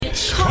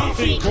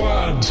Coffee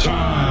Club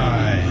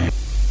time.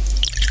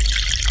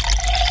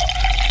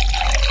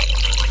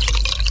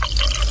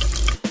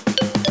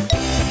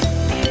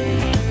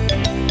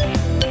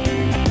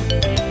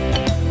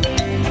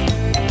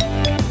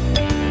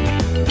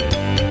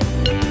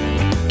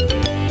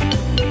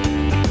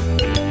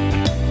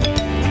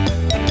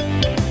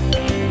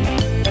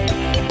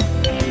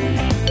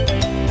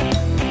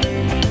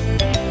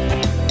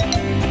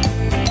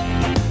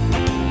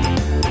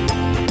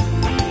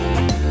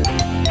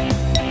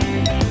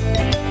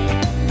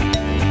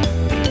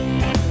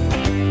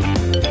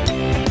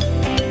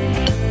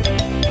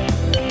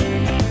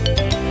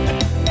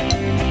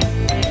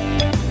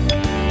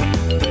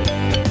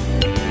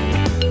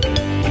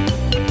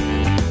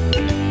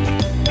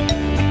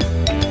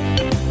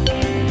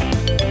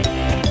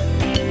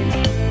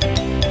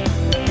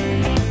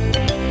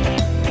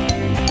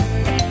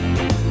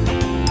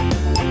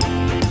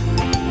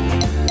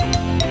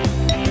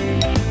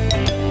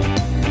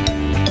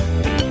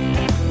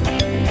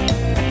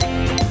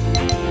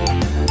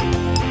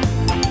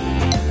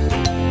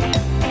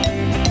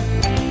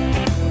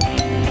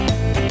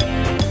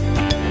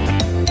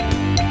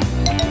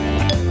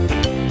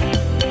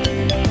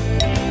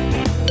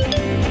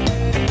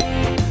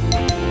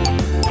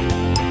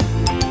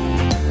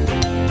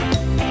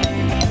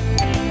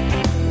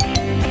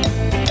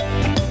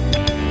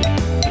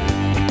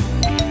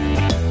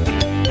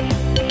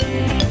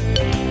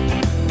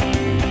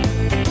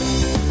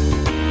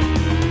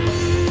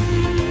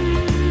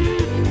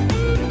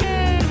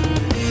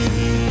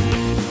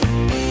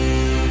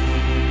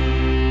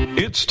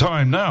 It's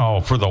time now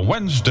for the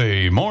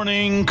Wednesday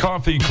Morning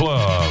Coffee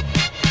Club.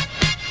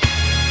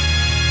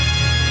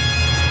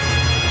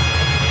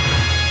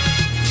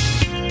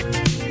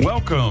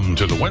 Welcome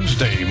to the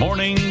Wednesday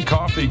Morning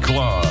Coffee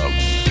Club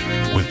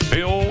with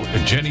Bill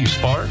and Jenny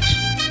Sparks,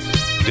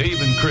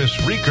 Dave and Chris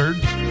Riekert,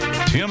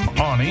 Tim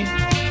Awney,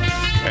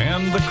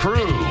 and the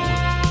crew.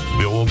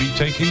 Bill will be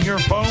taking your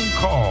phone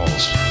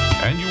calls,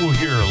 and you will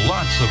hear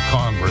lots of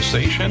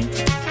conversation.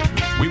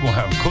 We will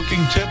have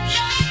cooking tips,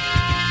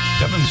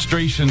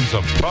 demonstrations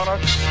of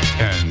products,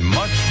 and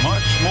much,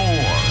 much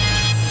more.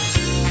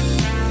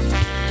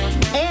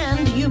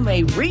 And you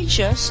may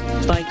reach us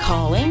by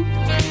calling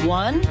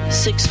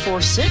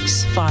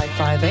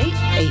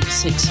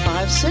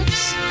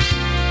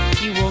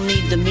 1-646-558-8656. You will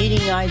need the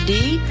meeting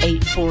ID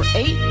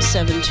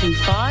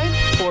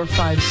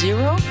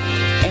 848-725-450.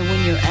 And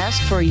when you're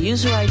asked for a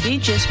user ID,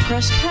 just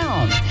press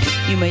pound.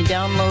 You may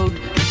download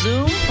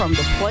Zoom from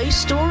the Play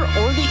Store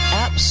or the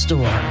App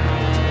Store.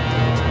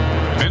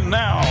 And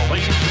now,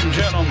 ladies and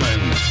gentlemen,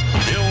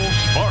 Bill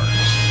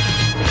Sparks.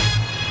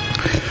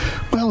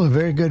 Well, a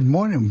very good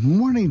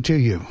morning to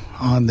you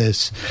on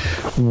this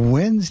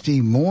Wednesday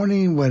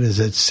morning. What is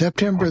it?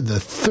 September the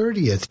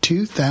 30th,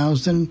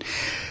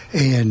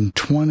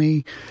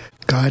 2020.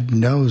 God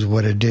knows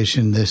what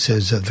edition this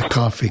is of the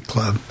Coffee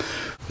Club.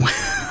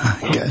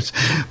 I guess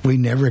we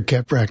never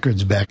kept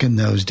records back in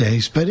those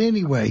days. But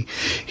anyway,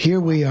 here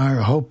we are.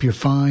 I hope you're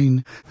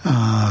fine,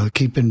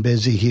 keeping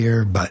busy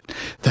here, but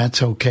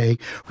that's okay.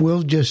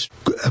 We'll just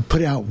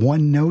put out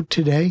one note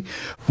today.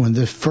 When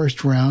the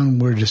first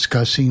round, we're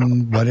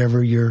discussing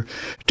whatever you're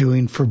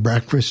doing for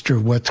breakfast or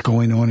what's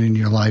going on in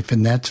your life,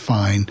 and that's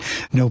fine,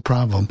 no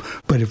problem.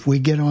 But if we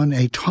get on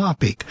a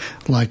topic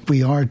like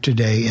we are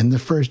today in the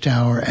first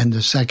hour and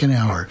the second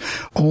hour,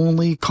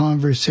 only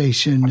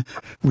conversation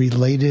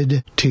related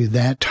to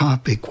that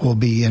topic will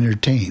be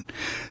entertained.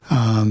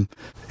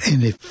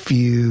 And if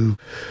you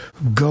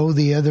go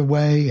the other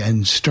way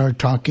and start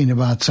talking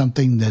about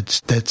something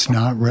that's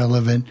not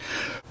relevant,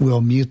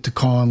 we'll mute the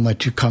call and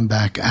let you come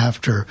back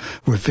after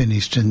we're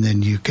finished, and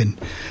then you can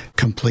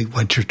complete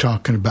what you're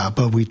talking about.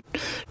 But we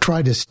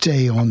try to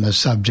stay on the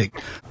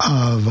subject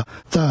of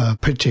the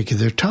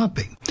particular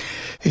topic.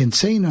 In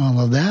saying all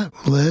of that,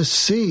 let's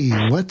see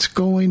what's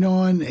going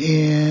on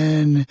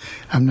I'm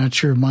not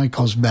sure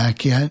Michael's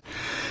back yet,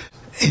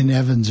 in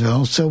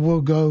Evansville. So we'll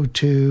go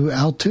to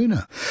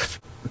Altoona,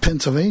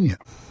 Pennsylvania.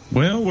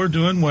 Well, we're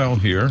doing well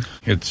here.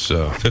 It's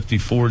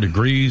 54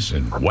 degrees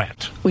and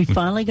wet. We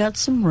finally got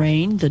some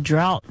rain. The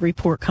drought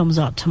report comes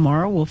out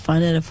tomorrow. We'll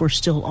find out if we're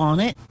still on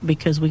it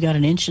because we got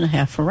 1.5 inches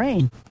of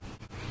rain.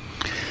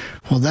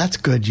 Well, that's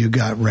good you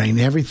got rain.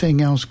 Everything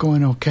else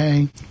going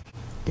okay?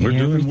 We're doing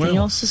well. Everything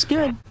else is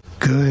good.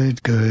 Good.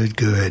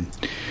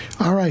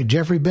 All right,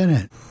 Jeffrey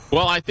Bennett.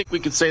 Well, I think we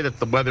could say that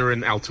the weather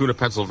in Altoona,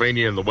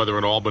 Pennsylvania, and the weather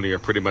in Albany are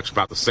pretty much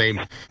about the same.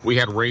 We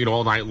had rain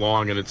all night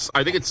long, and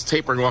I think it's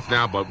tapering off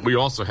now, but we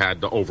also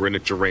had over 1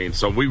 inch of rain.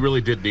 So we really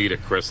did need it,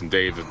 Chris and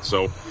Dave. And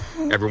so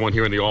everyone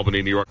here in the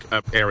Albany, New York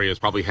area is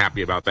probably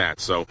happy about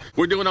that. So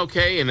we're doing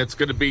okay, and it's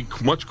going to be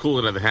much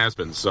cooler than it has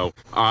been. So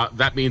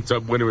that means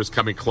that winter is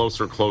coming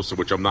closer and closer,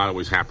 which I'm not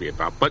always happy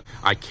about. But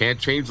I can't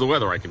change the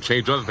weather. I can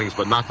change other things,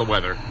 but not the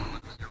weather.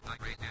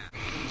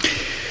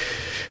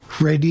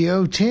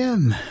 Radio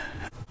Tim.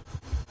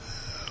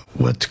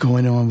 What's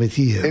going on with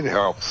you? It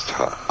helps to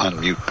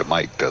unmute the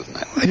mic, doesn't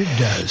it? It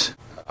does.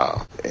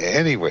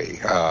 Anyway,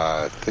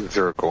 things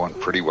are going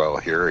pretty well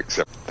here,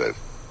 except the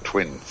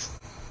twins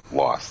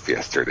lost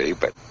yesterday,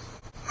 but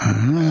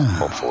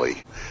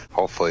hopefully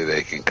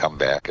they can come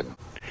back and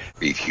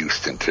beat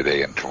Houston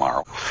today and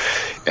tomorrow.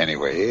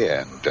 Anyway,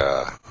 and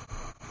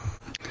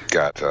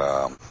got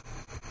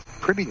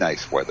pretty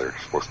nice weather.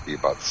 It's supposed to be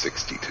about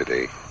 60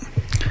 today,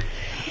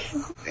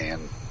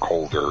 and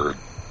colder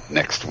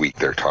next week.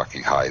 They're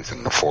talking highs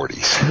in the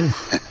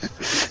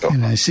 40s. So,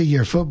 and I see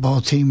your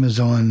football team is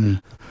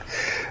on.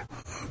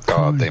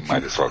 They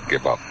might as well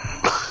give up.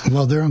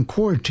 Well, they're on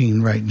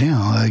quarantine right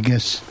now, I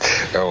guess.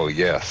 Oh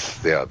yes,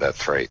 yeah,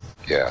 that's right.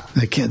 Yeah,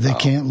 they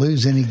can't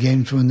lose any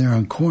games when they're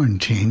on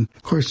quarantine.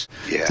 Of course,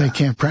 they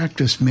can't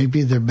practice.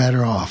 Maybe they're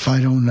better off.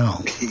 I don't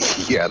know.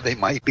 Yeah, they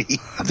might be.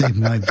 They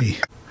might be,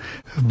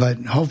 but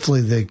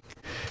hopefully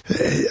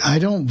I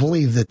don't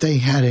believe that they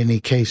had any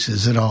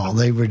cases at all.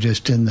 They were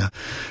just in the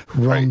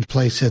wrong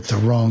place at the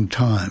wrong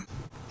time.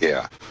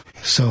 Yeah.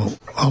 So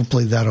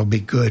hopefully that'll be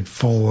good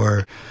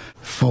for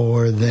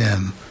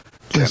them.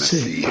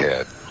 Tennessee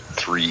had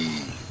 3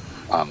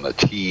 on the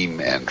team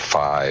and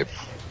 5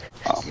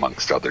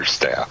 amongst other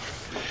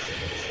staff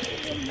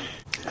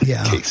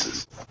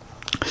cases.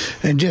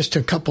 And just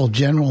a couple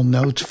general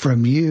notes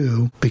from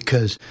you,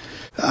 because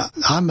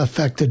I'm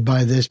affected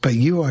by this, but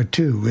you are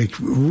too.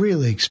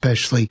 Really,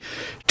 especially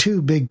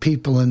 2 big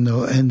people in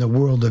the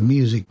world of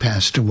music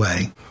passed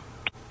away.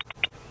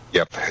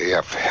 Yep.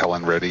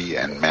 Helen Reddy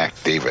and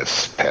Mac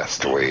Davis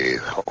passed away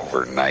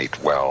overnight.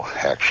 Well,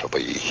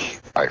 actually,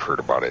 I heard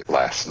about it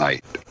last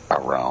night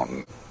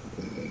around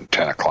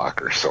 10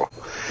 o'clock or so.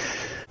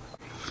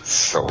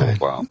 So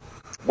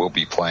we'll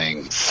be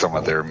playing some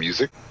of their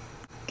music.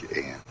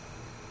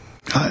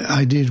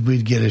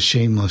 We'd get a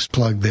shameless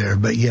plug there,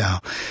 but yeah,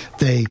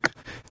 they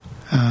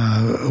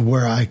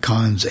were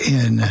icons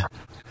in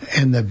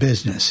the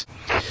business.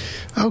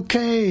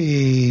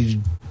 Okay,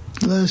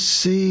 let's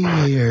see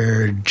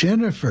here.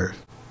 Jennifer.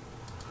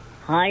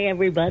 Hi,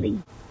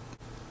 everybody.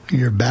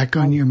 You're back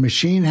on your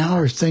machine. How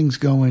are things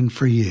going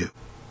for you?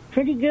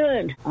 Pretty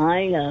good.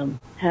 I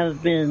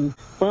have been,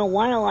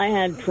 while I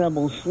had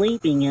trouble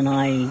sleeping, and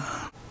I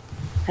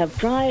have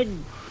tried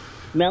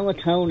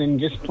melatonin,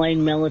 just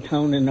plain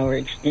melatonin or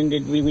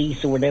extended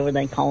release or whatever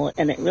they call it,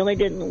 and it really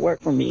didn't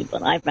work for me.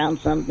 But I found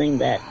something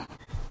that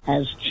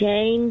has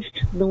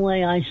changed the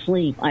way I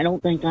sleep. I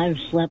don't think I've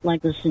slept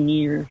like this in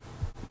years.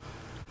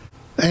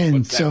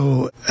 And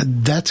so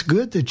that's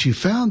good that you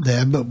found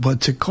that, but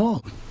what's it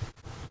called?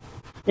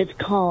 It's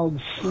called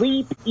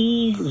Sleep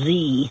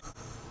Easy,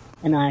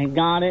 and I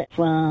got it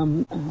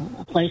from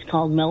a place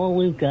called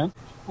Melaleuca,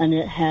 and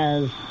it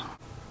has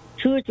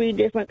 2 or 3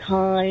 different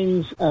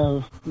kinds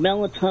of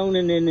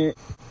melatonin in it.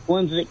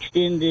 One's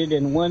extended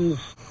and one's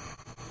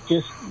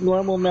just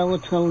normal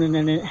melatonin,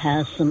 and it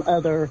has some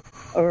other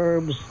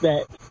herbs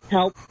that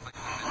help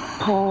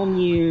calm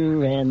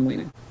you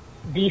and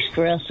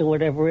de-stress or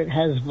whatever. It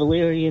has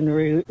valerian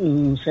root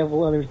and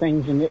several other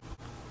things in it.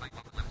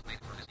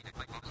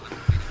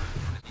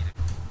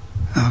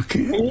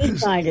 Okay. And you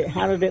tried it.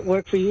 How did it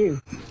work for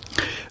you?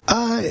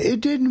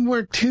 It didn't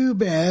work too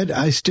bad.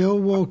 I still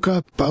woke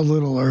up a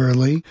little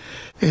early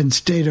and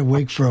stayed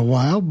awake for a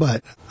while,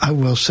 but I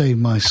will say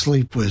my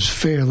sleep was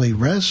fairly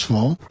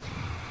restful.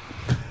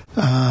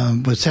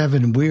 Was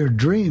having weird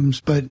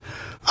dreams, but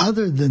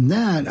other than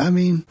that, I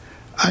mean,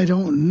 I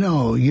don't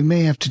know. You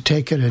may have to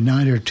take it a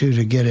night or 2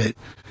 to get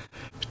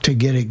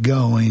it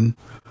going,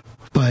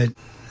 but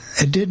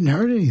it didn't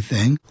hurt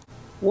anything.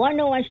 Well, I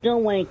know I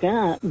still wake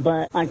up,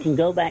 but I can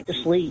go back to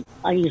sleep.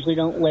 I usually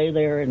don't lay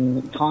there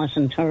and toss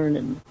and turn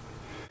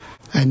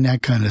and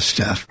that kind of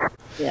stuff.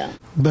 Yeah.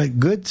 But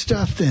good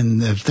stuff then.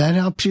 If that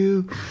helps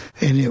you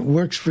and it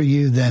works for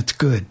you, that's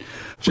good.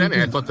 Jenny,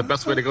 I thought the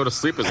best way to go to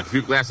sleep is a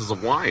few glasses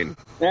of wine.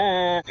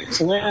 Now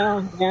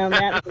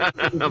that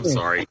I'm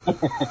sorry.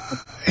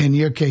 In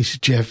your case,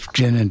 Jeff,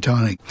 gin and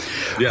tonic.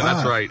 Yeah,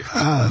 that's right.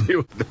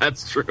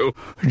 That's true.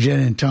 Gin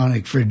and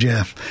tonic for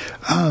Jeff.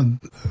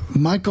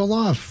 Michael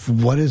Off,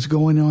 what is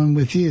going on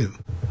with you?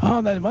 Oh,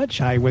 not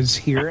much. I was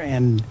here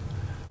and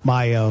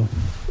my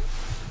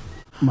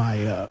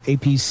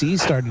APC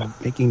started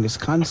making this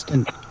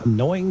constant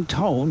annoying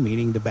tone,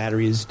 meaning the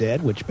battery is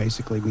dead, which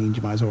basically means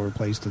you might as well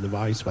replace the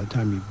device by the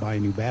time you buy a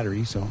new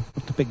battery. So I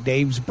have to pick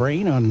Dave's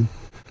brain on,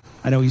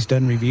 I know he's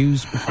done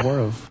reviews before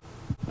of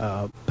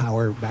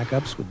power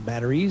backups with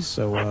batteries.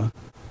 So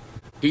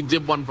he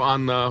did one for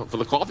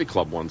the coffee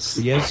club once.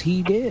 Yes,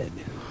 he did.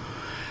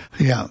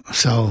 Yeah,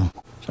 so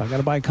I got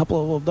to buy a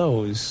couple of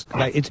those.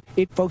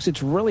 Folks,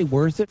 it's really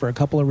worth it for a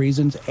couple of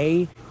reasons.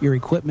 A, your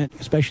equipment,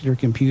 especially your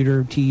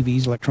computer,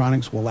 TVs,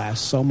 electronics, will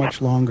last so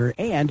much longer,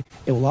 and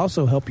it will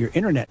also help your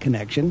internet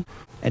connection.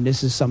 And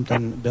this is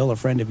something Bill, a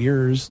friend of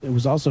yours, it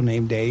was also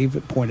named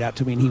Dave, pointed out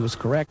to me, and he was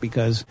correct,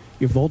 because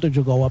your voltage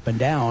will go up and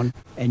down,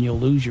 and you'll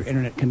lose your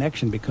internet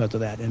connection because of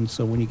that. And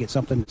so when you get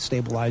something that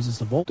stabilizes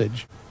the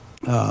voltage,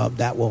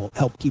 that will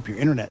help keep your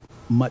internet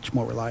much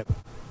more reliable.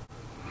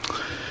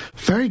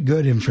 Very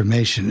good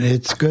information.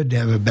 It's good to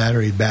have a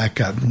battery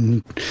backup.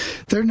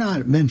 They're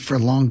not meant for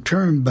long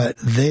term, but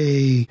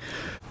they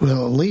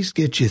will at least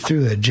get you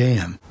through a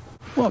jam.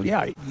 Well,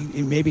 yeah,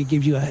 it maybe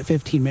gives you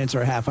 15 minutes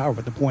or a half hour,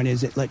 but the point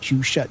is it lets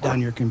you shut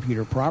down your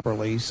computer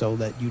properly so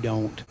that you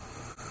don't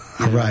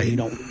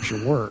lose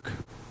your work.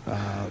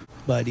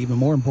 But even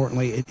more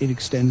importantly, it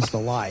extends the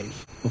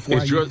life. Before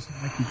I used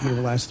my computer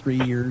the last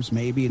 3 years,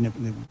 maybe, and if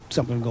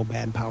something would go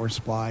bad, power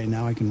supply, and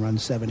now I can run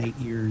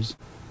 7-8 years.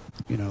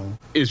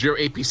 Is your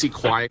APC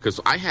quiet? Because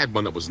I had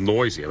one that was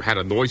noisy. I had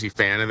a noisy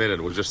fan in it,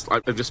 and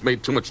it just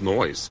made too much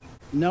noise.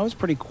 No, it's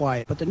pretty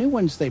quiet. But the new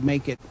ones, they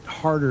make it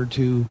harder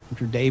to. I'm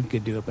sure Dave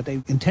could do it, but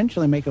they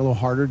intentionally make it a little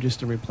harder just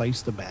to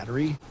replace the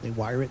battery. They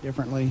wire it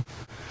differently.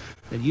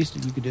 It used to,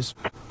 you could just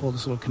pull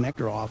this little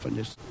connector off and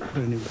just put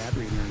a new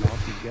battery in there and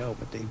off you go.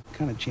 But they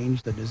kind of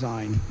changed the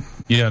design.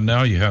 Yeah,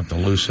 now you have to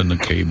loosen the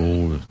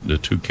cable, the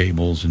two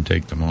cables, and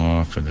take them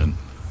off, and then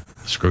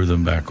screw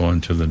them back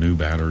onto the new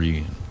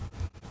battery.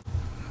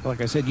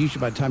 Like I said,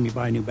 usually by the time you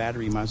buy a new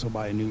battery, you might as well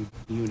buy a new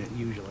unit,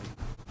 usually.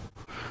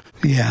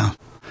 Yeah.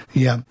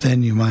 Yep,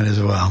 then you might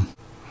as well.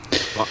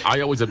 Well,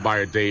 I always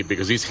admire Dave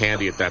because he's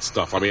handy at that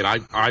stuff. I mean,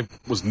 I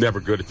was never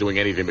good at doing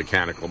anything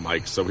mechanical,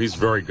 Mike, so he's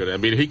very good. I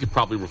mean, he could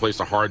probably replace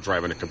a hard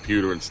drive in a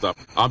computer and stuff.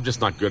 I'm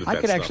just not good at that stuff.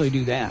 I could actually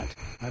do that.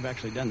 I've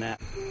actually done that.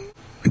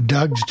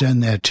 Doug's done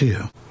that,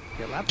 too.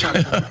 Yeah,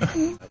 laptop's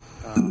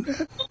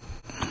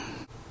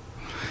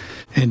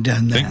and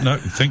done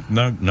that. Think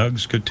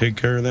Nugs could take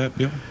care of that,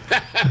 Bill?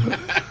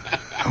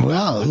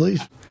 Well, at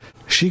least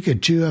she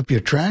could chew up your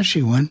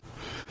trashy one.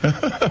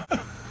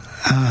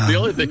 The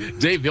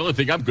only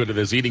thing I'm good at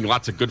is eating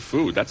lots of good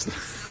food. That's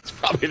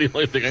probably the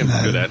only thing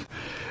I'm good at.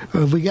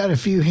 Well, we got a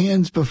few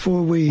hands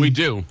before we... We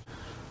do.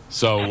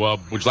 So,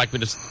 would you like me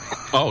to...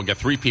 Oh, we got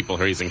 3 people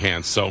raising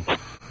hands. So,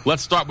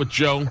 let's start with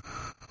Joe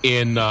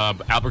in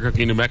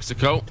Albuquerque, New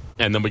Mexico.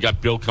 And then we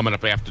got Bill coming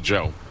up after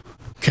Joe.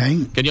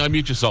 Okay. Can you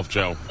unmute yourself,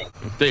 Joe?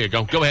 There you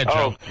go. Go ahead,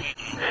 Joe.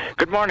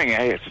 Good morning.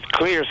 It's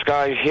clear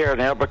skies here in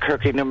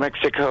Albuquerque, New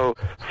Mexico.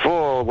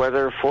 Full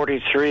weather,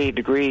 43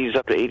 degrees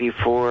up to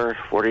 84,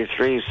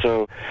 43.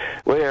 So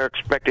we are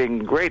expecting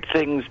great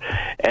things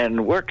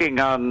and working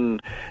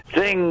on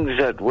things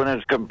that, when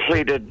it's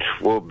completed,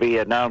 will be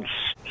announced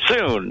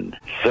soon.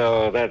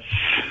 So that's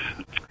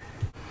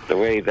the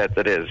way that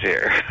it is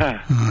here.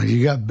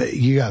 You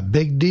got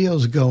big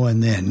deals going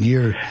then.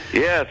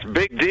 Yes,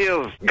 big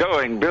deals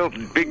going,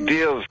 big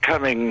deals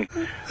coming.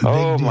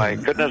 My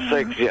goodness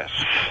sakes, yes.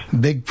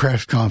 Big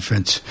press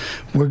conference.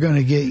 We're going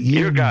to get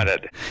you got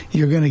it.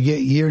 You're going to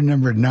get year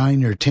number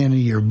 9 or 10 of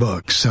your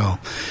book, so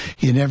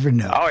you never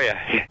know. Oh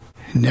yeah.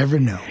 Never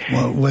know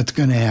what's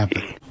going to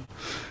happen.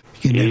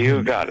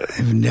 You got it.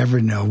 You never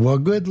know. Well,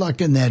 good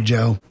luck in that,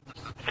 Joe.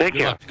 Thank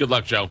you. Good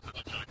luck, Joe.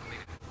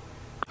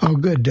 Oh,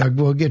 good, Doug.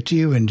 We'll get to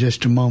you in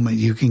just a moment.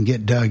 You can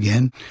get Doug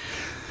in.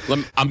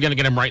 I'm going to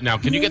get him right now.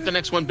 Can you get the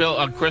next one,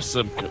 Bill? Chris,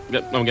 I'm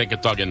going to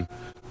get Doug in.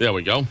 There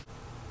we go.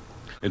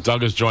 And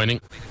Doug is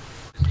joining.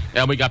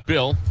 And we got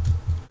Bill.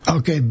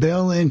 Okay,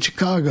 Bill in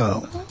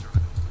Chicago.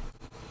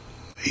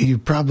 You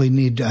probably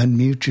need to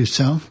unmute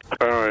yourself.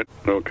 All right.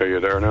 Okay, you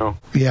there now?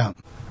 Yeah.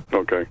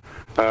 Okay.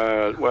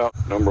 Well,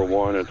 number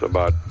one, it's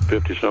about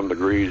 50-some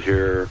degrees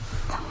here.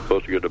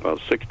 Supposed to get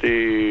about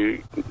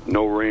 60,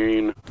 no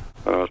rain.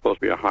 Supposed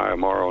to be a high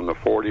tomorrow in the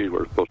 40s.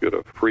 We're supposed to get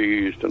a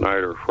freeze tonight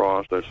or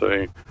frost, I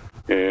say.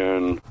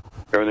 And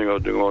everything will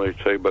do what they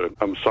say. But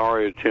I'm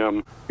sorry,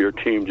 Tim, your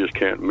team just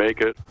can't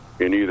make it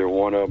in either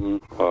one of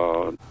them.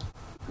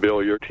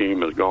 Bill, your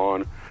team is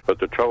gone. But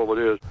the trouble with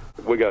it is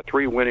we got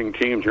 3 winning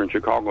teams here in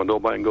Chicago, and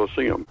nobody can go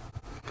see them.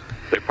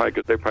 They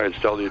probably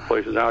sell these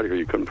places out here.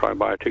 You couldn't probably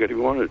buy a ticket if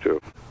you wanted to.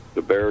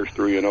 The Bears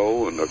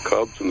 3-0, and the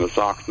Cubs and the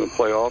Sox in the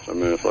playoffs. I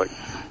mean, it's like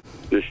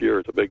this year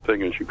it's a big thing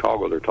in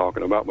Chicago they're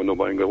talking about, but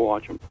nobody can go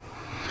watch them.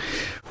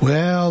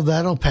 Well,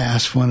 that'll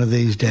pass one of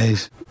these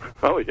days.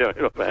 Oh yeah,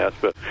 it'll pass.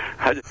 But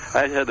I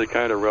had to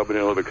kind of rub it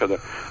in a little because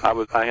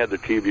I had the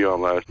TV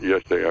on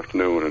yesterday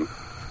afternoon,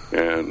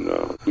 and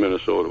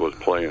Minnesota was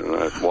playing, and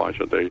I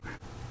watched it.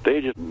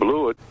 They just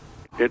blew it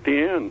at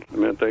the end. I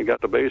mean, they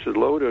got the bases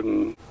loaded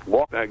and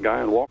walked that guy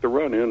and walked the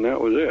run in.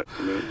 That was it.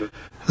 I mean,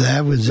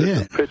 that was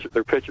it.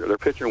 Their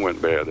pitcher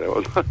went bad. That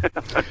was.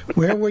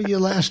 Where were you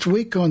last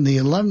week on the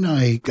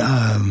alumni?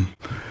 I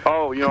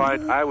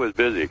was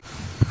busy.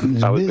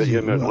 I was busy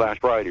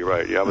last Friday,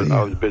 right? Yeah,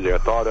 I was busy. I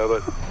thought of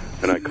it,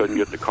 and I couldn't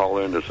get the call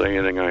in to say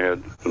anything. I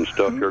had some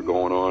stuff here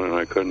going on, and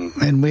I couldn't.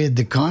 And we had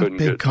the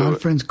big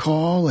conference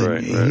call,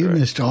 and you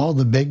missed all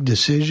the big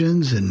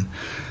decisions. And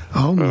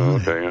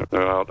okay,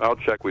 I'll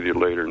check with you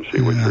later and see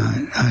what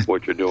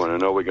you're doing. I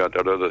know we got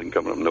that other thing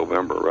coming up in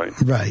November, right?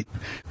 Right,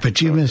 but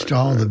you missed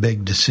all the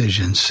big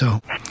decisions.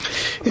 So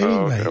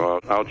anyway,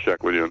 I'll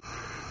check with you.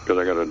 Because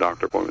I got a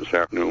doctor appointment this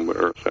afternoon, but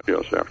I'll check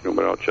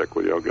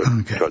with you. I'll get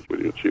in touch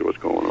with you and see what's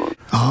going on.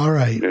 All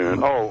right.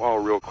 And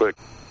real quick,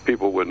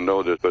 people wouldn't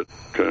know this, but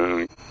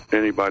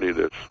anybody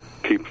that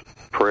keeps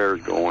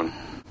prayers going,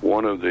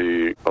 one of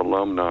the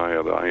alumni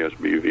of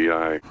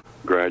ISBVI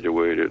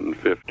graduated in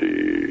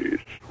 57,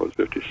 I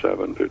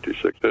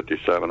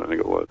think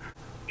it was.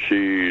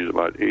 She's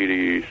about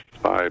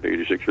 85,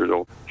 86 years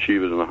old. She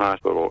was in the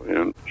hospital,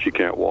 and she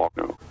can't walk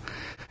now.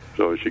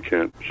 so she's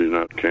can't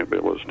be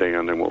able to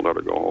stand. They won't let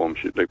her go home.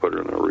 They put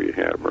her in a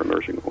rehab or a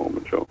nursing home,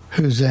 and so.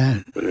 Who's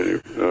that? But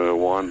anyway,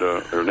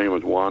 Wanda. Her name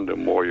was Wanda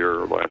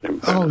Moyer. Last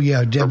name. Oh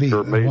yeah, Debbie.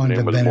 Her maiden Wanda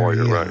name was Benner,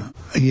 Moyer, yeah. right?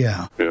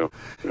 Yeah.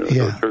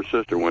 Yeah. Her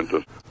sister went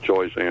to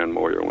Joyce Ann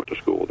Moyer went to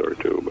school there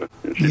too, but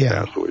she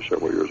passed away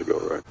several years ago,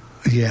 right?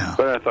 Yeah.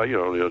 But I thought,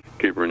 just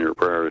keep her in your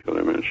prayers, because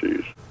I mean,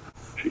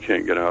 she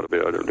can't get out of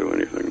bed or do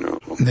anything now.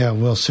 So. Yeah,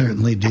 we'll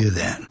certainly do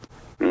that.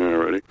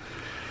 Alrighty.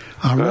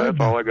 All right. That's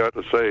all I got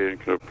to say.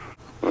 Except,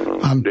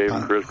 Dave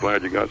and Chris,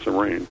 glad you got some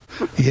rain.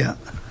 Yeah.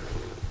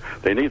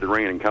 They need the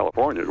rain in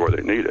California, is where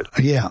they need it.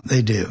 Yeah,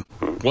 they do.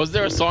 Was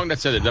there a song that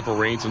said it never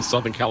rains in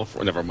Southern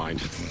California? Never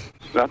mind.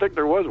 I think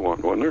there was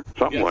one, wasn't there?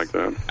 Something like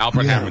that.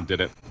 Alfred Hammond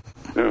did it.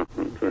 Yeah,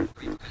 okay.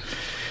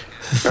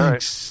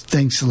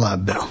 Thanks a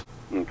lot, Bill.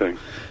 Okay.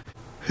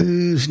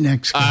 Who's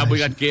next, guys? We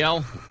got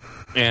Gail,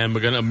 and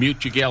we're going to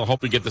mute you, Gail. I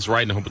hope we get this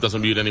right, and I hope it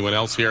doesn't mute anyone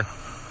else here.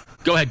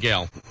 Go ahead,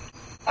 Gail.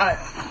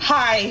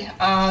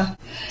 Hi.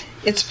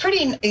 It's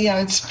pretty.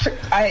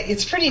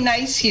 It's pretty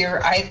nice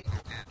here.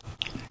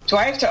 Do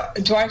I have to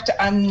do Go ahead,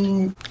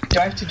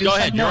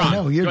 something? you're on.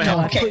 No, you're No,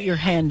 talking. put your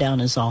hand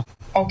down is all.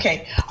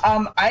 Okay.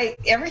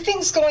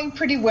 Everything's going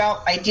pretty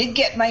well. I did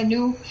get my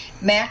new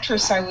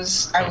mattress. I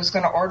was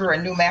going to order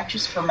a new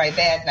mattress for my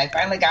bed, and I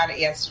finally got it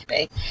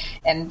yesterday.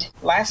 And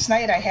last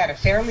night I had a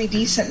fairly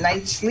decent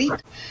night's sleep.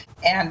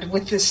 And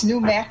with this new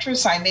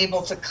mattress, I'm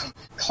able to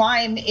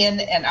climb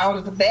in and out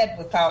of the bed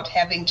without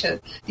having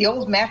to. The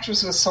old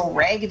mattress was so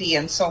raggedy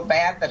and so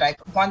bad that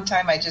one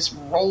time I just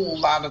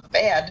rolled out of the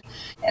bed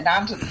and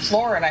onto the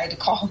floor, and I had to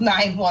call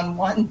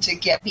 911 to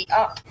get me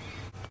up,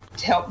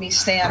 to help me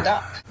stand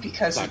up,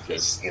 because it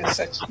was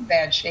such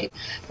bad shape.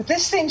 But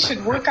this thing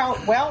should work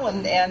out well,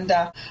 and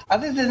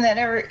other than that,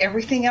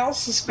 everything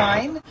else is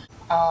fine.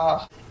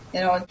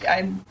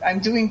 I'm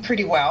doing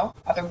pretty well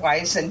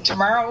otherwise. And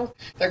tomorrow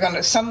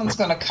someone's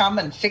gonna come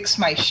and fix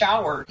my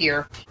shower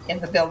here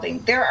in the building.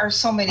 There are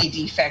so many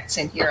defects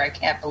in here, I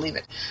can't believe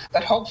it.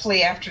 But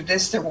hopefully after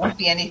this there won't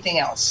be anything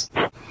else.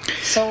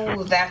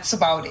 So that's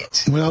about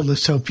it. Well,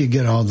 let's hope you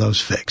get all those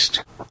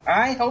fixed.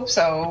 I hope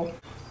so.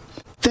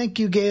 Thank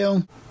you,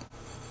 Gail.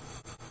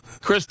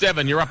 Chris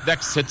Devon, you're up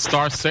next. Hit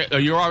star.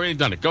 You're already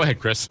done it. Go ahead,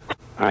 Chris.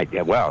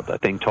 Well, the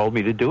thing told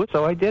me to do it,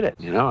 so I did it.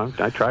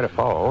 I try to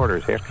follow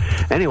orders here.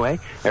 Anyway,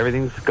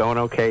 everything's going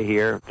okay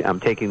here. I'm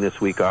taking this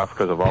week off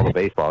because of all the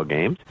baseball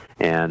games,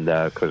 and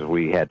because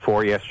we had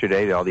 4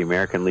 yesterday, all the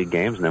American League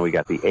games, and then we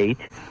got the 8.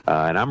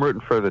 And I'm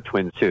rooting for the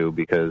Twins, too,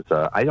 because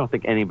I don't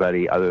think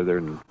anybody other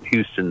than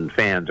Houston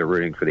fans are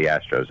rooting for the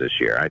Astros this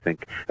year. I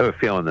have a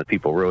feeling that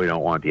people really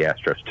don't want the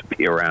Astros to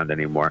be around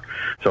anymore.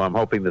 So I'm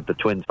hoping that the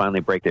Twins finally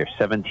break their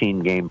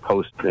 17-game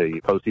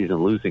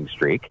postseason losing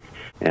streak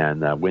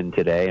and win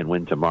today and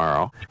win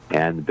tomorrow.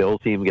 And the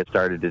Bills team gets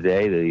started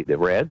today. The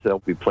Reds, they'll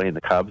be playing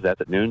the Cubs. That's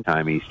at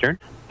noontime Eastern,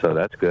 so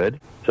that's good.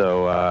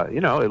 So,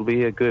 it'll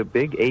be a good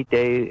big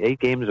 8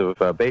 games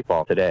of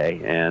baseball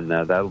today, and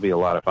that'll be a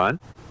lot of fun.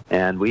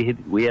 And we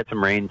had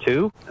some rain,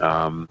 too.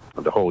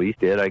 The whole East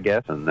did, I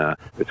guess, and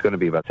it's going to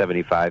be about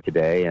 75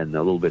 today and a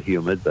little bit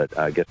humid, but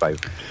I guess by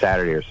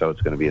Saturday or so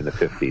it's going to be in the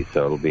 50s,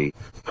 so it'll be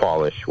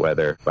fallish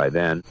weather by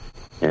then.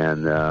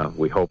 And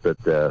we hope that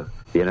the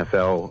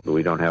NFL,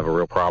 we don't have a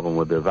real problem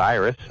with the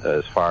virus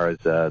as far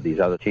as these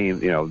other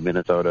teams,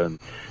 Minnesota and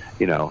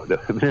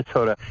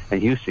Minnesota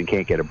and Houston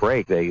can't get a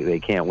break. They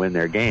can't win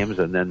their games,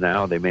 and then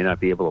now they may not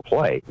be able to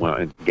play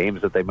in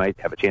games that they might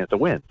have a chance to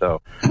win.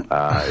 So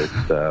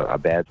it's a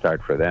bad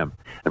start for them.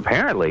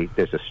 Apparently,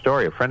 there's a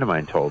story a friend of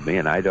mine told me,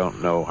 and I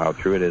don't know how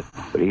true it is,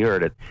 but he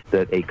heard it,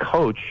 that a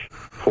coach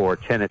for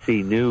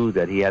Tennessee knew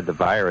that he had the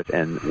virus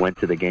and went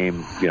to the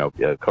game,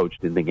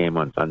 coached in the game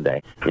on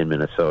Sunday in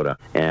Minnesota,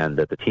 and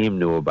that the team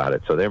knew about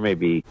it. So there may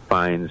be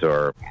fines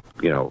or,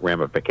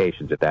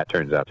 ramifications if that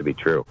turns out to be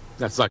true.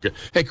 That's not good.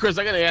 Hey, Chris,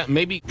 I got to ask,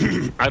 maybe,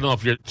 I don't know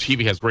if your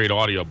TV has great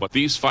audio, but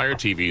these Fire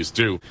TVs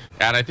do.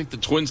 And I think the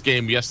Twins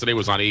game yesterday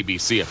was on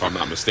ABC, if I'm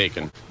not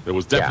mistaken. There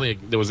was definitely,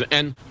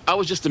 and I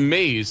was just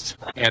amazed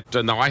at,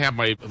 now I have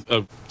my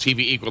TV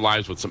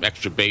equalized with some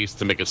extra bass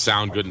to make it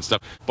sound good and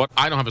stuff, but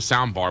I don't have a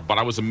sound bar, but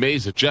I was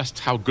amazed at just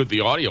how good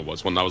the audio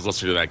was when I was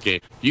listening to that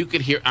game. You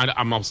could hear, I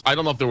don't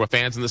know if there were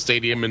fans in the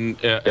stadium. And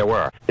There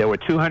were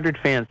 200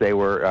 fans. They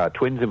were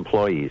Twins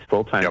employees,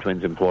 full-time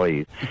Twins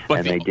employees,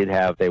 and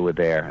they were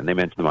there, and they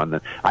mentioned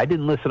them I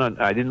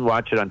didn't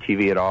watch it on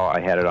TV at all. I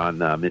had it on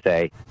Miss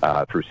A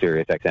through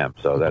Sirius XM,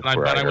 so that's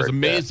where I was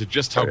amazed at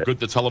just how good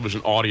the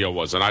television audio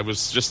was, and I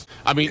was just,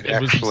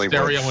 it was in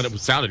stereo and it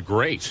sounded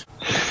great.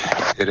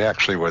 It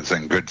actually was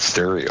in good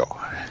stereo.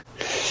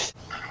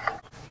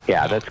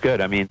 Yeah, that's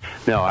good. I mean,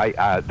 no,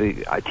 the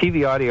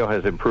TV audio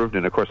has improved,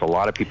 and of course, a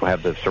lot of people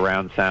have the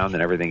surround sound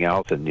and everything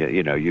else, and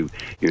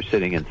you're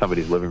sitting in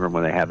somebody's living room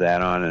when they have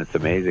that on, and it's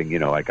amazing.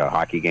 Like a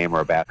hockey game or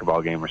a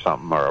basketball game or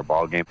something, or a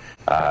ball game.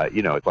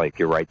 It's like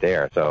you're right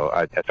there.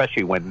 So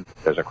especially when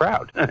there's a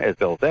crowd, as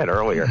Bill said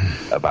earlier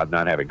about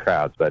not having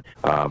crowds. But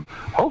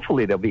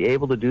hopefully they'll be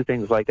able to do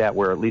things like that,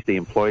 where at least the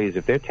employees,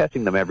 if they're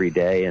testing them every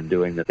day and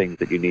doing the things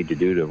that you need to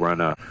do to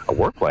run a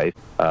workplace,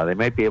 they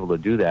might be able to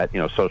do that,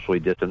 socially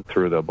distant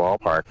through the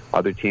ballpark.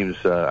 Other teams,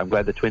 I'm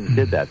glad the Twins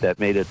did that. That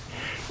made it,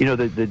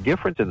 the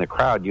difference in the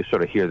crowd, you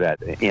sort of hear that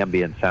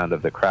ambient sound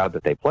of the crowd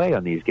that they play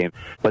on these games,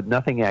 but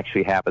nothing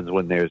actually happens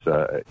when there's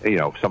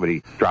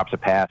somebody drops a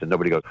pass and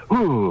nobody goes,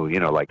 ooh,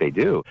 like they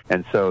do.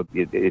 And so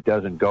it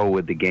doesn't go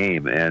with the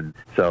game. And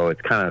so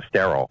it's kind of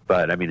sterile.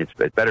 But I mean, it's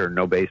better than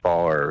no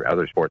baseball or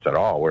other sports at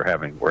all.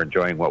 We're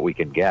enjoying what we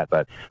can get.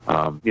 But,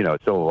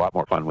 it's still a lot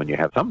more fun when you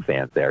have some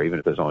fans there, even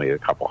if there's only a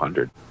couple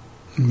hundred.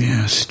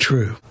 Yes,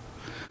 true.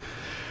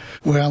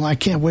 Well, I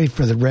can't wait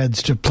for the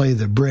Reds to play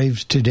the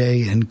Braves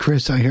today. And,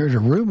 Chris, I heard a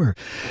rumor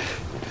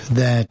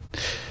that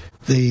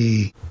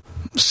the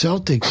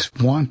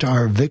Celtics want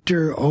our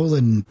Victor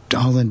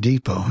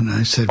Oladipo. And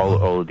I said,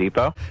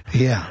 Oladipo?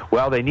 Yeah.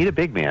 Well, they need a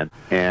big man,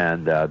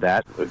 and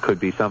that could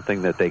be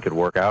something that they could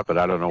work out, but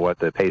I don't know what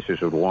the Pacers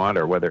would want,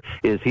 or whether,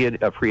 is he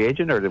a free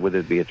agent, or would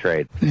it be a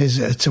trade?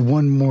 It's a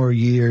one more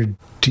year.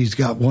 He's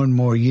got one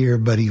more year,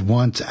 but he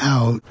wants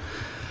out.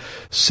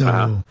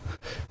 So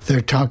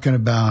they're talking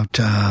about,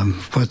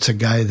 what's a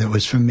guy that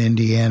was from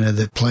Indiana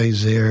that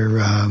plays there,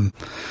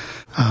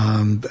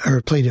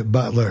 or played at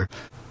Butler.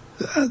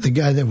 The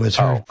guy that was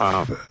hurt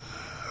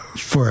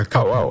for a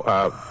couple.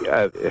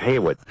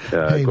 Haywood,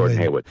 Gordon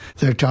Haywood.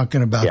 They're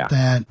talking about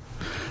that.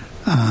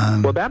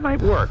 Well, that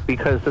might work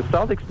because the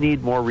Celtics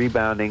need more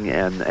rebounding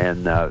and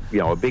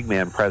a big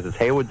man presence.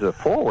 Haywood's a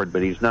forward,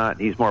 but he's not.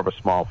 He's more of a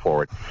small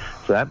forward.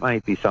 So that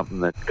might be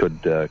something that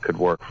could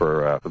work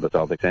for the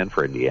Celtics and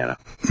for Indiana.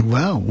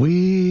 Well,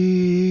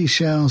 we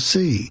shall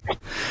see.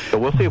 So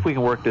we'll see if we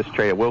can work this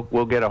trade.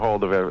 We'll get a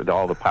hold of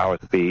all the powers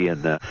that be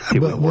and see if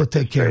we can we'll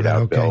take care of it.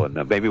 Out, okay. Bill,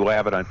 and maybe we'll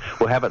have it on.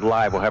 We'll have it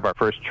live. We'll have our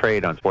first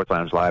trade on Sports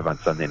Lounge Live on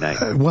Sunday night.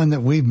 One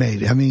that we've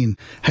made. I mean,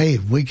 hey,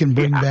 if we can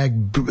bring back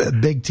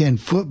Big Ten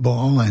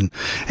football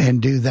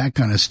and do that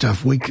kind of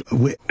stuff, we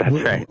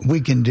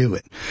can do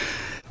it.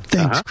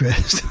 Thanks,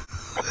 Chris.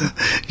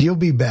 You'll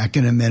be back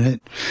in a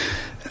minute.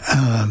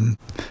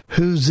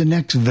 Who's the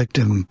next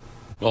victim?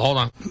 Well, hold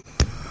on.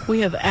 We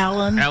have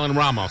Alan. Alan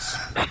Ramos.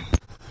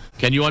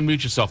 Can you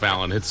unmute yourself,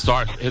 Alan?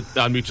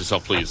 Unmute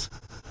yourself, please.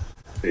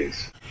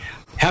 Please.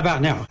 How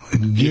about now?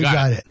 You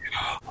got it.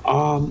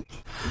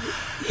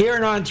 Here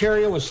in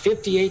Ontario, it's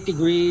 58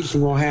 degrees,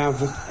 and we'll have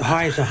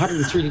highs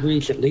 103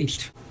 degrees at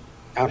least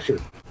out here.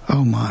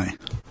 Oh, my.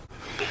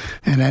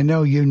 And I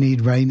know you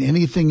need rain.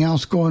 Anything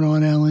else going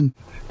on, Alan?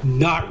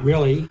 Not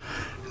really.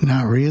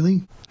 Not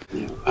really?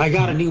 I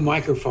got a new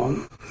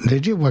microphone.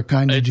 Did you? What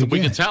kind did you get? We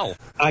can tell.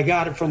 I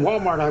got it from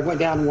Walmart. I went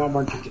down to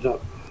Walmart and picked it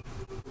up.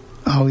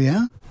 Oh,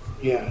 yeah?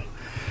 Yeah.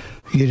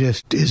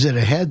 Is it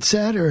a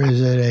headset or is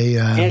it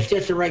a... It's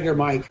just a regular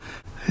mic.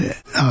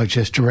 Oh,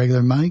 just a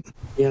regular mic?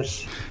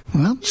 Yes.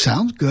 Well,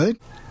 sounds good.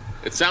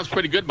 It sounds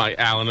pretty good,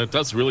 Alan.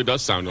 It really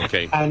does sound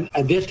okay. And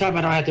this time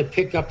I don't have to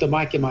pick up the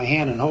mic in my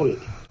hand and hold it.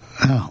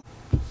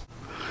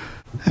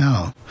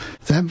 Oh,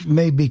 that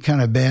may be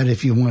kind of bad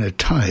if you want to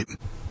type.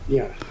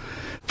 Yeah.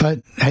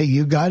 But, hey,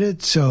 you got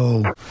it,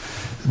 so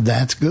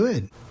that's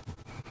good.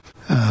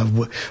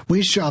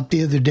 We shopped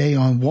the other day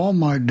on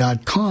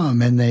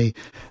Walmart.com, and it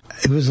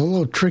was a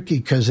little tricky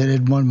because it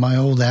had one of my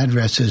old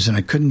addresses, and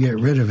I couldn't get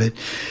rid of it.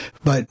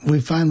 But we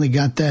finally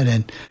got that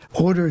and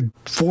ordered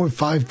 4 or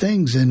 5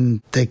 things,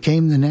 and they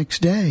came the next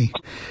day.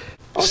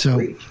 So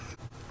great.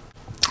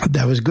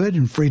 That was good,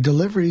 and free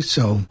delivery,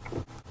 so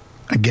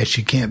I guess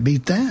you can't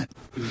beat that.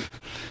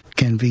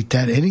 Can't beat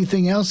that.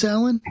 Anything else,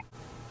 Alan?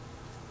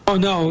 Oh,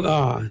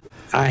 no,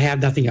 I have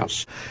nothing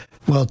else.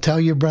 Well, tell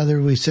your brother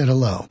we said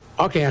hello.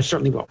 Okay, I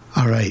certainly will.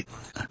 All right.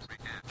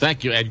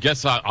 Thank you. And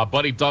guess our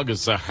buddy Doug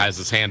has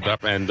his hand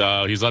up, and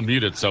he's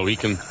unmuted, so he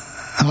can...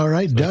 All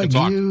right, Doug,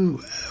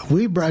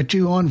 we brought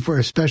you on for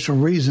a special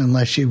reason,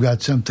 unless you've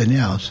got something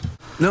else.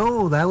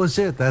 No, that was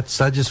it. I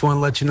just want to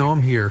let you know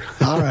I'm here.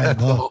 All right,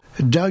 well,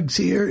 Doug's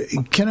here.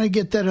 Can I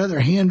get that other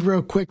hand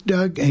real quick,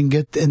 Doug,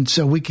 and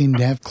so we can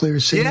have clear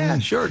sailing? Yeah,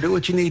 sure. Do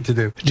what you need to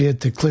do. Get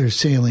the clear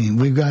sailing.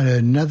 We've got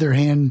another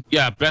hand.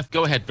 Yeah, Beth,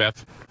 go ahead,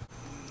 Beth.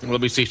 Let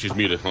me see if she's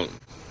muted.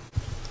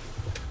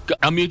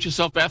 Unmute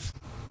yourself, Beth.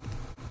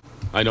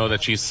 I know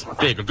that she's...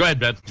 There you go. Go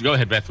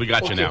ahead, Beth. We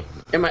got you now.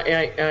 I'm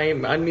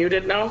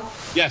unmuted now?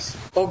 Yes.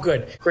 Oh,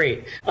 good.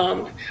 Great.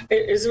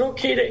 Is it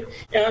okay to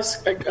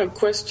ask a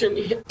question?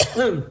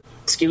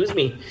 Excuse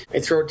me.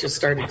 My throat just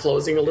started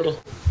closing a little.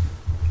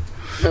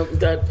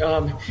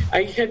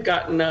 I had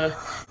gotten a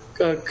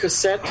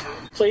cassette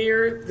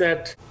player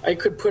that I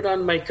could put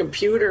on my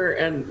computer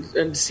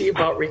and see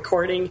about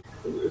recording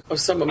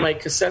some of my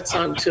cassettes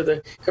onto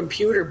the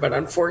computer, but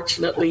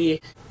unfortunately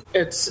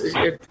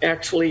it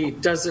actually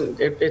doesn't.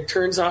 It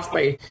turns off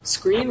my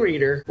screen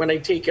reader when I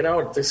take it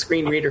out. The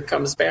screen reader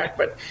comes back.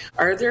 But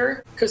are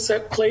there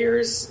cassette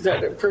players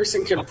that a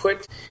person can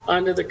put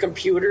onto the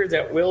computer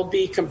that will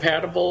be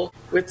compatible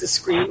with the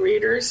screen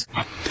readers?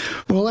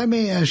 Well, let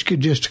me ask you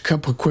just a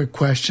couple quick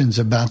questions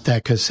about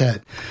that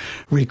cassette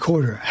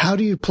recorder. How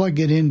do you plug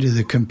it into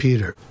the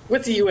computer?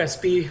 With the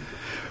USB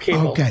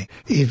cable. Okay.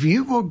 If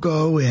you will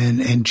go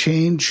in and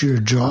change your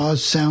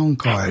JAWS sound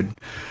card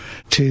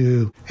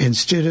to,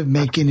 instead of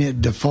making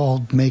it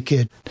default, make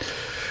it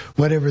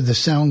whatever the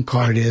sound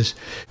card is,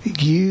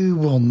 you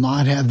will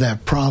not have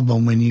that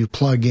problem when you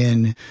plug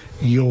in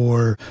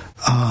your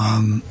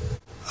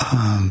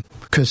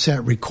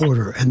cassette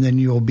recorder, and then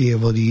you'll be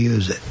able to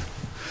use it.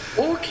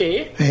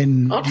 Okay.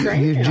 And I'll try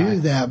you that. do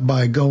that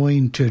by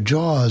going to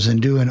JAWS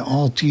and doing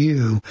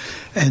Alt-U,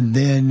 and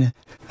then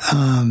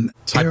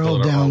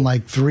arrow down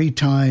like 3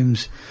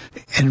 times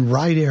and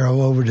right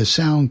arrow over to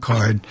sound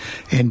card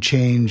and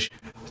change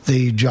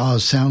the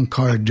JAWS sound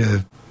card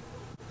to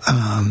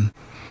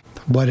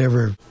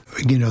whatever,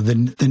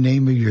 the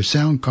name of your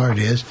sound card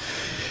is,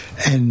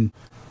 and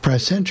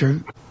press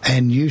enter,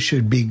 and you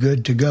should be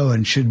good to go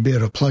and should be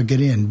able to plug it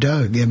in.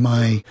 Doug, am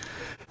I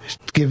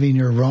giving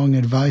you wrong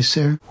advice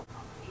there?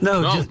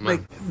 No,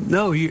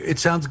 it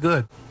sounds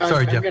good.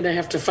 Sorry, Jeff. I'm going to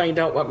have to find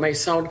out what my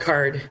sound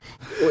card,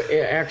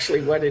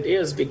 actually what it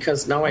is,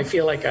 because now I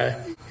feel like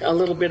a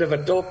little bit of a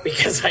dope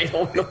because I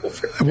don't know.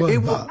 It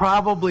will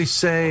probably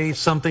say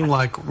something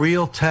like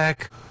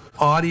Realtek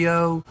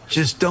audio.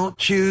 Just don't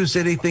choose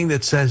anything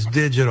that says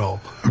digital.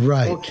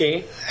 Right.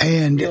 Okay.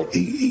 And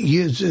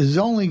there's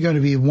only going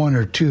to be 1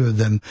 or 2 of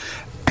them.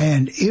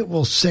 And it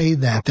will say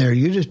that there.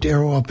 You just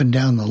arrow up and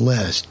down the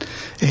list,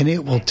 and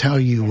it will tell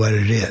you what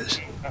it is.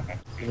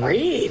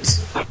 Great.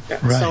 That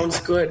sounds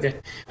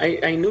good.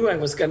 I knew I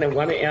was going to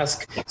want to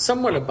ask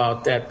someone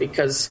about that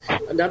because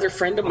another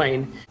friend of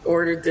mine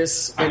ordered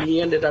this and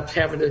he ended up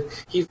having to,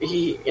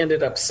 he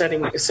ended up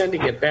sending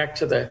it back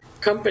to the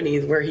company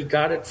where he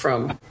got it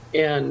from.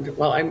 And,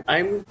 well,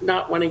 I'm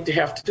not wanting to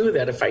have to do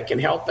that if I can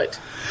help it.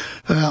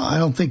 Well, I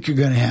don't think you're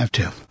going to have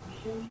to.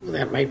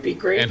 That might be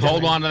great. And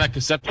hold on to that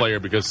cassette player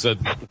because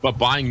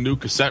buying new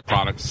cassette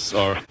products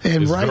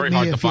is very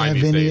hard to find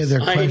these days.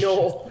 I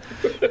know.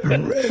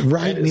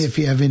 Write me if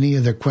you have any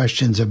other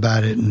questions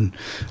about it, and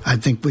I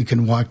think we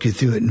can walk you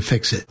through it and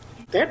fix it.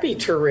 That'd be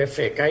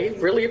terrific. I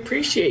really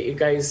appreciate you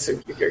guys,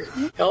 your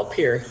help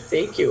here.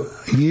 Thank you.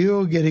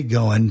 You'll get it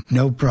going.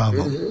 No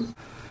problem. Mm-hmm.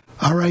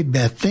 All right,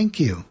 Beth,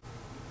 thank you.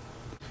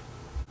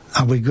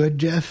 Are we good,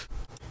 Jeff?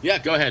 Yeah,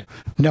 go ahead.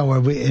 No, are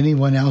we?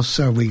 Anyone else?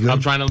 Are we good?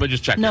 I'm trying to let me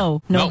just check.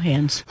 No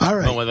hands. All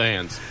right. No with the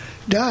hands.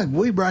 Doug,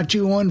 we brought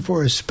you on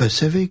for a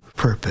specific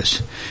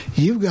purpose.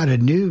 You've got a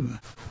new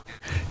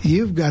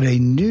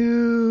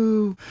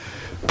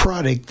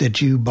product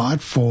that you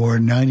bought for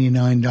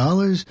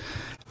 $99,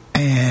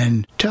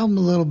 and tell them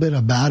a little bit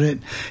about it.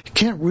 You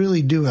can't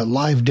really do a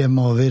live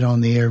demo of it on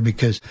the air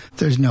because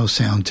there's no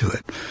sound to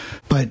it,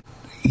 but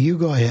you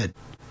go ahead.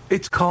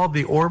 It's called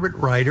the Orbit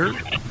Writer,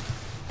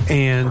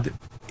 and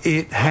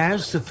it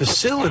has the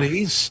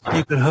facilities.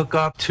 You can hook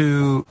up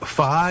to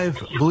 5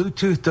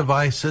 Bluetooth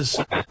devices,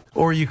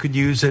 or you could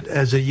use it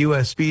as a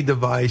USB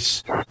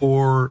device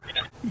or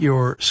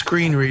your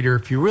screen reader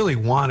if you really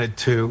wanted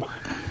to.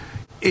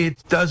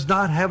 It does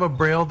not have a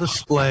Braille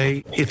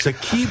display. It's a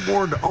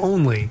keyboard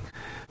only.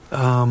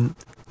 I'm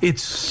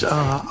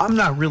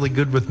not really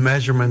good with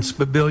measurements,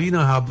 but Bill, you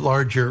know how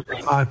large your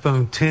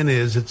iPhone 10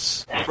 is.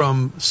 It's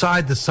from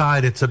side to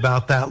side, it's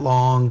about that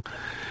long,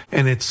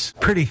 and it's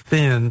pretty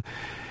thin.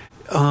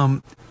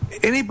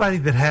 Anybody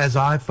that has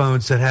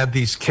iPhones that have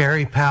these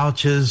carry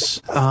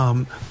pouches,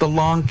 the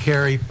long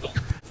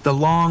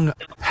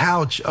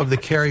pouch of the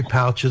carry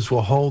pouches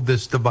will hold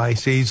this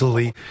device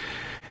easily.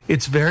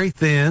 It's very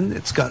thin.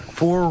 It's got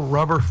 4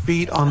 rubber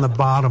feet on the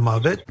bottom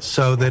of it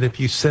so that if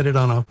you set it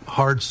on a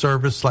hard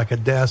surface like a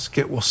desk,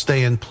 it will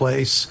stay in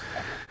place.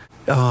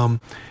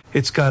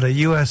 It's got a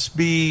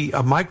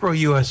micro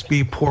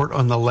USB port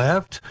on the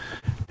left,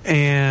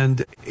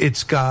 and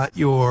it's got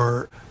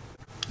your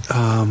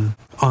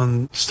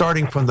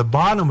starting from the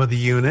bottom of the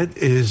unit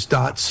is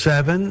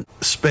 .7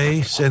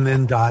 space and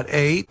then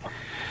 .8.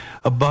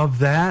 Above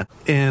that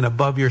and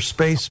above your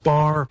space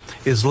bar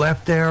is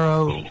left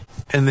arrow,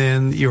 and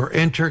then your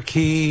enter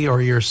key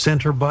or your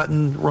center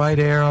button, right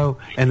arrow,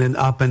 and then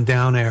up and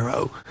down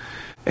arrow.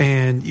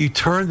 And you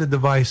turn the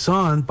device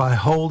on by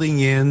holding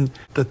in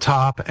the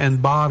top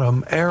and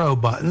bottom arrow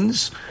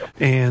buttons,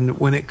 and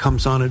when it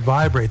comes on, it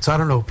vibrates. I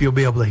don't know if you'll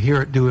be able to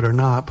hear it do it or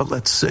not, but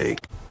let's see.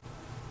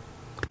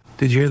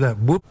 Did you hear that?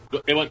 Whoop.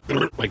 It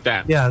went like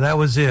that. Yeah, that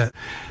was it.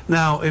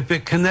 Now, if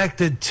it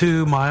connected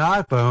to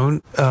my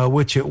iPhone,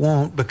 which it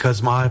won't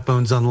because my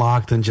iPhone's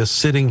unlocked and just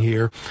sitting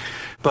here,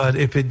 but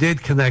if it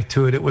did connect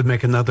to it, it would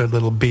make another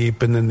little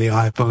beep, and then the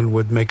iPhone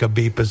would make a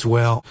beep as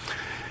well.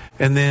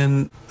 And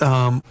then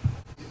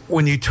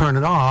when you turn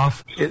it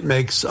off, it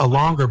makes a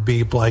longer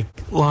beep,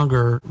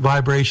 longer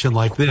vibration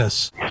like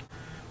this.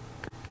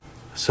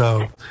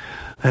 So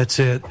that's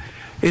it.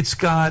 It's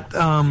got...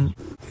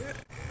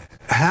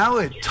 how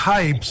it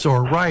types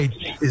or writes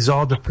is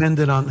all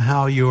dependent on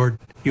how your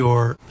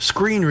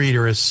screen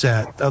reader is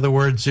set. In other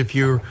words, if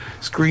your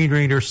screen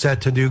reader is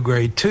set to do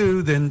grade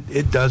 2, then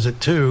it does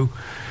it too.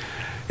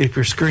 If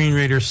your screen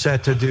reader is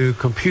set to do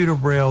computer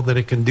braille, then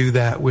it can do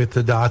that with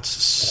the dots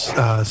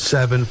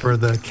 7 for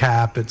the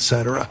cap,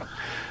 etc.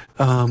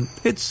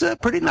 It's a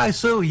pretty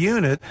nice little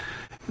unit.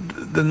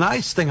 The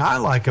nice thing I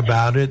like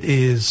about it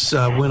is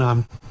when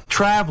I'm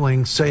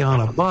traveling, say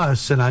on a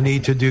bus, and I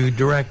need to do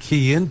direct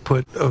key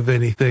input of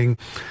anything,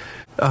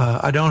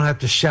 I don't have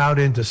to shout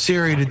into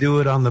Siri to do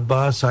it on the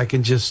bus. I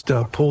can just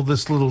pull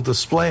this little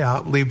display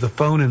out, leave the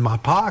phone in my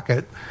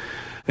pocket,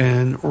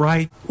 and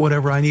write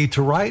whatever I need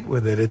to write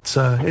with it. It's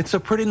a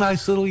pretty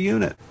nice little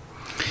unit.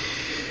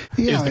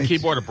 Yeah, is the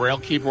keyboard a Braille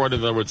keyboard? In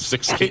other words,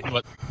 6 keys?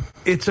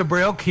 It's a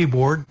Braille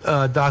keyboard.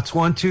 Dots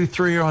 1, 2,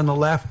 3 are on the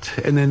left,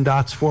 and then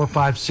dots 4,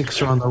 5,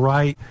 6 are on the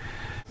right.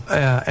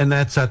 And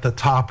that's at the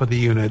top of the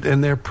unit.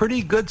 And they're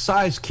pretty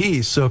good-sized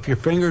keys, so if your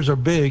fingers are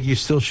big, you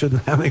still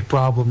shouldn't have any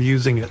problem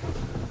using it.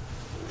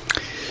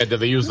 And do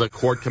they use the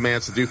chord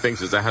commands to do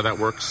things? Is that how that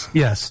works?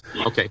 Yes.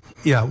 Okay.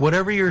 Yeah,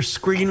 whatever your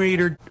screen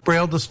reader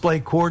Braille display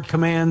chord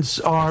commands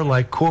are,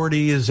 like chord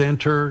E is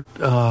enter,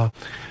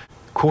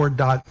 chord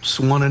dots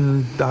 1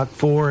 and dot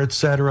 4,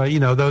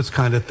 etc., those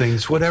kind of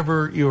things.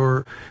 Whatever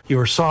your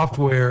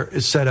software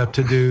is set up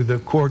to do, the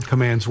chord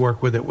commands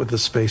work with it with the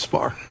space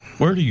bar.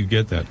 Where do you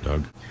get that,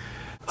 Doug?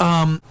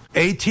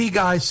 AT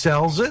Guy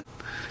sells it.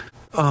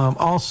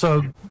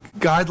 Also,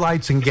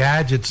 Guidelights and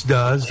Gadgets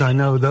does. I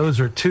know those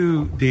are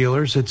two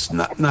dealers. It's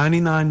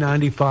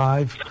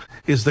 $99.95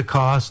 is the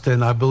cost,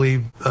 and I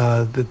believe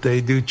that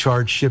they do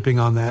charge shipping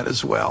on that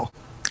as well.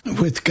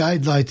 With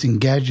Guidelights and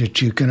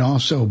Gadgets, you can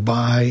also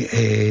buy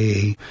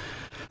a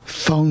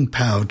phone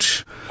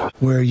pouch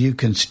where you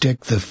can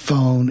stick the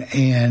phone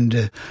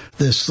and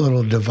this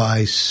little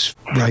device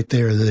right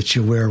there that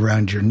you wear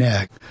around your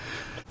neck.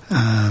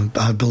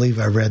 I believe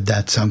I read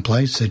that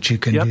someplace that you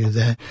can do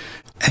that,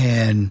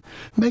 and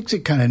makes it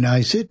kind of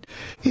nice. It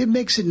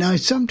makes it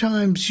nice.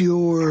 Sometimes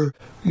you're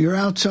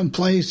out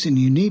someplace and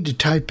you need to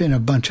type in a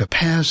bunch of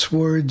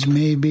passwords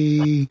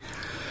maybe,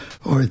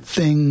 or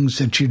things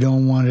that you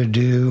don't want to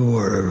do,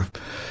 or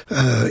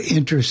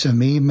enter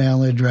some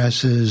email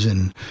addresses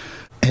and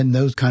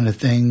those kind of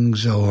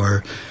things,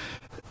 or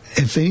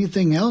if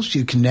anything else,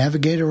 you can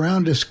navigate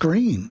around a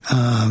screen.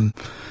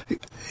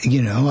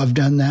 I've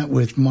done that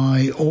with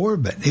my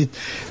Orbit.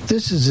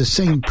 This is the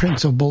same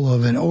principle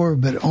of an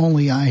Orbit,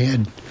 only I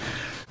had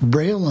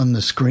Braille on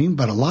the screen,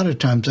 but a lot of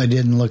times I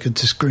didn't look at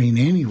the screen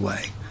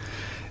anyway.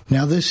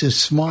 Now, this is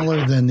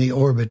smaller than the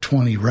Orbit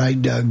 20, right,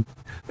 Doug?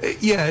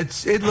 Yeah,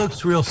 it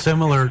looks real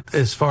similar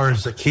as far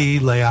as the key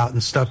layout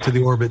and stuff to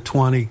the Orbit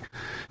 20,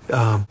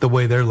 the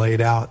way they're laid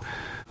out.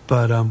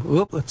 But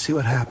let's see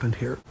what happened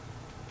here.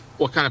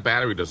 What kind of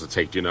battery does it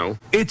take, do you know?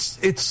 It's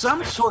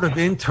some sort of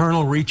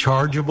internal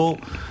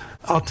rechargeable.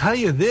 I'll tell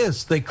you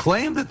this, they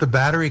claim that the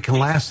battery can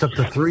last up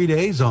to 3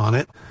 days on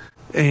it,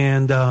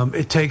 and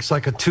it takes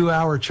like a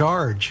 2-hour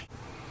charge.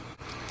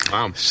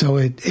 Wow. So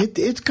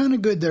it's kind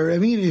of good there. I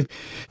mean,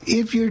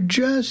 if you're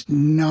just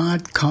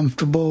not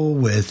comfortable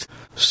with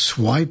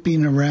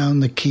swiping around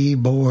the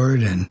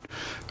keyboard and,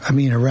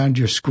 around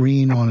your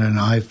screen on an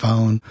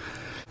iPhone,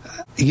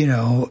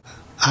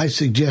 I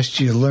suggest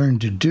you learn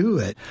to do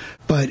it.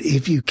 But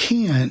if you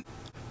can't,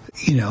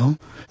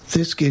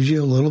 this gives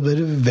you a little bit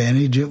of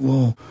advantage. It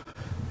will,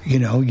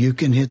 you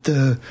can hit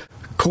the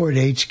chord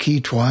H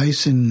key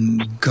twice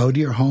and go to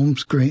your home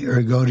screen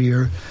or go to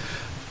your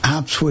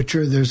app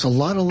switcher. There's a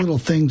lot of little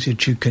things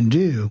that you can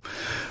do.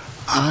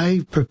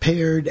 I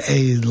prepared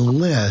a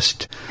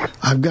list.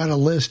 I've got a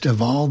list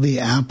of all the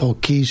Apple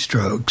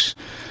keystrokes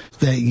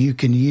that you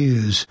can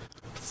use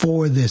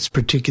for this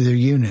particular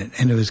unit.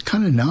 And it was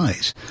kind of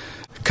nice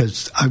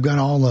because I've got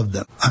all of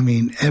them.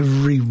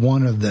 Every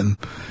one of them.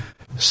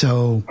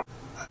 So...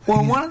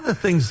 Well, one of the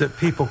things that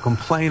people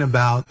complain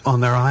about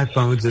on their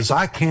iPhones is,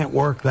 I can't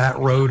work that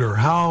rotor.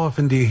 How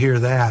often do you hear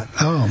that?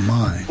 Oh,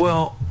 my.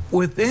 Well,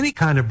 with any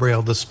kind of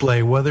Braille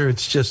display, whether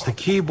it's just a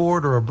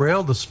keyboard or a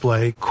Braille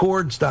display,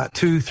 chords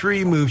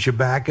 .23 moves you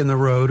back in the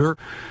rotor,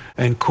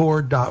 and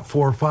chord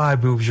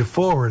 .45 moves you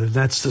forward, and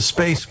that's the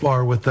space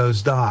bar with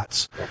those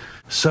dots.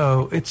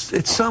 So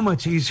it's so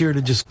much easier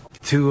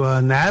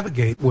to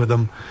navigate with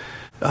them.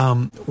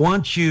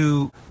 Once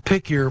you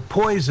pick your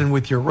poison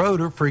with your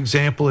rotor, for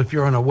example, if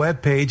you're on a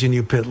web page and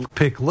you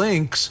pick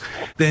links,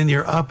 then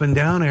your up and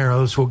down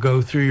arrows will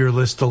go through your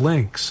list of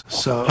links.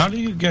 So how do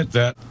you get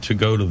that to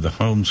go to the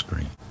home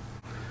screen?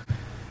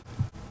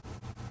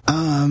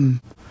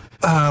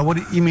 What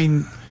do you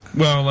mean?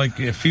 Well, like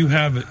if you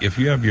have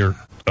your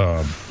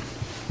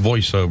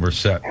voiceover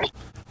set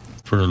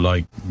for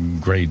like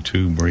grade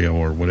 2 Braille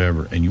or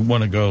whatever, and you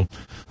want to go,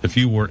 if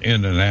you were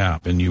in an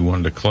app and you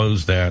wanted to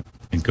close that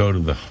and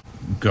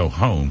go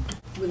home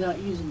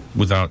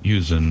without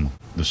using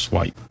the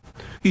swipe,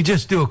 you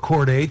just do a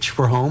chord H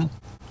for home.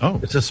 Oh,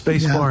 it's a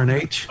space bar and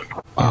H.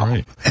 All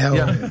right.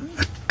 L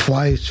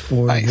twice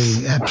for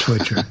the app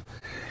switcher.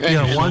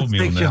 Yeah, once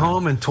takes you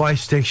home and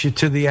twice takes you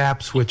to the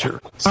app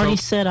switcher. Artie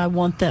said I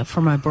want that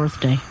for my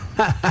birthday.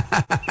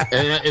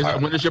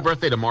 When is your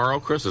birthday? Tomorrow,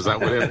 Chris? Is that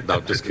what it is?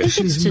 No, just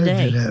kidding. It's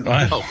today.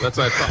 Oh, that's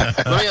what I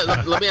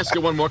thought. Let me ask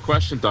you one more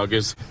question, Doug.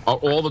 Are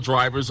all the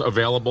drivers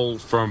available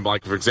from,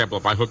 like, for example,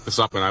 if I hook this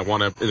up and I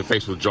want to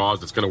interface with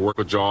JAWS, it's going to work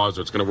with JAWS,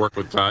 or it's going to work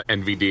with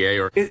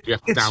NVDA, or do you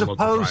have to it's download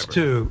supposed the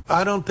driver? to.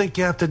 I don't think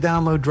you have to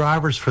download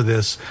drivers for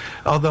this,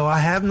 although I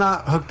have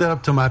not hooked it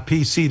up to my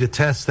PC to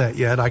test that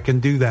yet. I can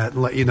do that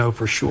and let you know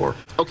for sure.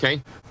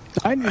 Okay.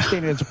 I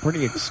understand it's a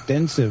pretty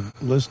extensive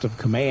list of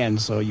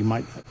commands, so you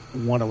might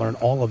want to learn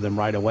all of them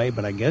right away,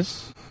 but I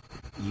guess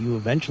you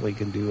eventually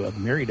can do a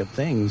myriad of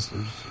things.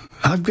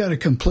 I've got a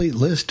complete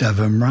list of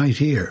them right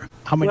here.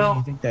 How many do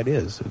you think that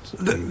is?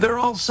 There are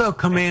also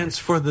commands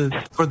for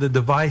the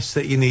device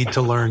that you need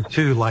to learn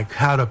too, like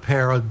how to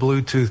pair a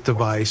Bluetooth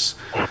device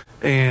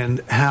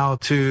and how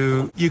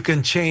to, you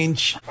can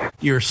change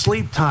your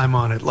sleep time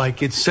on it.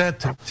 Like it's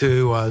set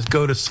to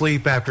go to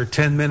sleep after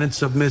 10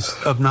 minutes of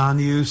misuse.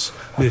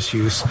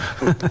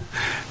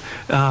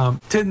 10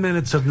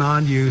 minutes of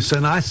non-use,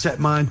 and I set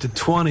mine to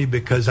 20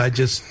 because I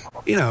just,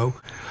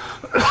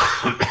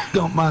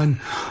 don't mind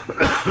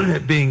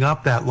it being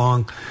up that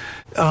long.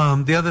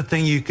 The other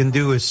thing you can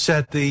do is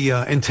set the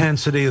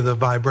intensity of the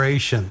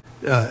vibration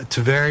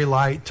to very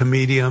light, to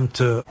medium,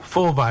 to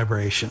full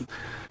vibration.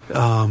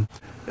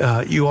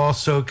 You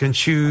also can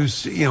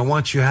choose,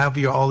 once you have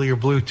all your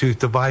Bluetooth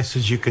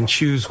devices, you can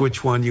choose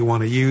which one you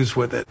want to use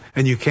with it,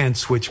 and you can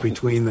switch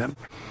between them.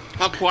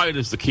 How quiet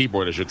is the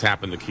keyboard as you're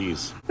tapping the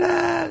keys?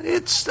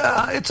 It's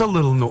a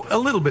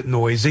little bit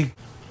noisy.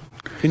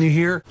 Can you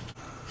hear?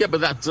 Yeah,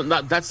 but that's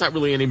not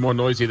really any more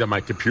noisy than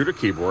my computer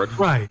keyboard.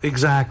 Right,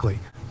 exactly.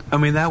 I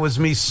mean, that was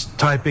me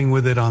typing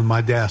with it on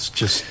my desk,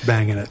 just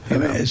banging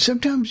it.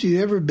 Sometimes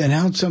you ever been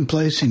out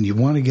someplace and you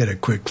want to get a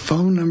quick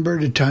phone number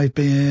to type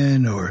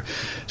in or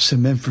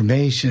some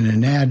information,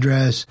 an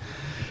address.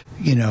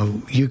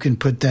 You can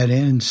put that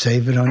in and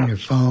save it on your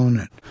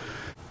phone.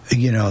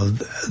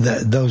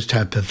 Those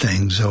type of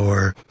things.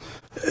 Or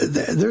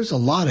there's a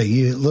lot of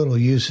little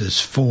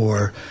uses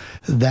for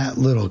that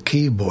little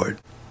keyboard.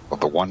 Well,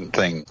 the one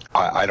thing,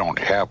 I don't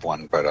have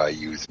one, but I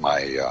use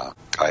I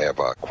have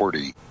a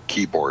QWERTY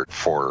keyboard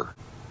for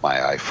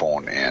my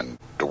iPhone, and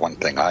the one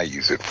thing I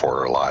use it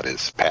for a lot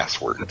is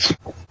passwords.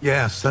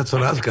 Yes, that's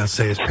what I was going to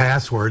say, is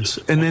passwords.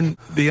 And then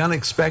the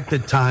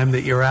unexpected time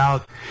that you're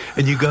out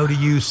and you go to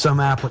use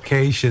some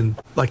application,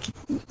 like,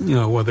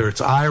 whether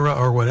it's Aira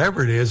or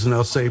whatever it is, and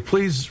they'll say,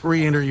 please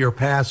re-enter your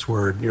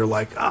password. And you're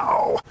like,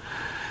 oh.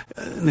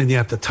 And then you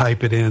have to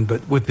type it in,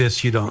 but with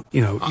this you don't.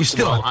 You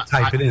still have to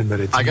type it in, but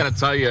it's. I got to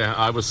tell you,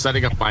 I was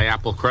setting up my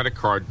Apple credit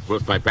card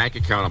with my bank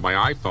account on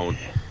my iPhone,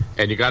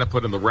 and you got to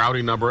put in the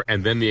routing number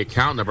and then the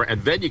account number,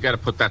 and then you got to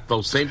put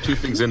those same two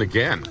things in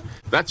again.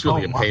 That's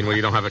really a pain when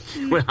you don't have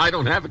when I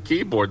don't have a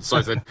keyboard. So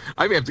I said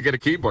I may have to get a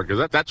keyboard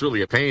because that's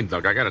really a pain,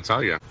 Doug. I got to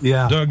tell you.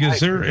 Yeah, Doug,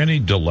 is there any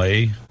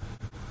delay?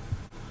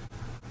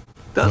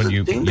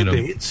 Doesn't seem to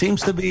be. It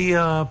seems to be.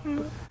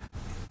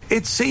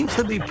 It seems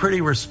to be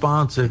pretty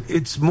responsive.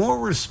 It's more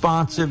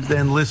responsive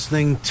than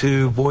listening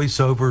to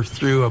voiceover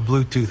through a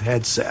Bluetooth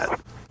headset.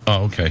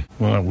 Oh, okay.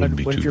 Well, that wouldn't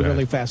be too bad. But if you're a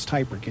really fast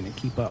typer, can it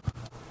keep up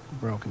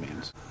Braille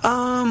commands?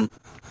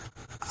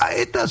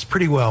 It does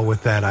pretty well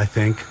with that, I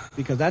think.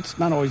 Because that's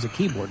not always a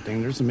keyboard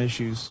thing. There's some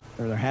issues,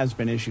 or there has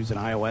been issues in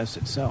iOS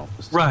itself.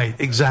 Right,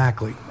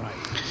 exactly. Right.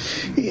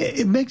 Yeah,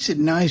 it makes it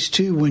nice,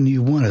 too, when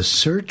you want to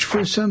search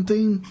for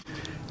something.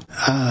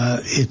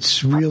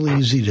 It's real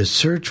easy to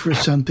search for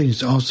something.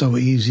 It's also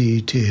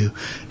easy to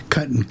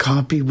cut and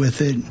copy with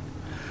it.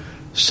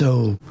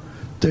 So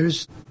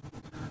there's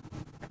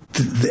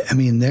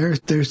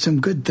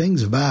some good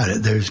things about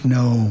it. There's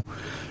no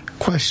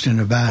question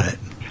about it.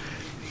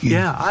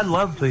 Yeah, I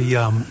love the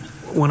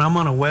when I'm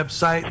on a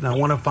website and I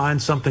want to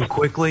find something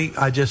quickly,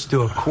 I just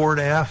do a Coord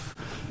F,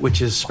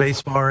 which is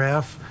spacebar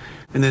F,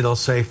 and it'll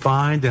say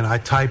find, and I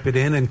type it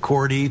in and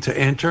Coord E to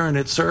enter, and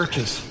it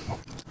searches.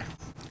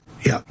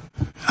 Yeah.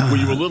 Were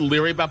you a little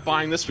leery about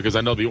buying this? Because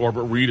I know the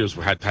Orbit readers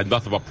had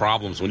nothing but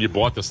problems. When you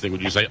bought this thing,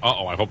 would you say,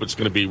 I hope it's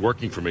going to be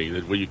working for me?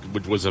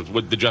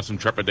 Did you have some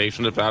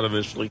trepidation about it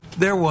initially?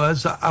 There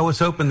was. I was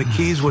hoping the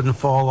keys wouldn't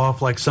fall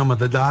off like some of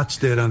the dots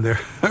did on their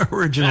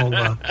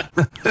original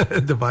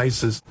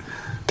devices.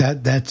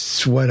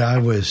 That's what I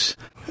was...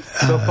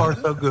 So far,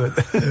 so good.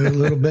 A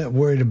little bit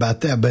worried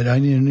about that, but I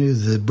knew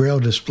the Braille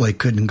display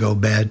couldn't go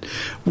bad.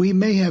 We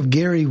may have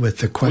Gary with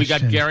the question.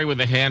 We got Gary with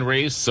a hand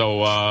raised,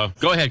 so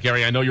go ahead,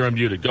 Gary. I know you're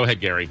unmuted. Go ahead,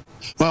 Gary.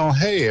 Well,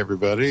 hey,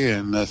 everybody,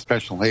 and a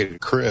special hey to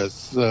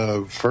Chris.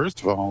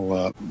 First of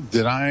all,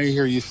 did I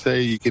hear you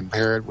say you can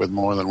pair it with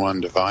more than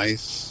one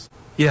device?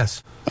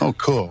 Yes. Oh,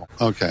 cool.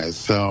 Okay,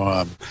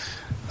 so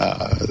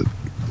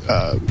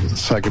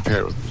so I can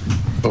pair it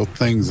with both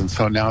things. And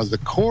so now is the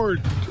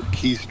Coord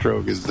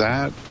keystroke, is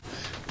that...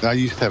 I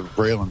used to have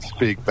Braille and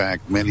Speak back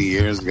many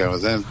years ago.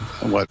 Is that,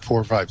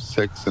 4, 5,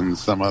 6 and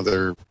some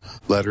other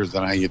letters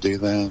on how you do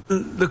that?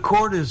 The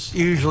Coord is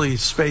usually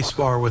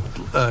spacebar with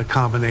a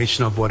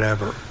combination of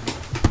whatever.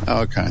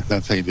 Okay,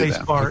 that's how you do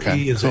that. Spacebar Okay,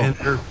 E is cool.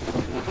 enter.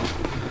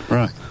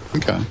 Right.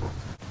 Okay.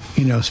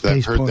 You know, I've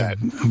space heard port, that.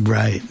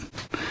 right?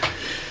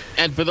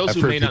 And for those I've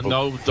who heard may not people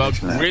know, Doug,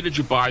 mention that. where did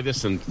you buy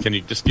this? And can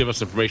you just give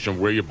us information on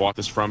where you bought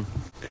this from?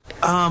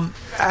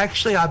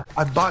 Actually,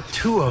 I bought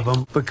two of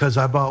them because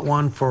I bought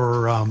one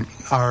for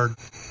our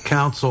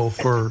council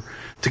for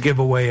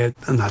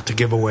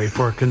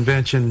a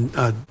convention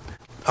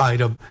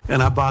item,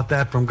 and I bought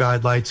that from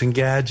Guide Lights and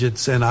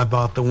Gadgets, and I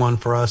bought the one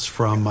for us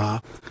from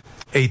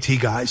AT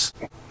Guys.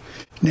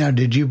 Now,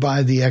 did you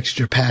buy the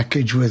extra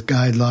package with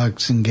Guide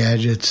Lights and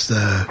Gadgets?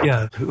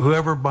 Yeah,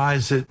 whoever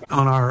buys it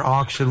on our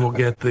auction will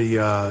get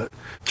the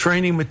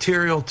training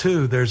material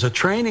too. There's a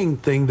training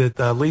thing that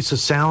Lisa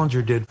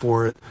Salinger did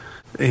for it,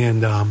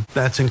 and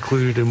that's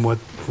included in what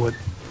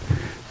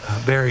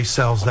Barry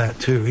sells that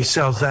too. He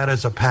sells that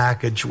as a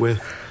package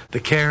with the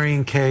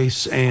carrying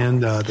case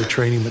and the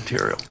training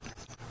material.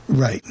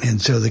 Right, and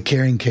so the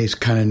carrying case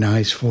kind of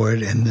nice for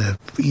it, and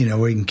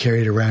where you can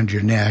carry it around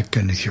your neck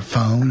and with your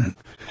phone. And,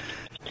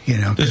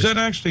 does that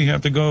actually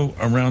have to go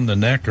around the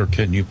neck, or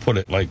can you put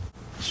it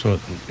so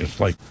it's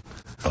like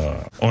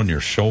on your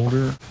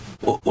shoulder?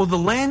 Well, the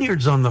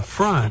lanyard's on the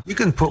front. You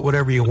can put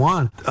whatever you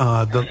want.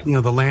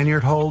 The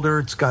lanyard holder.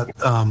 It's got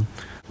a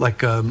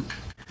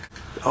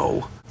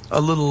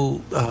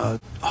little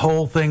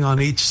hole thing on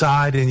each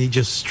side, and you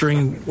just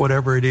string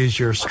whatever it is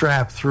you're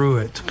strapped through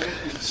it.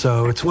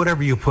 So it's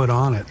whatever you put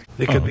on it.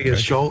 It could be a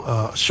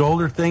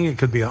shoulder thing. It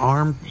could be an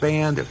arm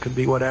band. It could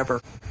be whatever.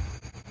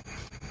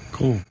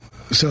 Cool.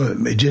 So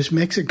it just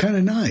makes it kind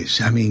of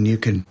nice. I mean, you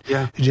can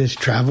just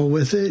travel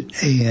with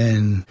it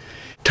and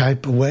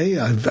type away.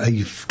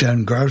 I've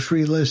done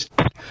grocery list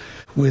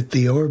with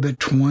the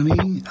Orbit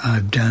 20.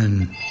 I've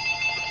done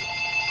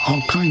all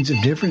kinds of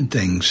different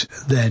things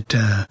that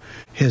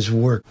has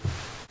worked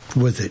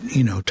with it.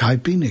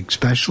 Typing,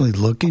 especially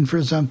looking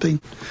for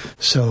something.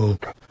 So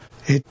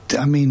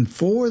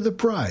for the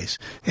price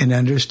and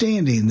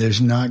understanding there's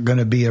not going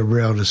to be a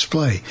Braille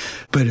display.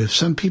 But if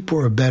some people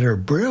are a better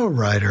Braille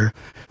writer,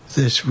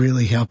 this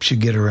really helps you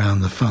get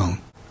around the phone.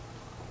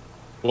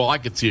 Well, I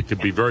could see it could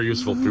be very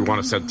useful if you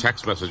want to send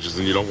text messages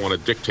and you don't want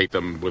to dictate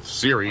them with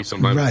Siri.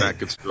 Sometimes that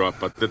gets screwed up.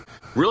 But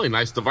really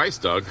nice device,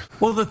 Doug.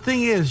 Well, the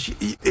thing is,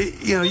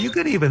 you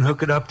could even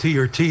hook it up to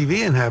your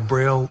TV and have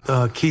Braille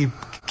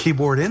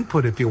keyboard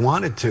input if you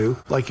wanted to,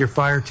 like your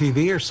Fire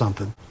TV or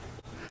something.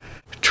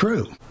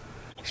 True.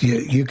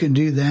 You can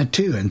do that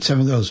too. And some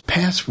of those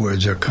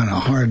passwords are kind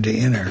of hard to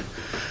enter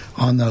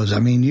on those. I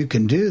mean, you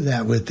can do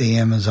that with the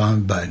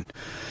Amazon, but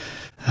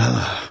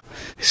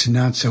it's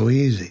not so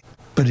easy.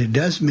 But it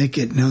does make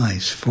it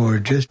nice for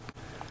just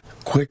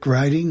quick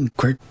writing,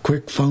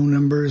 quick phone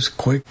numbers,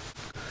 quick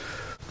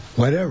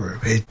whatever.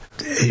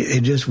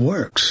 It just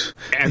works.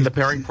 And the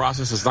pairing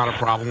process is not a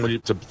problem when you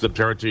to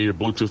pair it to your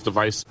Bluetooth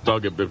device,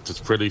 Doug. It's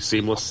pretty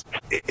seamless.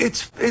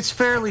 It's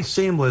fairly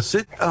seamless.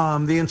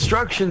 The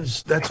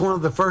instructions, that's one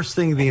of the first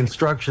things the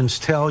instructions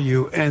tell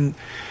you. And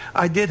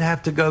I did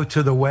have to go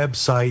to the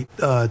website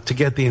to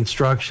get the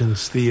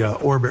instructions, the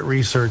Orbit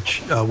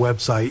Research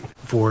website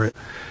for it.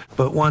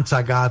 But once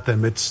I got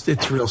them, it's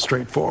real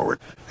straightforward.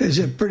 Is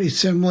it pretty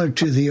similar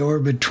to the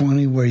Orbit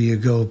 20 where you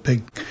go pick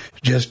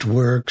Just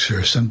Works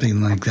or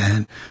something like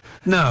that?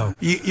 No,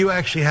 you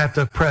actually have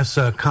to press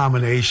a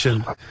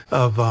combination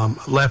of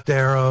left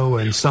arrow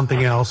and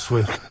something else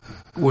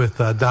with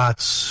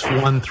dots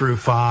 1 through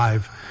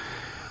 5,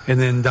 and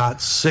then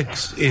dot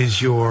 6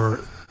 is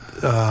your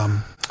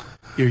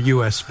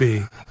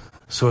USB.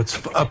 So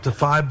it's up to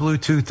 5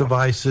 Bluetooth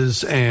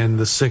devices, and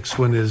the 6th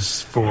one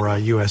is for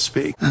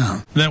USB.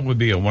 Oh. That would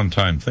be a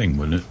one-time thing,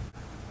 wouldn't it?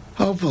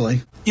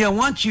 Hopefully. Yeah,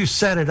 once you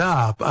set it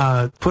up,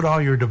 put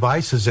all your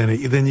devices in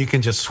it, then you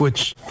can just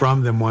switch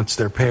from them once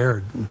they're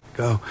paired and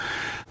go.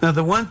 Now,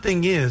 the one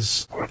thing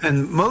is,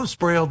 and most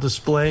Braille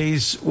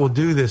displays will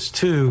do this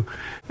too,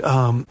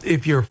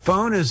 if your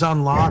phone is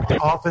unlocked,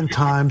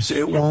 oftentimes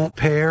it won't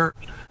pair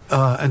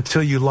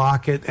until you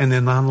lock it and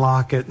then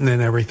unlock it, and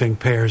then everything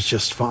pairs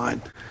just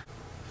fine.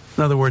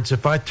 In other words,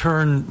 if I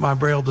turn my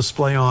Braille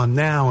display on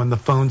now and the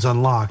phone's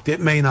unlocked, it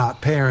may not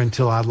pair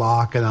until I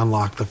lock and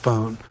unlock the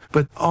phone.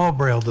 But all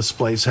Braille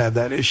displays have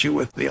that issue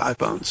with the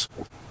iPhones.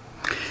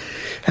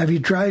 Have you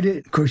tried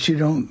it? Of course, you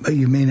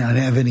may not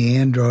have any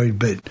Android,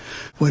 but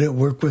would it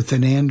work with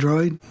an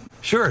Android?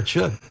 Sure, it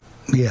should.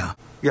 Yeah.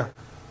 Yeah.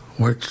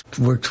 Works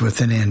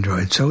with an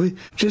Android. So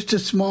just a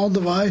small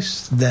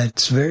device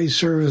that's very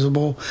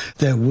serviceable,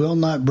 that will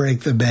not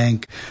break the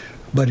bank.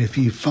 But if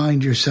you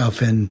find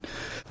yourself in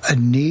a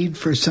need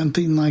for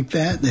something like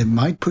that, it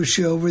might push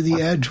you over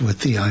the edge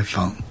with the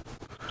iPhone.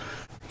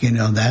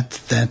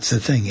 That's the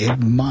thing. It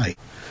might.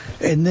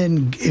 And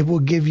then it will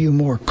give you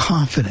more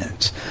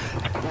confidence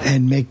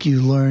and make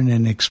you learn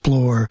and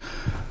explore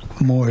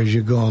more as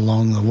you go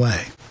along the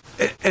way.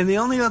 And the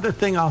only other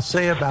thing I'll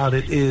say about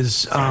it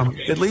is,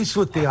 at least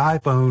with the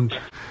iPhone,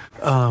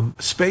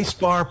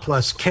 spacebar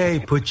plus K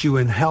puts you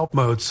in help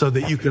mode so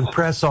that you can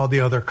press all the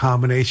other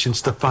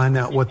combinations to find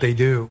out what they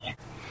do.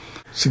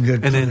 It's a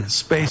good and plan. then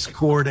space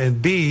chord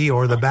and B,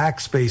 or the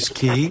backspace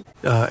key,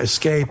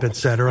 escape,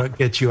 etc.,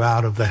 gets you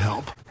out of the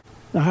help.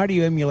 Now, how do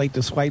you emulate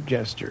the swipe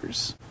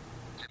gestures?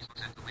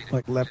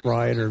 Like left,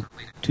 right, or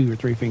 2 or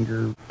 3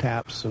 finger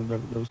taps, or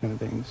those kind of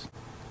things?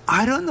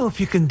 I don't know if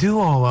you can do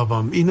all of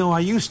them. I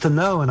used to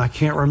know, and I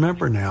can't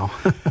remember now.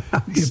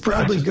 You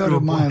probably go to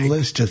my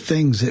list of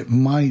things that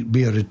might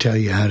be able to tell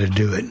you how to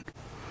do it.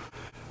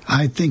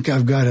 I think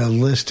I've got a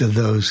list of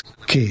those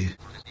keys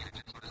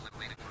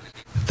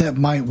that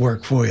might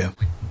work for you.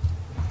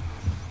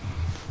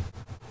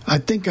 I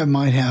think I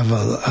might have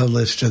a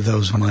list of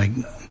those, Mike.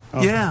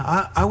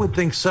 Yeah, I would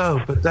think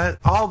so, but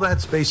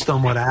that's based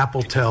on what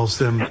Apple tells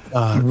them,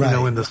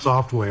 right. In the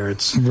software.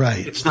 It's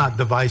right. It's not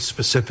device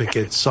specific;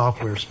 it's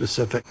software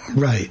specific.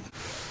 Right.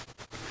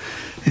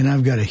 And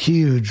I've got a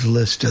huge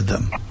list of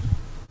them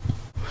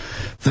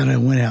that I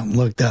went out and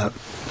looked up,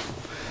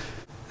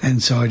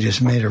 and so I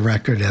just made a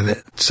record of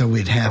it so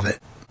we'd have it,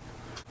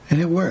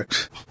 and it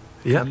works.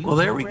 Yep. Well,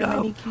 there we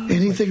go.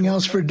 Anything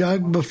else for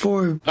Doug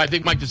before? I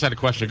think Mike just had a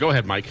question. Go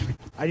ahead, Mike.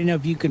 I didn't know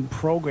if you can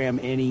program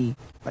any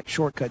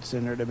shortcuts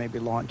in there to maybe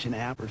launch an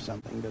app or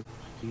something. Do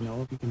you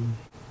know if you can?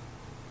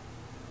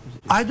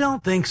 I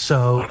don't think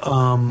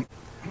so,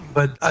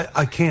 but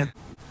I can't.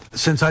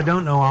 Since I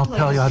don't know, I'll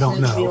tell you I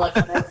don't know.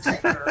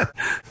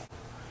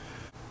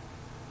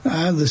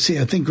 Let's see.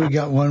 I think we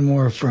got one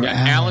more from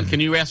Alan. Alan, can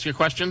you ask your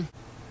question?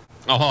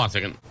 Oh, hold on a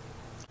second.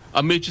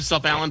 Unmute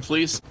yourself, Alan,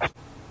 please.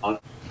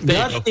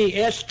 Does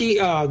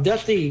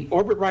the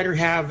Orbit Writer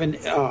have an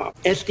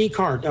SD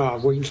card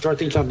where you can store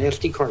things on the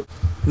SD card?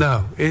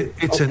 No,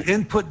 it's an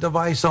input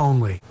device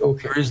only.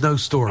 Okay. There is no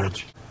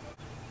storage.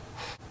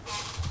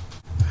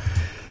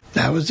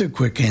 That was a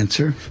quick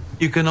answer.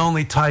 You can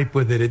only type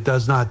with it. It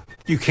does not.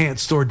 You can't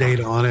store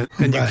data on it,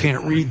 and Right. you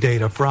can't read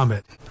data from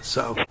it.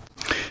 So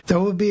there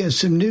will be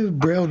some new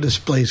Braille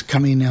displays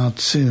coming out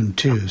soon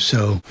too.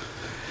 So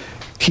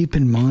keep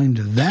in mind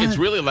of that. It's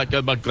really like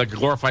a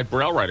glorified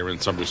Braille writer in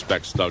some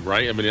respects, Doug,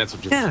 right? I mean, that's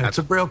what it's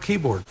a Braille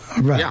keyboard.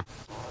 Right.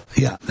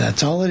 Yeah,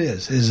 that's all it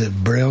is a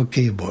Braille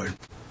keyboard.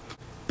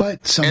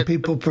 But some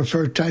people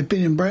prefer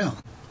typing in Braille.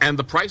 And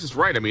the price is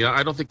right. I mean,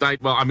 I don't think I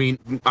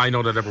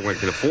know that everyone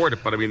can afford it,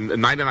 but I mean,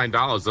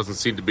 $99 doesn't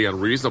seem to be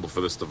unreasonable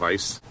for this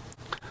device.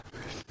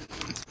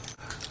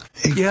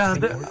 Yeah,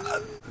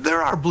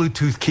 there are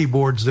Bluetooth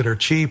keyboards that are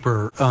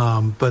cheaper,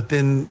 but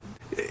then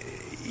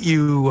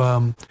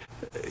you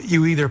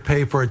either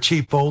pay for a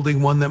cheap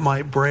folding one that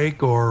might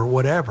break or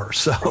whatever.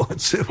 So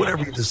it's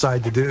whatever you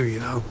decide to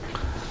do,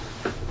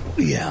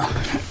 Yeah.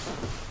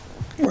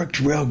 Worked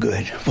real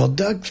good. Well,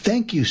 Doug,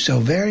 thank you so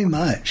very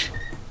much.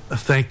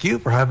 Thank you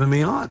for having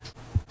me on.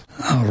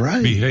 All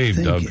right.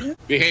 Behave, Doug.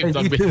 Behave,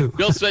 Doug. You too.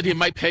 Bill said he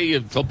might pay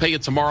you. He'll pay you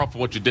tomorrow for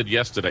what you did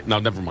yesterday. No,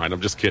 never mind.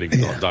 I'm just kidding,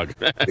 Doug.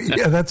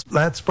 Yeah,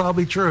 that's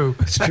probably true.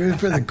 It's true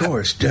for the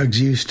course. Doug's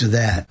used to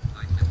that.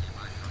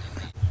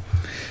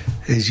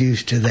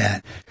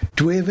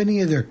 Do we have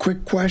any other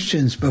quick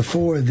questions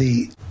before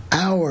the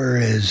hour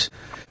is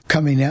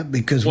coming up?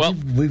 Because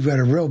we've got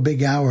a real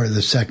big hour,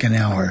 the second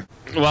hour.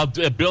 Well,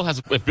 if Bill has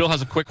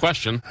a quick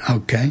question.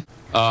 Okay.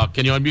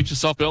 Can you unmute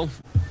yourself, Bill?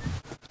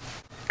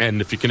 And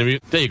if you can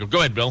unmute, there you go. Go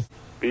ahead, Bill.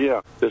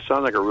 Yeah, this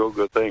sounds like a real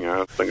good thing. I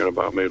was thinking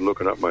about maybe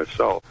looking up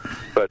myself.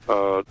 But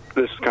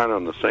this is kind of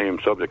on the same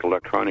subject,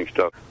 electronic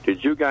stuff.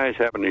 Did you guys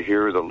happen to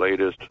hear the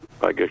latest,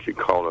 I guess you'd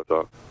call it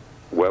the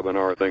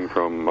webinar thing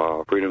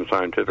from Freedom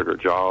Scientific or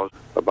JAWS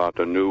about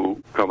the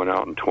new coming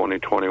out in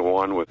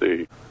 2021 with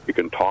you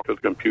can talk to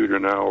the computer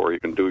now, or you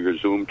can do your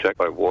Zoom check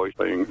by voice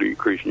by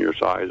decreasing your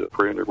size of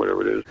print or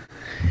whatever it is.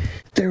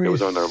 It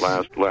was on their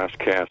last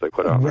cast they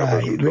put out.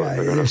 Right.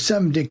 There's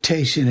some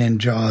dictation in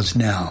JAWS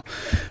now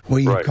where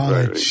you call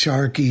it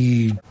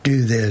Sharky,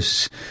 do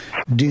this,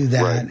 do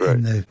that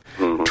in the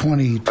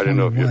 2021. I didn't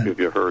know if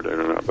you heard it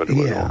or not, but it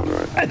was on,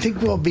 right? I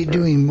think we'll be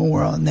doing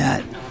more on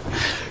that.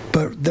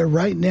 But they're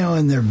right now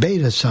in their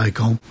beta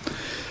cycle.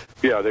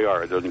 Yeah, they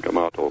are. It doesn't come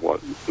out till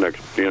the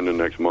end of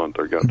next month.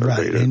 Or got their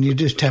beta. And you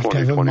just have to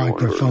have a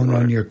microphone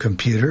on your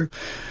computer.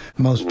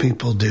 Most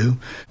people do,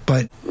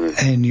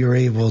 and you're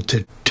able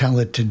to tell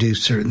it to do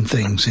certain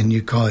things, and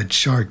you call it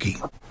Sharky.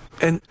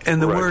 And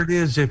the word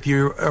is, if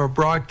you're a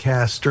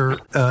broadcaster,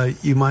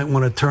 you might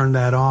want to turn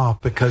that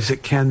off because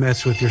it can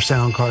mess with your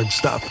sound card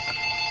stuff.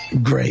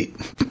 Great.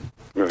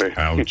 Right.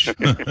 Ouch. I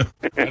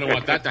don't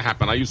want that to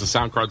happen. I use the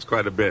sound cards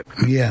quite a bit.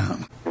 Yeah.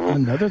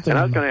 Another thing. And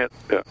I was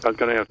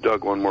going to ask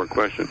Doug one more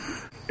question.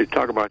 You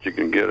talk about you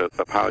can get a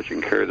pouch, you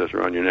can carry this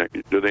around your neck.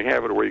 Do they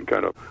have it where you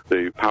can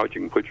the pouch,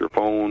 you can put your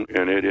phone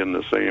and it in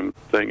the same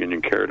thing and you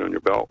can carry it on your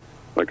belt,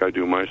 like I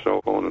do my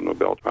cell phone in the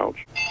belt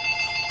pouch?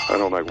 I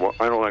don't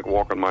like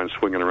walking mine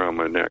swinging around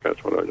my neck.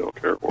 That's what I don't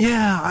care for.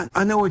 Yeah,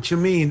 I know what you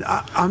mean.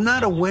 I'm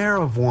not aware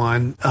of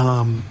one.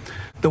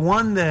 The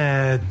one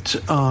that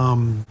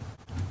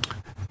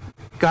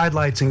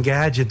Guidelights and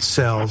Gadgets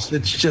sells,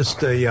 it's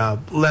just a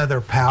leather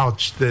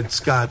pouch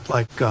that's got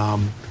like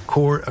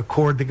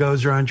cord that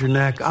goes around your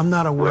neck. I'm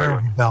not aware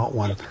of a belt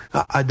one.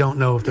 I don't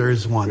know if there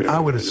is one. I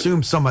would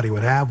assume somebody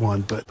would have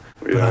one, but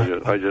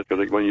I just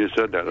when you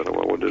said that, I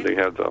thought, well, did they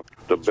have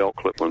the belt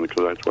clip one?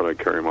 Because that's what I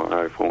carry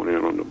my iPhone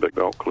in, on the big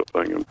belt clip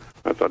thing. And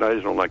I thought, I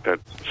just don't like that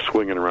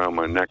swinging around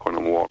my neck when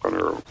I'm walking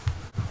or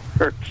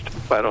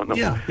stuff. I don't know.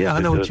 Yeah,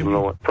 I know what you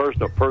mean.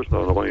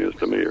 Personal the way it is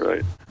to me,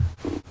 right?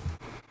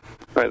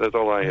 Right, that's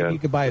all I had. You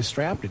could buy a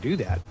strap to do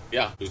that.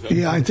 Yeah,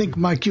 I think,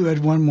 Mike, you had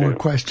one more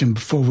question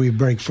before we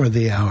break for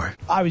the hour.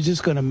 I was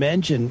just going to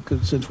mention,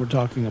 since we're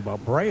talking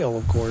about Braille,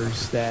 of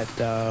course, that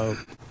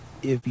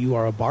if you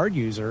are a BARD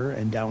user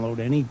and download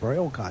any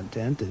Braille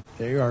content,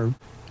 there are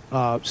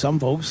some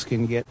folks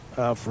can get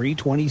a free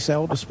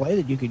 20-cell display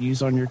that you could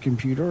use on your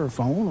computer or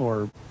phone,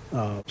 or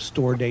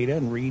store data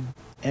and read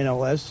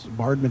NLS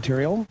BARD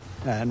material.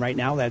 And right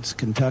now that's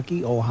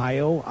Kentucky,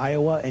 Ohio,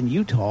 Iowa, and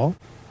Utah.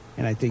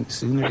 And I think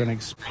soon they're going to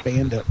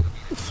expand to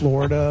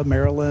Florida,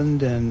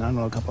 Maryland, and I don't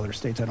know, a couple other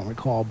states I don't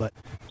recall. But,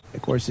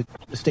 of course,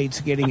 the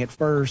states getting it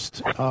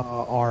first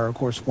are, of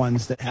course,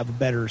 ones that have a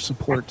better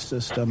support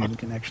system and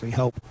can actually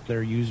help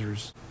their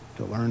users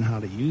to learn how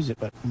to use it.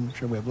 But I'm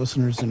sure we have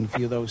listeners in a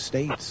few of those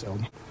states. So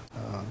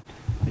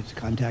just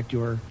contact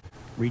your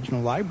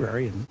regional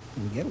library and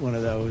get one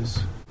of those.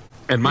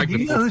 And Mike, do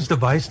you know whose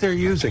device they're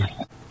using?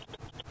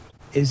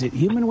 Is it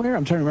Humanware?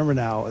 I'm trying to remember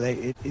now.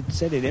 It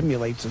said it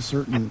emulates a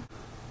certain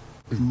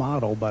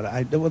model, but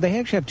they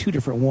actually have two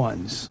different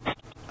ones.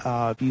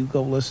 If you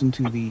go listen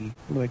to what do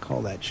they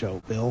call that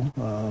show, Bill?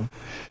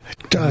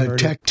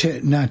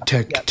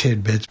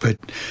 Tidbits, but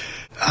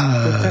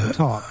Tech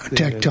Talk.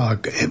 Tech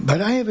Talk.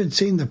 But I haven't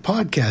seen the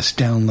podcast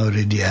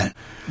downloaded yet.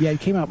 Yeah,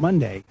 it came out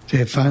Monday.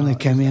 It finally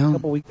came out? A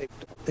couple weeks.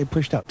 They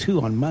pushed out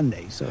 2 on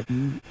Monday, so if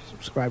you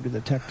subscribe to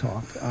the Tech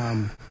Talk,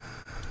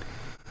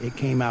 it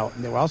came out.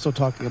 And they were also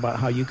talking about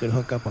how you could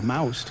hook up a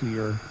mouse to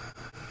your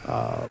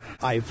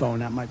iPhone.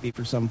 That might be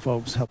for some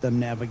folks, help them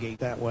navigate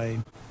that way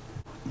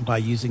by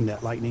using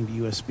that Lightning to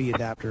USB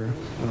adapter.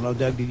 I don't know,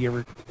 Doug, did you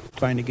ever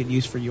find a good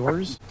use for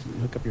yours? You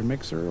hook up your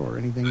mixer or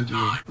anything to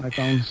your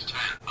iPhone?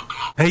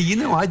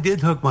 Hey, I did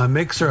hook my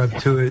mixer up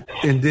to it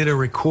and did a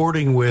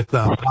recording with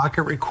a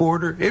pocket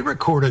recorder. It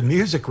recorded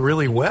music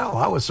really well.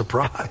 I was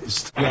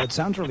surprised. Yeah, it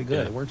sounds really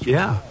good. It works really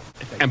well.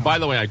 And by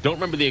the way, I don't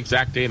remember the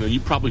exact date, and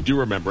you probably do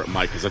remember it,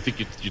 Mike, because I think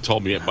you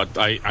told me it. But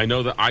I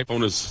know that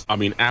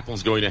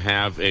Apple's going to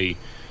have a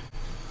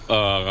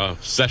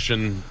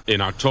session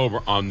in October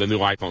on the new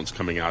iPhones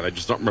coming out. I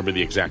just don't remember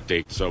the exact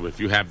date. So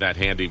if you have that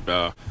handy,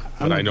 but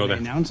I know that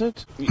they announce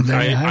it.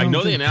 I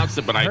know they announced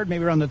it, but I heard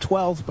maybe around the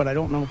 12th, but I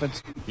don't know if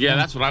it's. Yeah,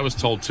 that's what I was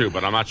told too,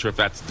 but I'm not sure if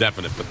that's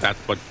definite.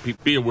 But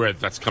be aware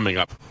that that's coming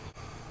up.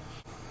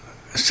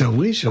 So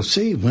we shall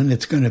see when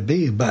it's going to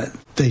be, but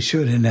they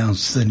should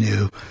announce the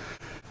new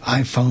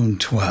iPhone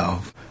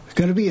 12. It's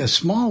going to be a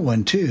small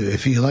one too.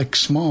 If you like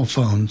small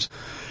phones,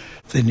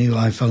 the new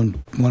iPhone,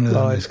 one of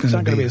them is going to be. It's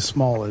not going to be as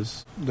small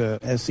as the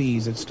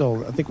SEs. It's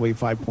still, I think, weigh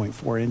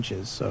 5.4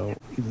 inches. So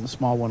even the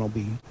small one will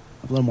be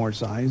a little more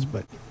size.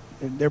 But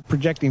they're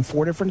projecting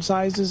 4 different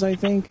sizes, I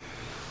think.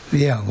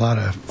 Yeah, a lot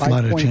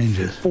of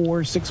changes. 4,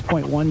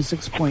 6.1,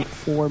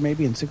 6.4,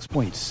 maybe, and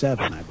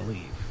 6.7, I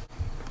believe.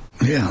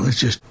 Yeah,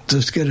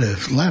 let's get a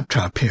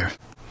laptop here.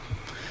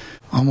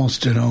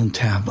 Almost an own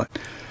tablet.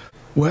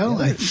 Well,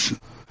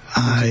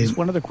 just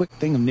one other quick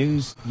thing of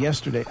news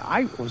yesterday.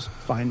 I was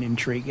finding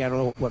intriguing. I don't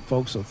know what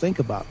folks will think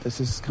about this.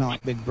 This is kind of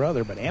like Big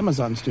Brother, but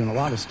Amazon's doing a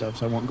lot of stuff,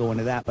 so I won't go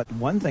into that. But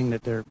one thing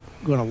that they're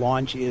going to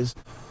launch is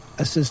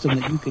a system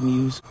that you can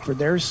use for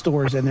their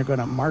stores, and they're going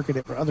to market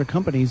it for other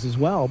companies as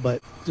well.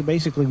 But so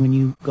basically, when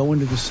you go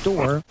into the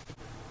store,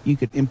 you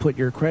could input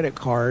your credit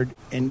card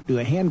and do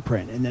a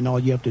handprint, and then all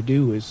you have to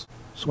do is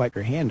swipe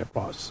your hand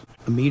across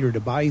a meter to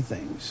buy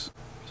things.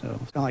 So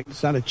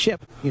it's not a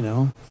chip,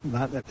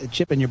 not a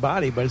chip in your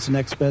body, but it's the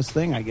next best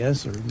thing, I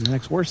guess, or the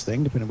next worst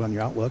thing, depending on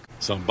your outlook.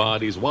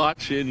 Somebody's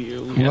watching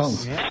you.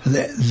 Yes. Well,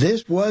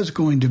 this was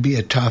going to be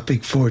a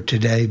topic for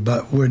today,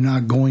 but we're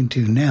not going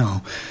to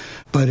now.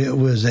 But it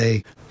was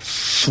a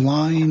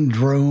flying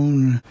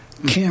drone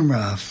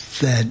camera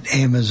that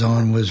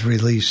Amazon was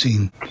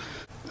releasing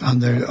on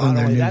their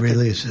new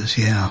releases.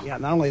 Yeah,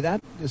 not only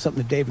that, it's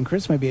something that Dave and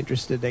Chris may be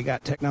interested. They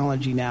got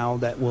technology now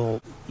that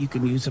you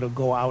can use it to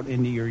go out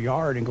into your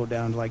yard and go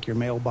down to like your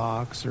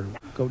mailbox or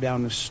go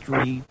down the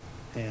street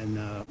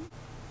and.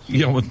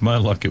 With my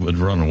luck, it would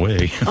run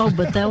away. Oh,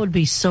 but that would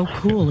be so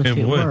cool if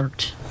it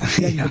worked.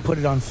 Yeah, you could put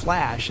it on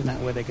flash, and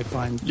that way they could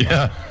find.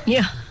 Yeah.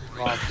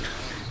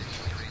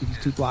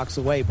 2 blocks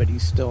away, but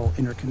he's still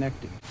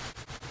interconnected.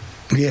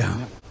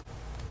 Yeah.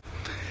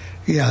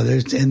 Yeah,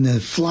 there's in the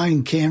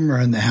flying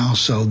camera in the house,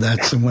 so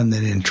that's the one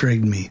that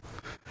intrigued me.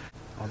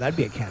 Oh, that'd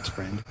be a cat's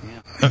friend.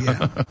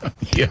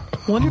 Yeah.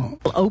 Wonder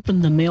if we'll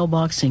open the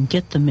mailbox and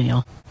get the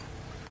mail.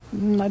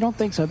 I don't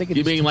think so. I think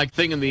you mean like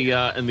thing in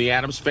the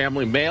Addams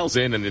Family, mails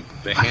in and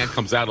the hand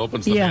comes out,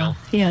 opens the mail.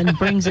 Yeah, and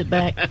brings it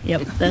back.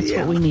 Yep, that's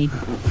what we need.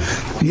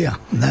 Yeah,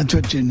 that's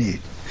what you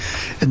need.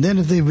 And then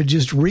if they would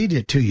just read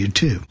it to you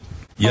too.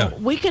 Yeah,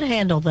 we could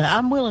handle that.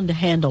 I'm willing to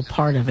handle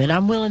part of it.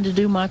 I'm willing to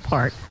do my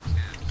part.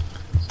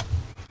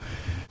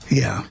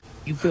 Yeah.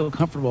 You feel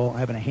comfortable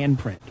having a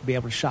handprint to be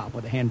able to shop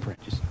with a handprint.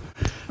 Just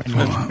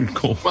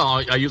cool.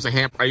 Well, I use a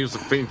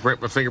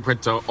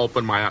fingerprint to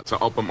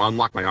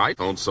unlock my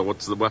iPhone. So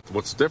what's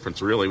the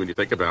difference really when you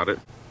think about it?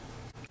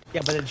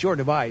 Yeah, but it's your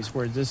device,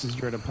 whereas this is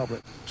you're at a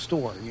public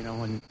store,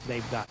 and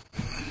they've got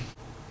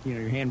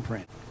your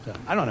handprint. So,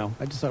 I don't know.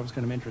 I just thought it was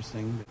kind of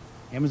interesting.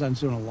 But Amazon's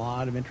doing a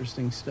lot of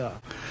interesting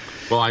stuff.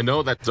 Well, I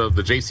know that the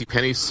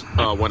JCPenney's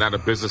went out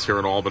of business here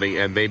in Albany,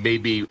 and they may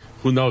be,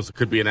 who knows, it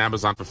could be an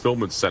Amazon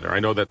fulfillment center. I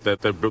know that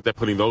they're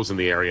putting those in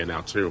the area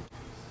now, too.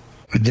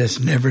 I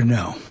just never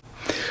know.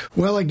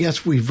 Well, I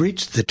guess we've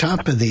reached the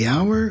top of the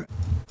hour,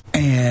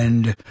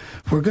 and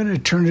we're going to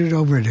turn it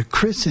over to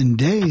Chris and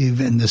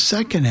Dave in the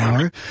second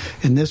hour,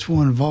 and this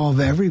will involve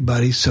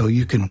everybody, so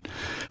you can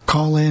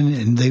call in,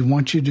 and they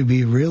want you to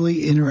be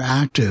really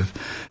interactive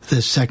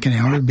this second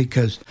hour,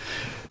 because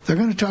they're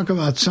going to talk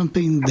about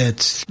something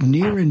that's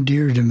near and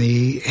dear to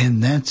me,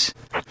 and that's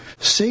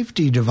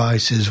safety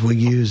devices we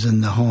use in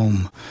the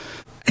home.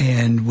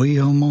 And we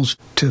almost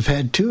have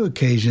had 2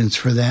 occasions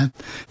for that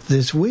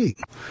this week.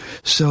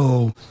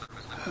 So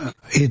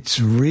it's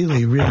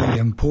really, really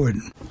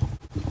important.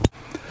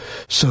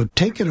 So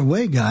take it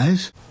away,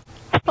 guys.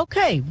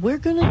 Okay, we're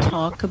going to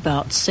talk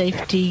about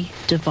safety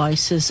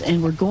devices,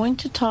 and we're going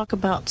to talk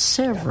about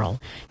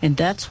several, and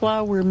that's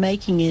why we're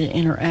making it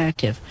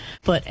interactive.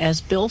 But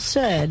as Bill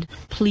said,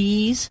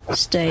 please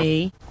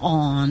stay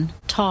on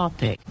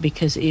topic,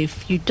 because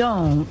if you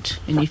don't,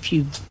 and if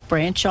you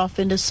branch off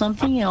into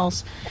something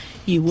else,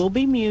 you will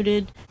be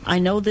muted. I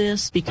know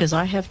this because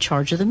I have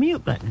charge of the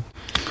mute button.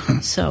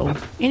 So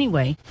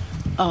anyway,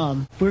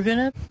 we're going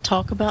to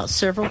talk about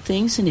several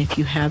things, and if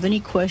you have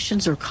any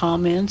questions or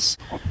comments,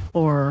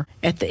 or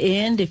at the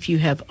end, if you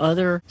have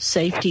other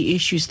safety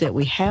issues that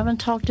we haven't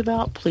talked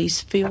about, please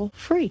feel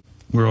free.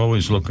 We're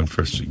always looking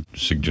for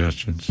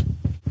suggestions.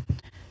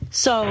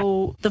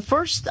 So the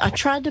first, I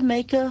tried to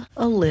make a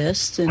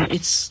list, and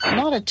it's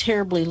not a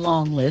terribly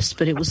long list,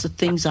 but it was the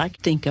things I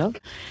could think of.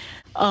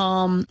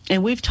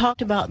 And we've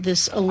talked about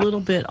this a little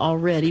bit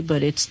already,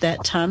 but it's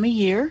that time of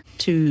year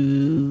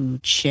to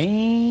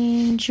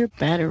change your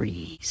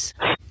batteries.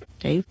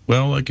 Dave?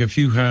 Well, like if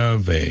you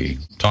have a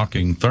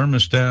talking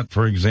thermostat,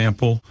 for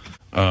example,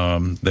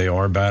 they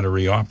are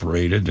battery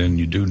operated, and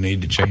you do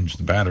need to change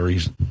the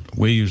batteries.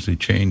 We usually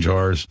change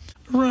ours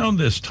around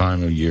this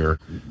time of year.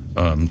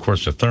 Of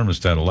course, the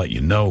thermostat will let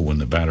you know when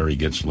the battery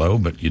gets low,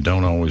 but you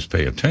don't always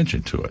pay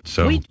attention to it.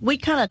 So we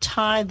kind of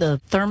tie the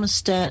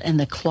thermostat and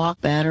the clock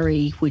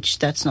battery, which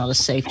that's not a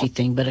safety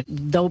thing, but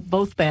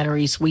both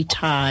batteries we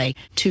tie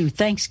to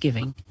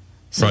Thanksgiving,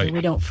 so right.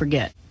 We don't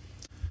forget.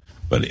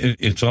 But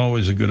it's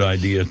always a good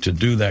idea to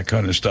do that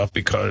kind of stuff,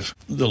 because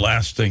the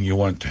last thing you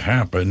want to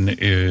happen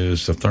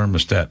is the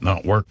thermostat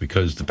not work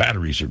because the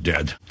batteries are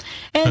dead.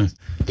 And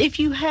if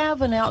you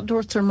have an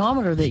outdoor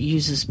thermometer that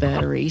uses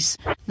batteries,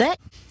 that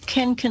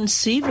can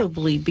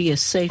conceivably be a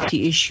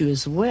safety issue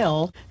as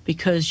well,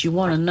 because you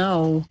want to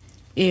know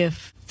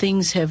if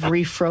things have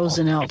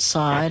refrozen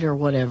outside or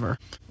whatever.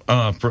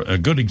 For a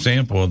good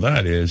example of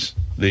that is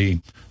the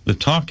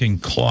talking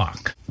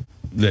clock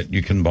that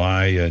you can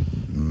buy at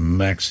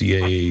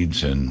Maxi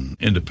Aids and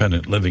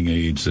Independent Living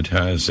Aids.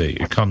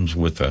 It comes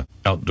with a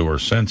outdoor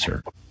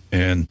sensor,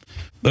 and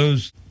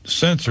those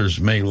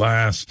sensors may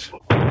last.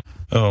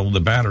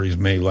 The batteries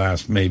may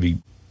last maybe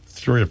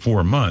 3 or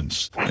 4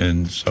 months,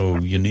 and so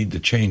you need to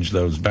change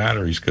those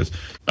batteries, because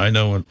I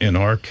know in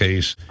our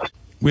case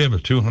we have a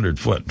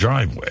 200-foot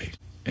driveway,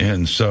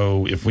 and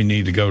so if we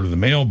need to go to the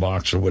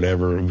mailbox or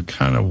whatever, we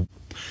kind of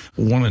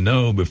want to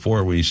know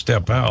before we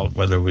step out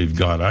whether we've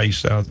got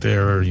ice out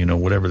there, or,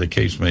 whatever the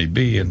case may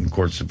be. And of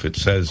course, if it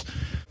says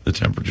the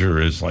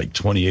temperature is like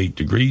 28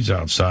 degrees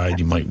outside,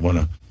 you might want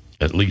to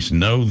at least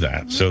know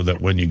that, so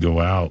that when you go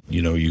out,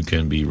 you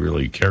can be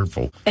really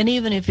careful. And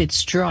even if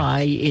it's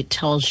dry, it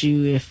tells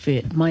you if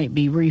it might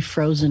be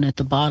refrozen at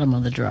the bottom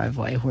of the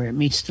driveway where it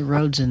meets the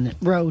road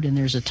and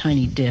there's a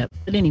tiny dip.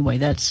 But anyway,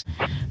 that's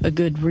a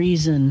good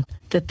reason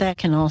that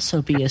can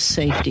also be a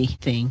safety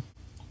thing.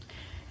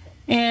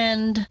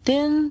 And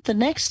then the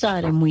next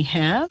item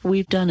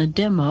we've done a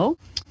demo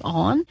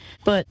on,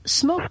 but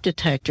smoke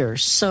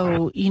detectors.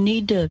 So you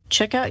need to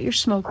check out your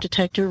smoke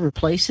detector,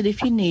 replace it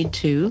if you need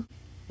to,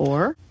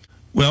 or?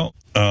 Well,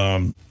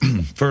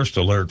 First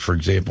Alert, for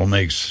example,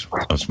 makes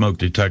a smoke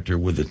detector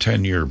with a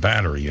 10-year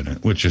battery in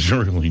it, which is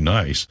really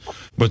nice.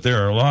 But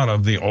there are a lot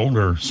of the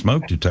older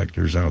smoke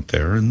detectors out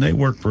there, and they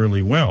work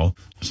really well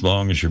as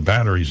long as your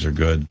batteries are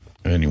good.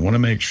 And you want to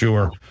make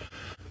sure,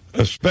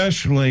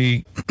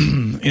 especially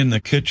in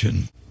the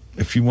kitchen,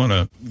 if you want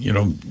to,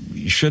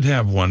 you should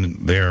have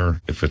one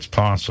there if it's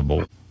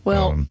possible.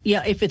 Well,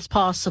 if it's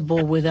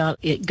possible without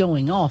it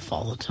going off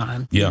all the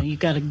time. Yeah. You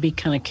got to be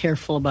kind of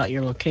careful about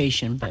your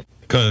location, but.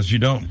 Because you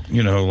don't,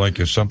 like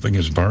if something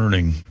is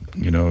burning,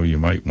 you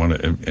might want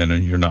to, and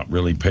then you're not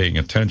really paying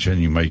attention,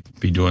 you might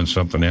be doing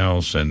something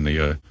else, and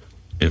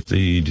if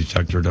the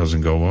detector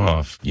doesn't go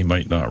off, you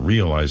might not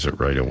realize it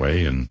right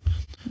away, and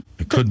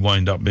it could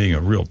wind up being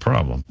a real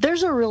problem.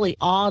 There's a really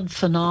odd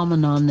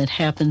phenomenon that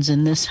happens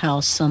in this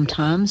house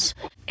sometimes.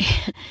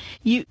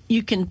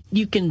 You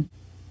can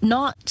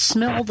not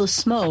smell the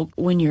smoke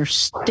when you're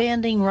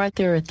standing right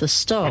there at the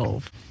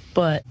stove,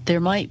 but there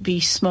might be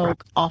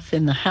smoke off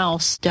in the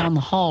house down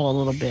the hall a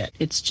little bit.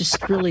 It's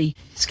just really,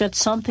 it's got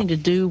something to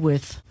do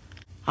with,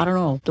 I don't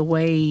know, the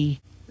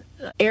way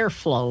air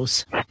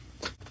flows.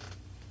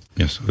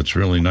 Yes, it's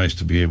really nice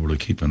to be able to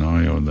keep an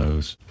eye on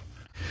those.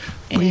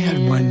 We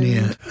had one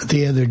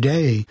the other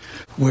day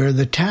where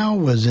the towel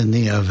was in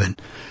the oven,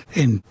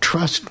 and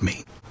trust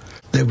me,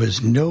 there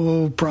was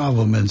no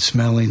problem in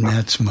smelling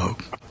that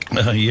smoke.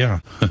 Yeah.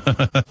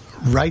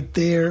 Right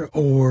there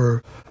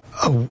or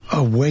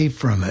away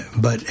from it,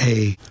 but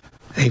a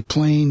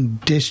plain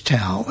dish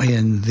towel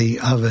in the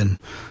oven.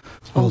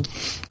 Oh,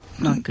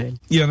 not good.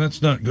 Yeah,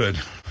 that's not good.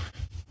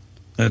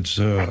 That's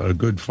a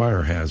good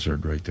fire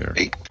hazard right there.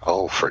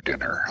 Oh, for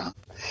dinner, huh?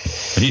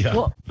 Yeah.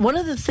 Well, one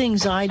of the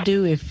things I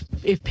do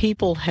if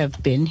people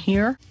have been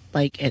here,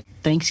 like at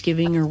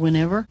Thanksgiving or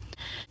whenever,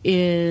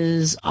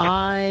 is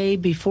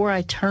before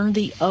I turn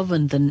the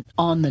oven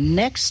on the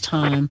next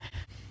time,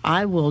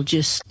 I will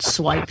just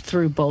swipe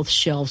through both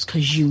shelves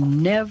because you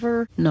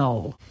never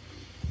know.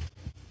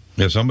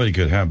 Yeah, somebody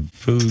could have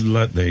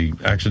food they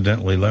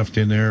accidentally left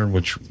in there,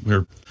 which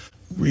we're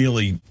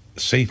really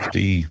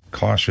safety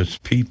cautious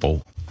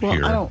people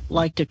here. Well, I don't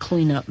like to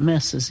clean up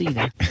messes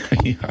either.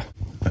 Yeah.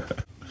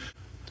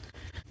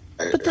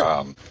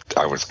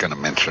 I was going to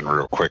mention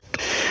real quick,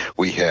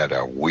 we had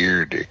a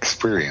weird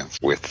experience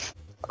with,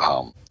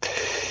 I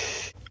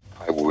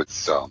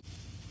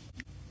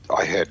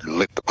had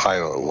lit the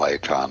pilot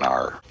light on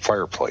our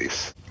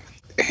fireplace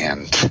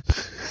and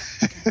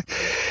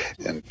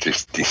and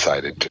just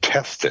decided to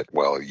test it.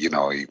 Well, you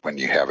know, when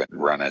you haven't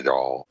run it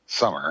all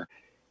summer,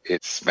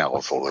 it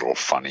smells a little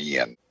funny,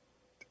 and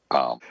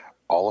all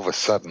of a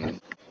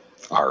sudden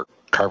our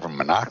carbon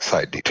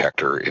monoxide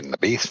detector in the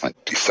basement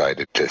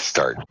decided to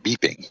start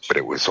beeping, but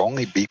it was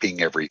only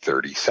beeping every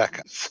 30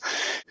 seconds,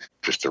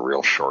 just a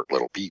real short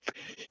little beep.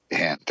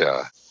 And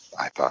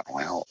I thought,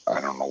 well,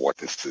 I don't know what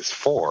this is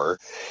for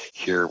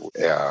here.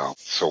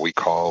 So we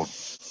called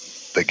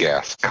the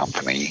gas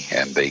company,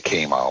 and they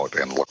came out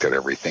and looked at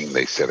everything.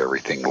 They said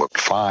everything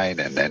looked fine,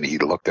 and then he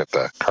looked at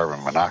the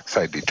carbon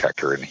monoxide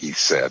detector, and he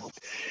said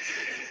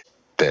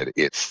that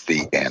it's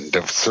the end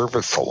of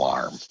service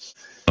alarm.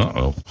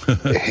 Uh-oh.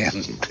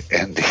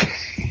 and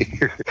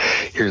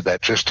here that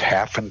just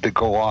happened to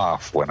go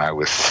off when I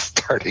was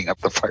starting up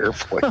the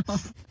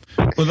fireplace.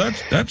 Well,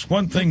 that's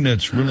one thing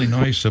that's really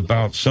nice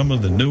about some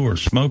of the newer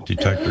smoke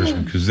detectors,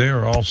 because they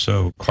are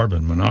also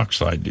carbon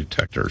monoxide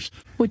detectors,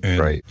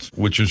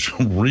 which is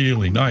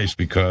really nice,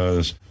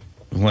 because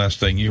the last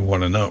thing you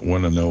want to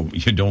know,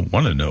 you don't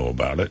want to know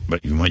about it,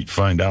 but you might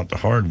find out the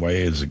hard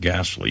way, is a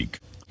gas leak.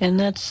 And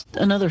that's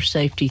another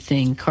safety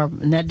thing.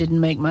 And that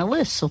didn't make my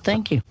list, so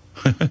thank you.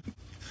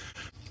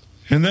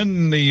 And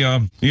then the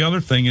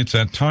other thing, it's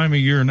that time of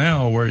year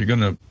now where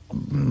you're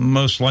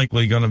most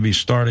likely going to be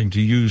starting to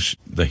use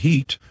the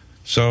heat.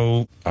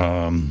 So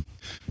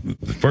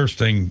the first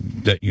thing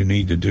that you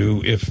need to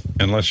do,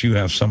 unless you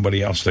have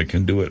somebody else that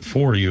can do it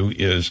for you,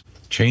 is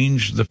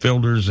change the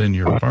filters in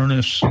your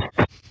furnace.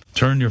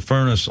 Turn your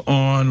furnace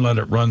on, let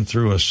it run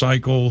through a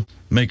cycle,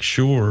 make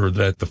sure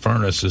that the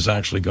furnace is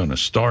actually going to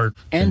start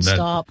and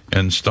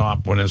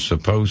stop when it's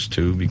supposed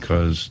to,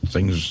 because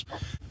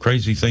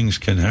crazy things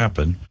can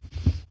happen.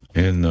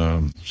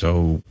 And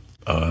so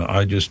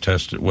I just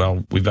tested.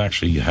 Well, we've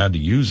actually had to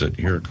use it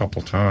here a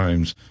couple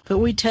times. But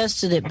we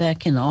tested it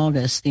back in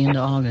August, the end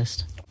of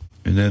August.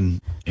 And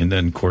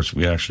then of course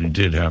we actually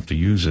did have to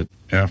use it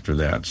after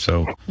that.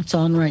 So it's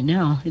on right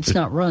now. It's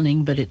not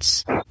running, but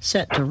it's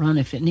set to run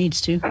if it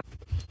needs to.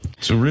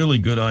 It's a really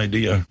good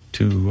idea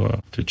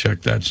to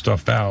check that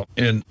stuff out.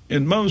 And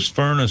in most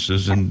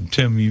furnaces, and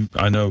Tim,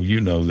 I know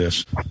you know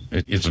this,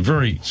 it's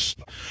very.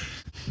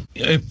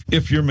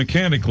 If you're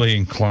mechanically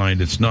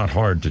inclined, it's not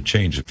hard to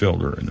change a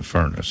filter in the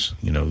furnace.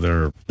 You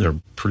know, they're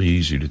pretty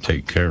easy to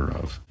take care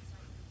of.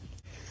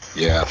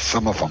 Yeah,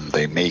 some of them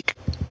they make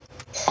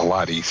a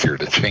lot easier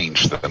to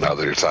change than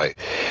others.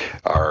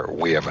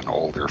 We have an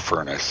older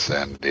furnace,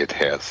 and it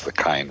has the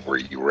kind where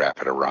you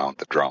wrap it around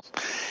the drum,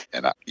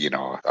 and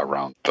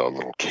around the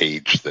little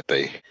cage that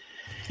they.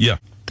 Yeah.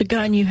 The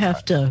kind you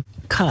have to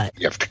cut.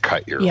 You have to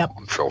cut your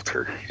own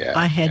filter. Yeah.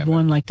 I had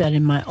one like that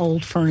in my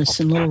old furnace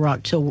in Little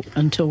Rock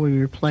until we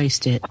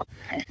replaced it.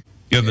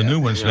 Yeah, the new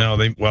ones now,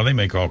 they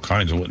make all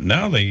kinds of.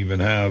 Now they even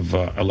have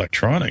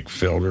electronic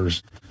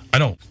filters. I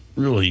don't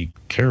really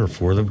care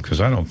for them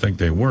because I don't think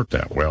they work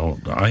that well.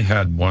 I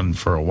had one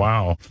for a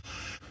while,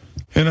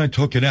 and I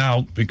took it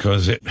out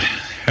because it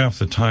half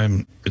the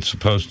time it's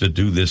supposed to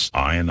do this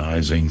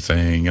ionizing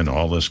thing and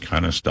all this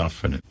kind of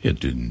stuff, and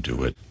it didn't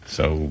do it.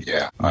 So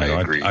I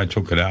agree. I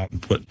took it out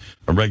and put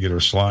a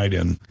regular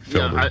slide-in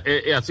filter.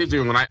 It seems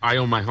to me when I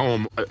owned my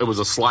home, it was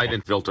a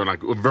slide-in filter, and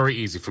it was very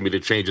easy for me to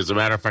change. As a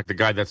matter of fact, the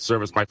guy that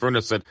serviced my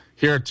furnace said,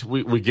 "Here,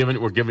 we're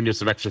giving you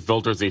some extra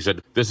filters." And he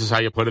said, "This is how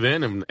you put it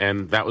in,"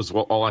 and that was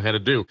all I had to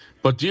do.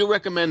 But do you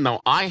recommend?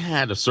 Now, I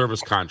had a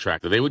service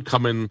contractor; they would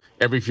come in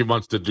every few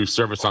months to do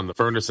service on the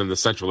furnace and the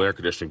central air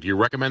conditioning. Do you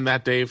recommend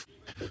that, Dave?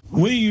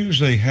 We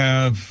usually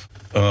have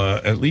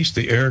at least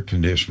the air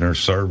conditioner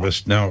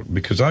serviced now,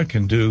 because I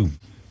can do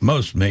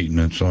most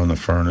maintenance on the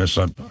furnace.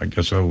 I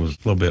guess I was a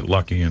little bit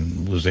lucky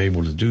and was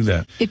able to do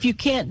that. If you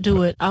can't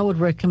do it, I would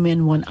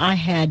recommend one. I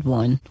had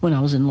one when I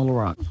was in Little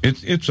Rock.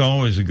 It's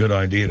always a good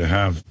idea to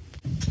have,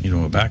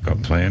 a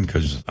backup plan,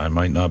 because I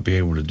might not be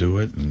able to do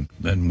it, and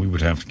then we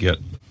would have to get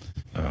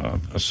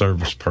a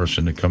service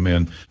person to come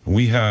in.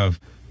 We have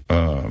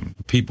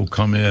people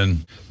come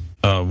in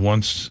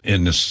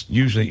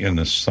usually in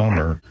the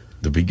summer,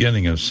 the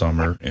beginning of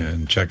summer,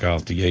 and check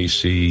out the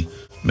AC,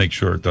 make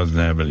sure it doesn't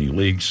have any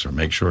leaks, or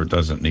make sure it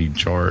doesn't need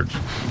charge.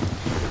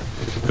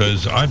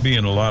 Because I'd be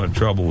in a lot of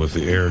trouble if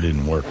the air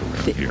didn't work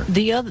around here.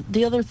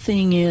 The other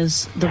thing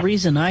is, the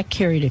reason I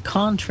carried a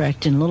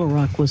contract in Little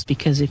Rock was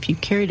because if you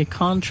carried a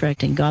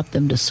contract and got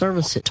them to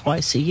service it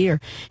twice a year,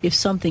 if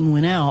something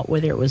went out,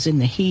 whether it was in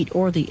the heat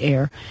or the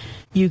air,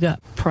 you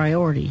got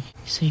priority.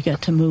 So you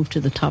got to move to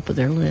the top of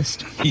their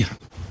list. Yeah.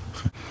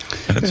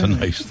 That's a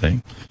nice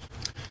thing.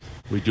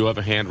 We do have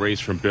a hand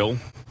raised from Bill.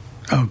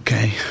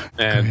 Okay.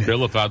 And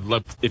Bill,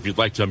 if you'd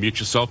like to unmute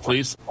yourself,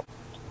 please.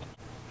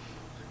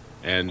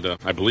 And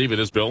I believe it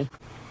is Bill.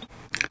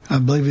 I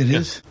believe it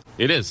is.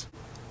 It is.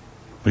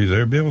 Are you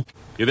there, Bill?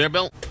 You there,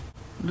 Bill?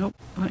 Nope,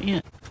 not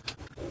yet.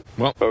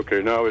 Well,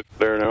 okay, now it's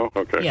there now?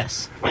 Okay.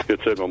 Yes. It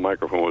said my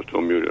microphone was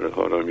still muted. I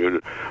thought I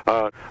muted.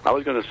 I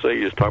was going to say,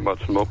 you was talking about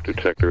smoke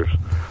detectors.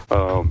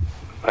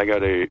 I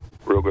got a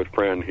real good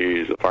friend.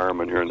 He's a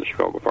fireman here in the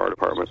Chicago Fire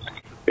Department,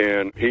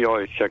 and he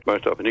always checked my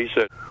stuff. And he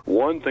said,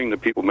 one thing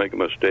that people make a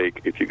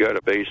mistake, if you got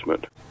a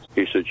basement,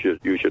 he said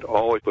you should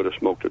always put a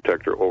smoke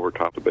detector over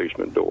top the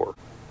basement door,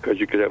 because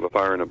you could have a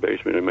fire in a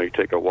basement. It may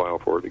take a while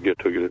for it to get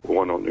to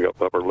one on the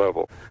upper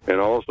level. And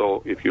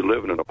also, if you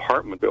live in an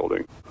apartment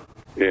building,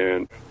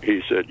 and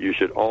he said you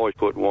should always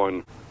put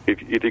one,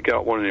 if you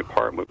got one in the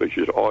apartment, but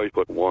you should always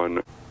put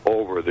one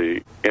over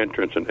the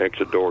entrance and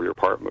exit door of your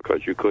apartment,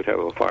 because you could have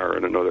a fire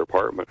in another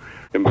apartment,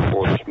 and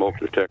before the smoke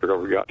detector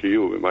ever got to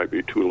you, it might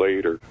be too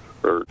late or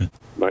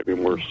might be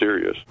more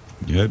serious.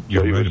 Yeah,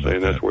 you're so right he was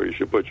saying that. that's where you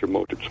should put your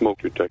smoke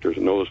detectors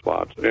in those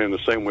spots. And the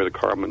same way the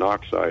carbon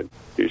monoxide,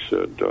 he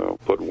said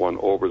put one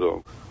over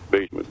the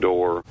basement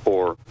door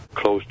or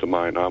close to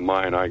mine. On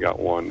mine, I got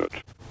one that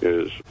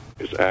is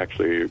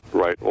actually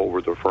right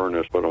over the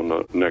furnace, but on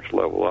the next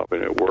level up,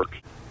 and it works.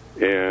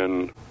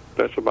 And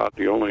that's about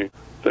the only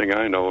thing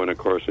I know. And of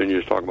course, then you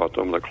just talk about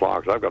some of the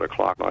clocks. I've got a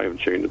clock I haven't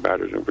changed the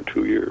batteries in for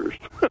 2 years.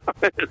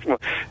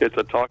 It's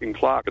a talking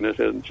clock, and it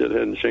hasn't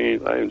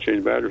changed. I haven't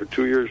changed batteries for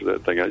 2 years for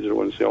that thing. I just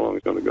want to see how long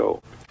it's going to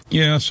go.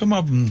 Yeah, some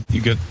of them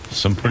you get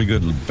some pretty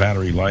good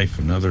battery life,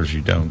 and others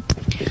you don't.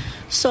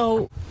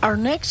 So our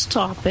next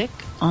topic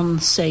on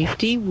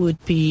safety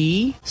would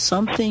be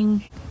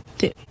something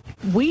that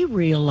we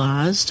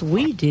realized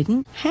we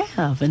didn't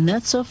have, and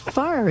that's a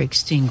fire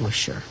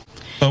extinguisher.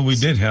 Well, we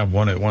did have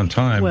one at one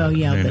time. Well,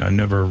 yeah, and but I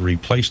never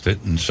replaced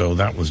it, and so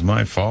that was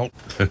my fault.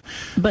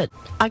 But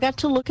I got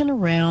to looking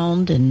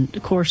around, and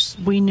of course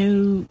we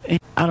knew, and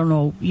I don't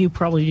know, you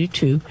probably do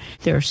too,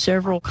 there are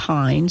several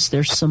kinds.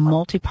 There's some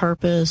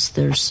multi-purpose,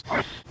 there's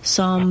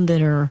some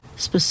that are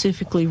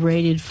specifically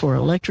rated for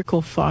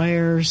electrical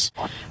fires.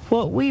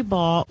 What we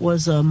bought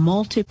was a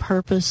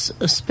multi-purpose,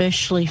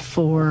 especially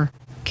for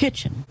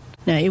kitchen.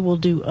 Now, it will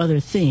do other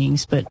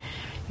things, but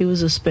it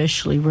was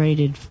especially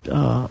rated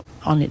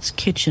on its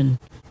kitchen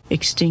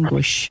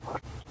extinguish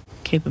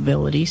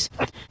capabilities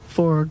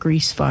for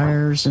grease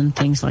fires and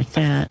things like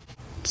that.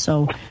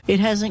 So it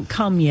hasn't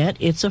come yet.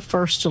 It's a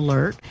First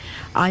Alert.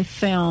 I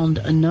found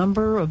a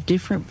number of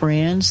different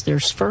brands.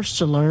 There's First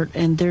Alert,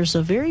 and there's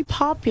a very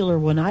popular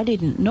one I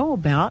didn't know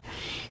about.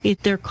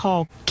 They're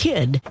called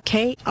KIDDE,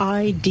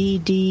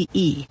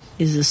 K-I-D-D-E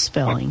is the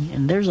spelling,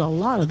 and there's a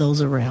lot of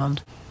those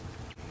around.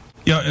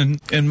 Yeah,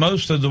 and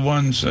most of the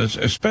ones,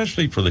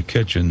 especially for the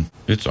kitchen,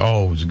 it's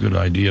always a good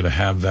idea to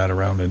have that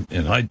around. And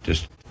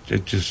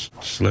it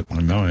just slipped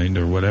my mind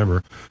or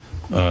whatever,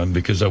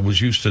 because I was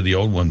used to the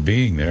old one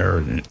being there,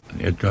 and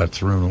it got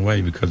thrown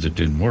away because it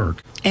didn't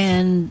work.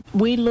 And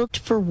we looked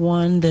for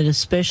one that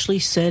especially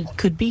said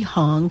could be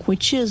hung,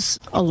 which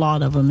is a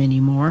lot of them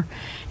anymore.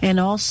 And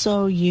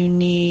also you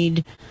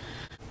need,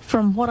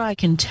 from what I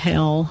can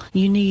tell,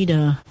 you need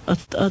a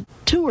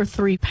 2 or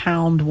 3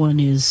 pound one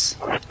is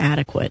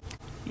adequate.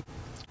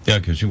 Yeah,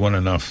 because you want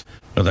enough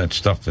of that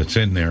stuff that's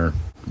in there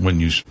when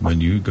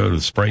you go to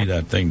spray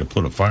that thing to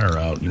put a fire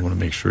out. You want to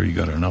make sure you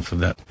got enough of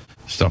that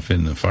stuff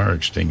in the fire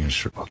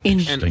extinguisher.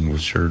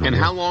 And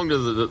how long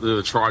do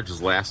the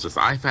charges last us?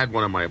 I've had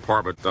one in my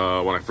apartment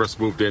when I first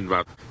moved in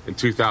in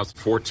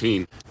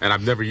 2014, and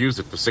I've never used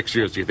it for 6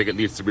 years. Do you think it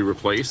needs to be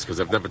replaced? Because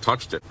I've never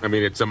touched it. I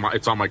mean, it's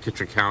on my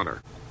kitchen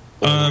counter.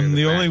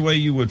 The only way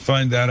you would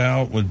find that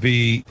out would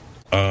be,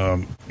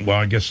 well,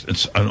 I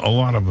guess a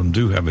lot of them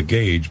do have a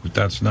gauge, but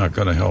that's not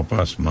going to help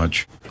us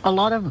much.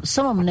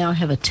 Some of them now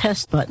have a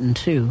test button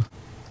too.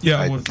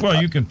 Yeah,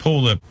 well, you can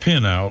pull the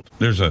pin out.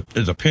 There's a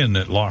pin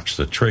that locks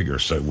the trigger,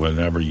 so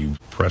whenever you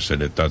press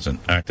it, it doesn't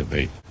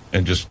activate.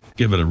 And just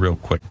give it a real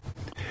quick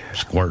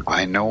squirt.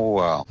 I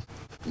know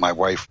my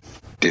wife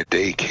did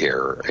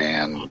daycare,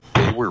 and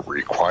they were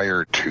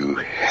required to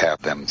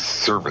have them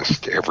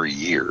serviced every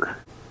year.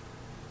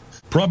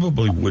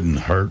 Probably wouldn't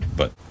hurt,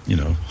 but,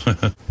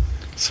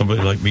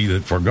 somebody like me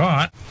that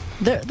forgot.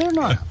 They're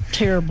not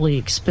terribly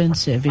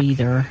expensive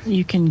either.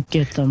 You can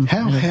get them.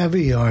 How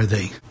heavy are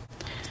they?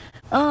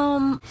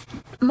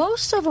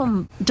 Most of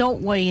them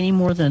don't weigh any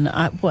more than,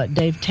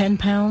 Dave, 10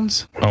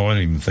 pounds? Oh, I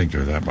didn't even think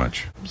they're that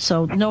much.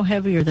 So no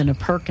heavier than a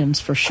Perkins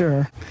for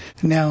sure.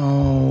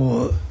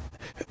 Now,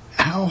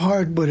 how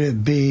hard would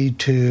it be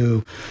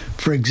to,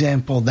 for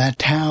example, that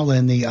towel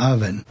in the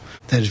oven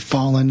that had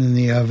fallen in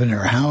the oven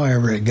or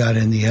however it got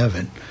in the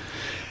oven,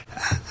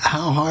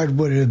 how hard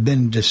would it have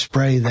been to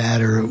spray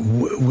that, or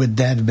would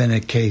that have been a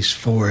case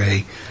for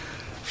a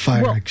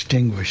fire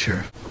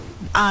extinguisher?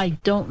 I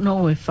don't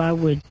know if I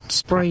would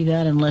spray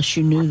that unless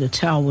you knew the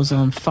towel was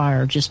on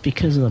fire, just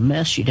because of the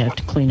mess you'd have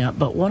to clean up.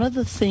 But one of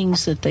the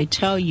things that they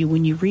tell you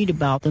when you read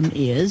about them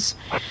is,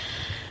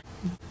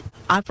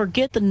 I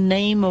forget the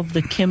name of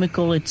the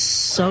chemical. It's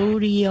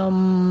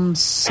sodium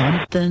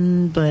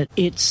something, but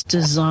it's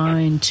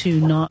designed to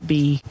not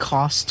be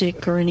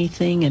caustic or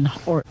anything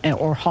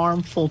or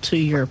harmful to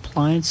your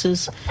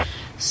appliances,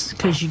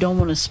 because you don't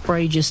want to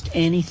spray just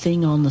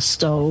anything on the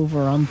stove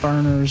or on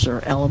burners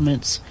or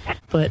elements.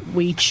 But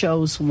we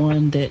chose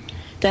one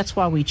that's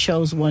why we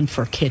chose one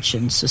for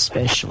kitchens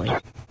especially.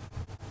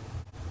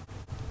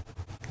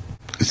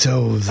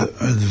 So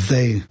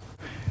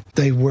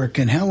they work.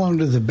 And how long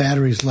do the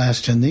batteries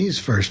last in these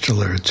first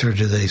alerts, or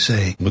do they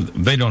say? Well,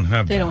 they don't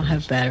have They batteries. don't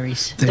have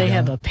batteries. They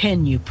have a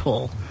pin you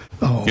pull.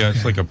 Oh, okay. Yeah,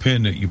 it's like a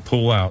pin that you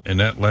pull out, and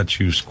that lets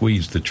you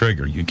squeeze the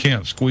trigger. You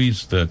can't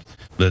squeeze the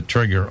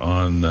trigger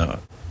on the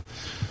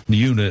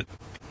unit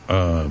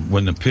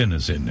when the pin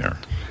is in there.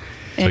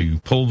 So you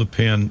pull the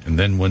pin, and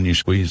then when you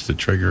squeeze the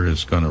trigger,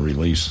 it's going to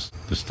release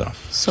the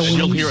stuff. So and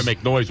you'll hear it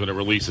make noise when it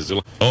releases.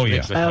 It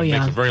makes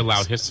a very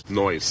loud hiss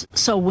noise.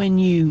 So when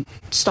you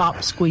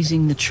stop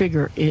squeezing the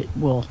trigger, it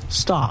will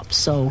stop.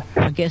 So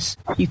I guess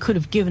you could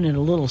have given it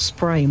a little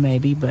spray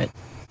maybe, but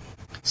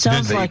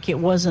sounds like it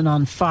wasn't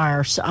on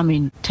fire. So, I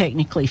mean,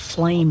 technically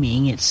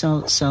flaming. It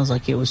sounds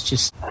like it was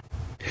just...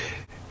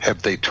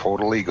 Have they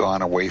totally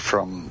gone away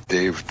from,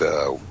 Dave,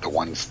 the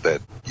ones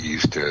that you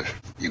used to,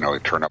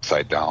 turn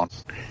upside down?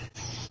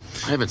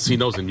 I haven't seen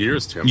those in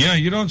years, Tim. Yeah,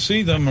 you don't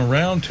see them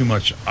around too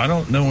much. I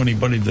don't know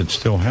anybody that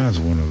still has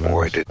one of those.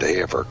 Boy, did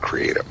they ever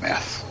create a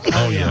mess.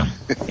 Oh, yeah.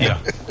 Yeah.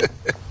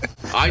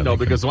 I know,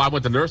 because I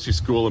went to nursery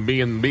school, and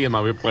me and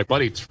my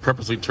buddy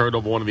purposely turned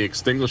over one of the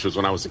extinguishers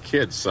when I was a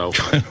kid, so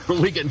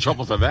we get in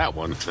trouble for that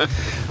one.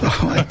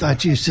 Oh, I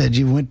thought you said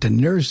you went to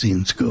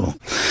nursing school.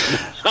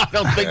 I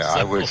don't think so.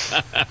 I was.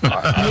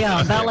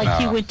 about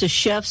like you went to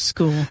chef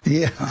school.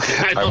 Yeah.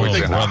 I was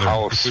in a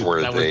house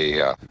where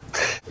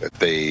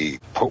they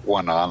put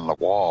one on the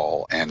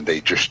wall, and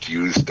they just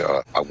used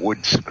a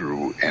wood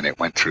screw, and it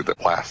went through the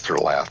plaster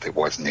lath. It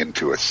wasn't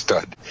into a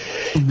stud.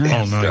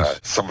 Nice.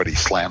 Somebody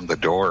slammed the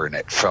door, and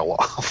it fell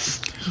off.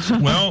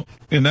 Well,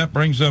 and that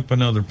brings up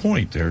another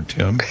point there,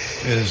 Tim,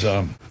 is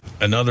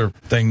another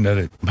thing that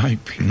it might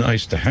be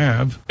nice to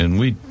have, and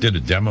we did a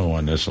demo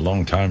on this a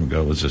long time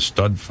ago, was a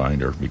stud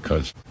finder,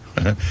 because...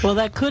 Well,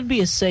 that could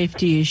be a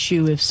safety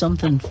issue if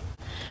something...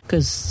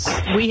 Because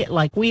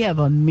we have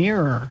a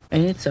mirror,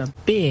 and it's a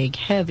big,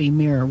 heavy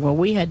mirror. Well,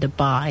 we had to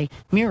buy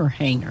mirror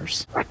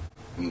hangers.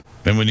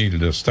 And we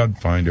needed a stud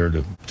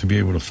finder to be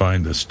able to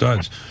find the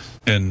studs.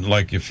 And,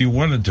 if you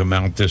wanted to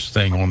mount this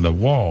thing on the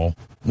wall,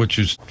 which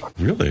is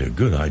really a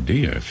good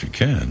idea if you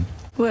can.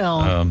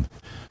 Well...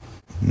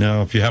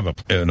 now, if you have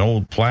an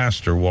old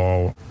plaster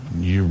wall,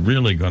 you're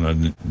really going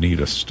to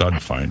need a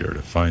stud finder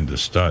to find the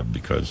stud,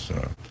 because...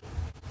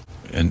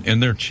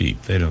 and they're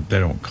cheap. They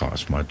don't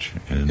cost much.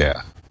 And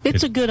yeah.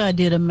 It's a good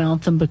idea to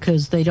mount them,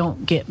 because they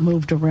don't get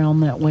moved around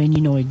that way, and you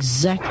know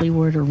exactly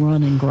where to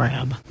run and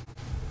grab.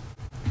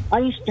 I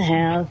used to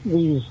have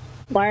these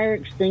fire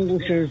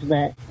extinguishers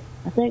that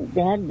I think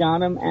Dad got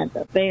them at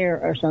the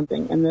fair or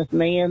something, and this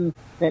man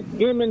that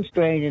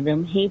demonstrated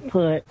them, he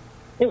put,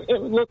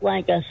 it looked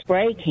like a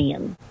spray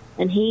can,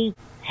 and he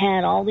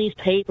had all these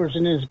papers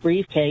in his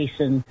briefcase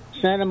and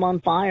set them on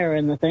fire,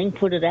 and the thing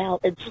put it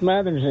out. It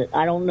smothers it.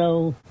 I don't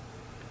know,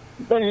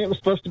 but it was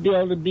supposed to be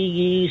able to be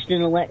used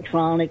in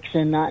electronics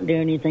and not do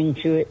anything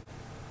to it.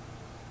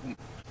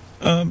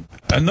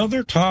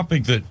 Another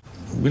topic that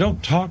we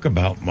don't talk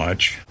about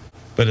much,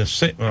 but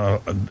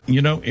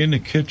in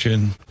the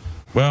kitchen,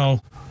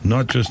 well,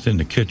 not just in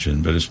the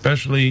kitchen, but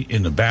especially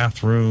in the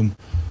bathroom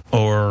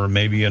or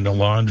maybe in the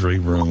laundry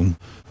room,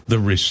 the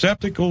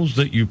receptacles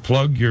that you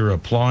plug your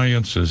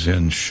appliances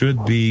in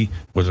should be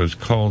what is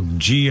called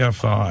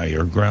GFI,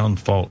 or ground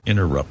fault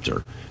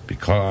interrupter,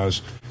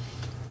 because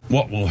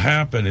what will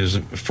happen is,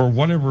 for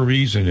whatever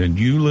reason, and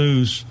you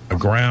lose a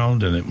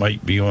ground, and it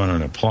might be on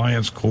an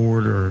appliance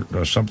cord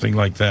or something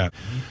like that,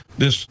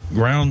 this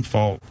ground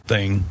fault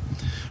thing,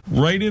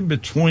 right in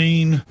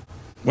between,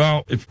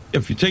 well,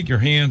 if you take your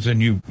hands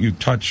and you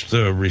touch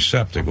the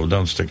receptacle,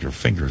 don't stick your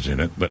fingers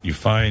in it, but you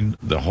find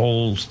the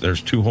holes,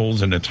 there's 2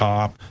 holes in the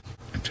top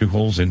and 2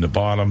 holes in the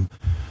bottom,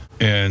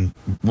 and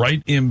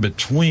right in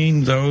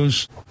between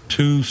those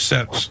 2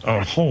 sets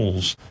of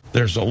holes,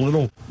 there's a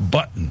little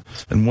button.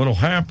 And what'll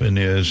happen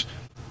is,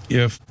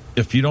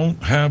 if you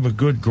don't have a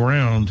good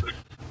ground,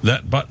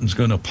 that button's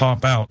going to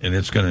pop out and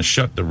it's going to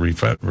shut the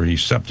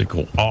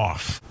receptacle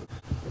off.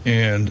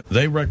 And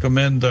they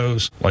recommend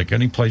those like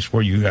any place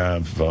where you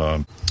have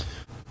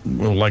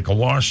like a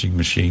washing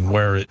machine,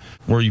 where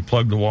you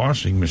plug the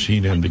washing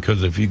machine in,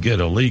 because if you get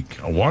a leak,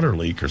 a water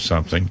leak or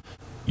something,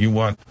 you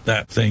want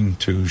that thing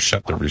to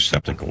shut the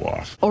receptacle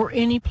off. Or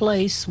any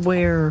place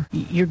where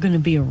you're going to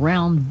be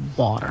around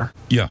water.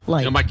 Yeah.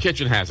 Like, my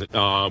kitchen has it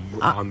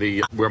on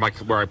the where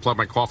I plug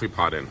my coffee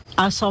pot in.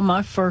 I saw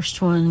my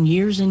first one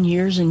years and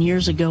years and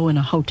years ago in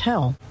a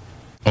hotel.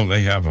 Oh,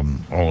 they have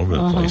them all over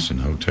the place in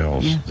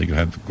hotels. Yeah. They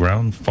have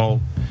ground fault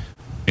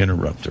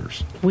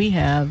interrupters. We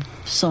have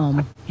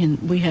some,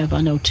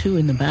 I know 2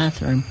 in the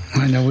bathroom.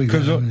 I know we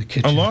got them in the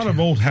kitchen. A lot of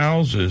old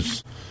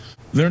houses,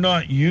 they're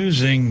not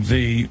using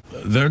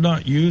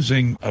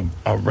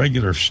a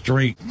regular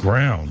straight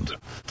ground,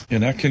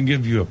 and that can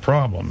give you a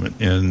problem.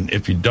 And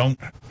if you don't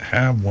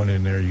have one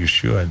in there, you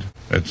should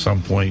at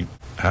some point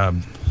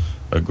have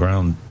a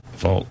ground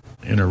fault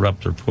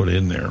interrupter put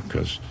in there,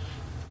 because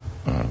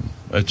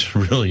it's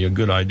really a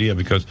good idea.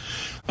 Because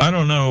I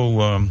don't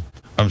know,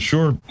 I'm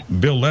sure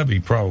Bill Levy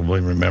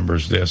probably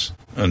remembers this.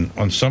 And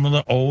on some of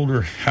the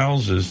older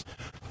houses,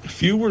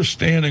 if you were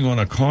standing on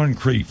a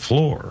concrete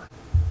floor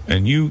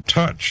and you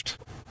touched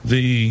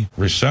the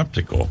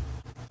receptacle,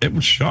 it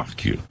would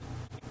shock you.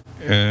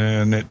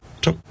 And it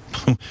took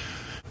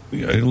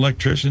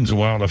electricians a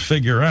while to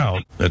figure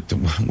out that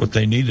what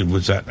they needed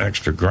was that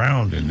extra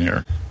ground in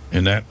there,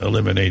 and that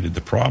eliminated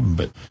the problem.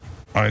 But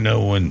I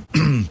know when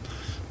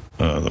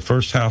the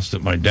first house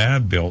that my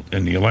dad built,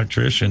 and the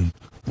electrician,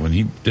 when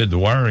he did the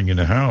wiring in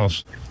the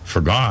house,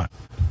 forgot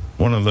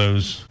one of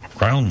those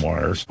ground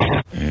wires,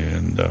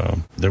 and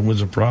there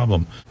was a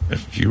problem.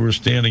 If you were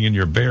standing in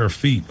your bare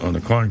feet on the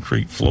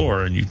concrete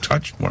floor and you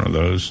touched one of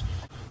those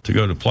to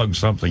go to plug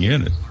something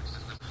in,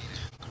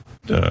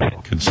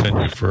 it could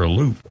send you for a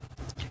loop.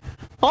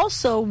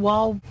 Also,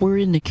 while we're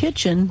in the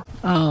kitchen,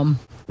 and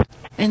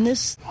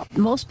this,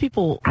 most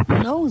people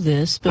know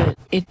this, but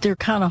they're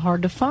kind of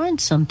hard to find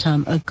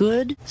sometimes, a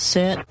good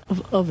set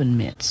of oven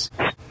mitts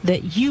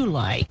that you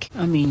like.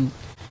 I mean,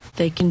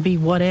 they can be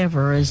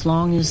whatever, as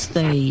long as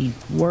they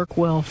work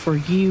well for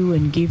you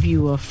and give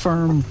you a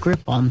firm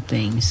grip on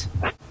things.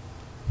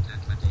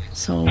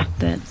 So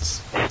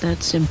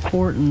that's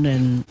important,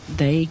 and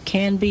they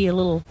can be a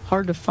little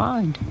hard to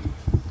find.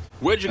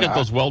 Where'd you get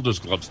those welder's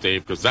gloves,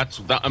 Dave? Because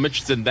I'm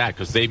interested in that,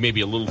 because they may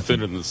be a little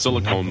thinner than the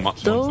silicone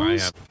ones I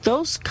have.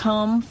 Those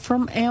come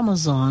from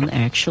Amazon,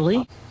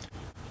 actually.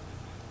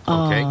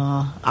 Okay.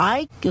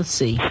 Let's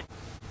see.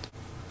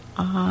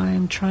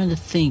 I'm trying to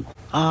think.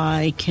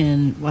 I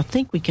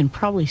think we can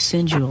probably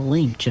send you a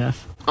link,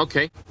 Jeff.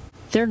 Okay.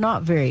 They're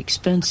not very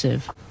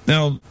expensive.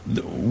 Now,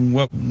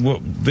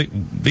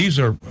 these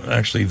are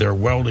actually, they're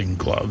welding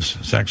gloves.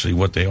 It's actually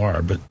what they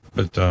are, but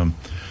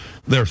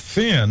they're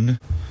thin,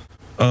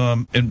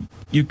 and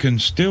you can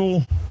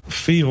still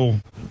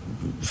feel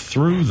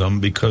through them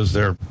because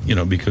they're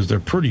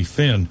pretty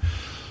thin.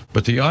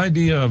 But the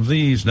idea of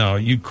these, now,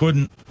 you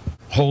couldn't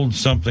hold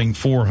something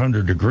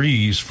 400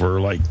 degrees for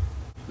like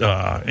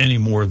any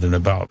more than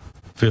about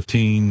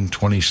 15,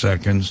 20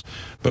 seconds.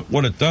 But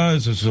what it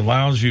does is it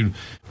allows you,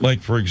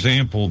 like, for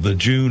example, the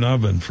June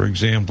oven, for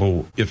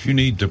example, if you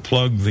need to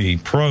plug the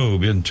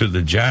probe into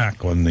the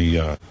jack on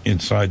the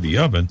inside the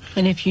oven.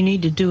 And if you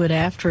need to do it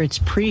after it's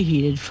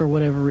preheated for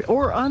whatever,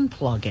 or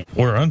unplug it.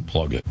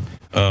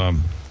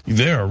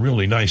 They are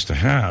really nice to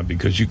have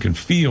because you can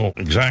feel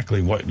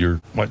exactly what you're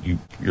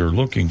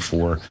looking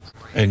for,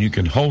 and you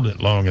can hold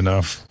it long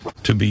enough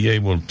to be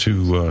able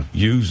to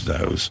use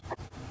those.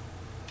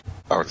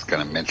 I was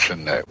going to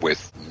mention that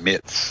with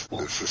mitts,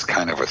 this is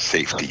kind of a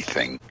safety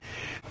thing.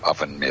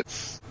 Oven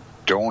mitts,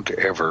 don't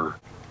ever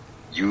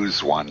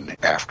use one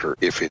after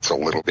if it's a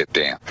little bit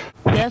damp.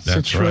 That's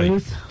the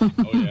truth. Right.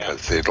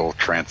 Because it'll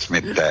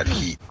transmit that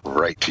heat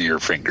right to your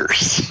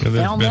fingers. Yeah,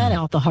 found that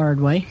out the hard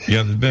way.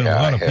 Yeah, there's been a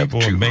lot of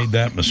people who have made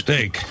that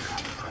mistake.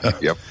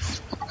 Yep.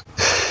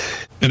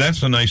 And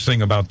that's the nice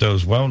thing about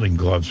those welding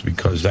gloves,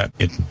 because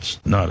it's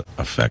not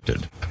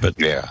affected. But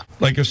yeah,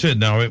 like I said,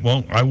 now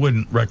I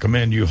wouldn't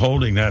recommend you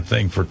holding that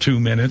thing for 2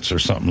 minutes or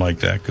something like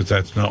that, because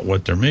that's not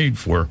what they're made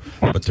for.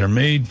 But they're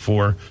made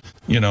for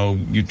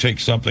you take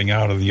something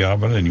out of the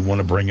oven and you want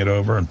to bring it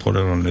over and put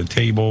it on the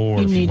table. Or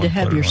you if need you to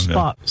have your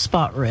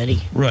spot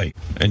ready. Right.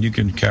 And you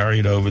can carry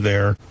it over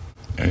there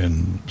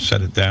and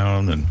set it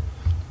down,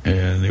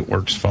 and it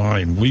works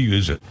fine. We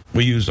use it.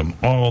 We use them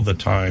all the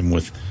time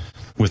with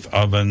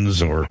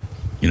ovens, or,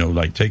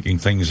 like taking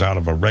things out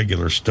of a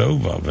regular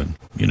stove oven,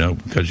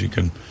 because you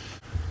can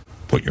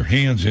put your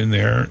hands in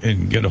there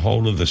and get a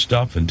hold of the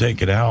stuff and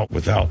take it out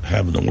without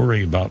having to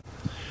worry about,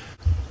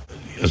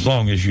 as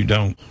long as you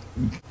don't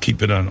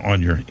keep it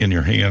in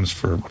your hands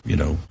for,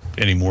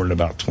 any more than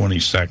about 20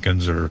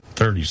 seconds or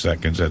 30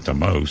 seconds at the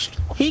most.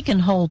 He can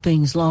hold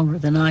things longer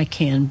than I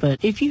can, but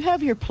if you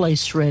have your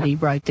place ready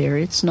right there,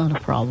 it's not a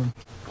problem.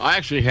 I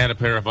actually had a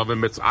pair of oven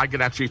mitts. I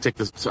could actually take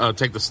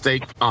the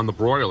steak on the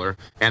broiler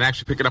and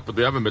actually pick it up with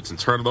the oven mitts and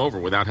turn it over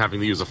without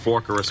having to use a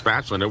fork or a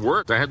spatula, and it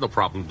worked. I had no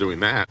problem doing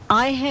that.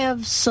 I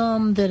have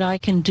some that I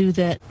can do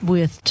that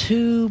with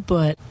too,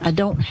 but I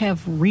don't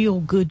have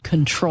real good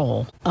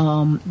control.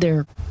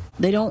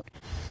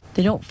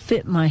 They don't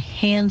fit my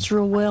hands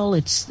real well.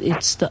 It's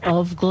the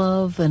UV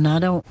glove, and I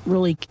don't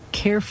really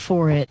care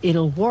for it.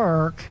 It'll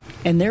work,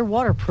 and they're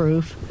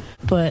waterproof,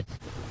 but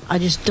I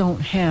just don't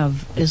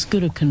have as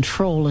good a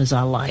control as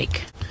I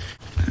like.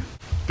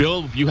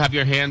 Bill, you have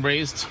your hand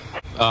raised.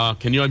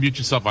 Can you unmute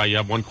yourself? I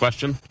have one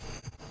question,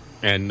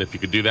 and if you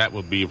could do that,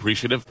 we'll be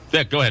appreciative.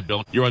 Yeah, go ahead,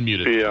 Bill. You're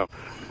unmuted. Yeah.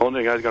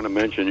 Only thing I was going to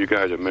mention, you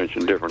guys have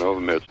mentioned different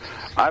oven mitts.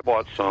 I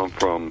bought some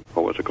from,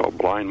 what's it called,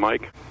 Blind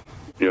Mike.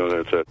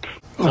 That's at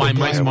Blind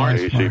Mike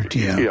Smart.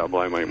 Yeah,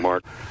 Blind Mike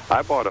Smart.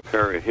 I bought a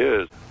pair of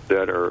his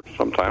that are,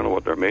 sometimes I don't know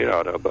what they're made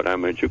out of, but I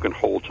mean, you can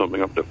hold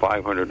something up to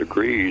 500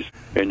 degrees,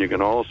 and you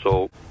can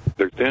also,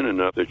 they're thin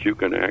enough that you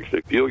can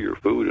actually feel your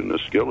food in the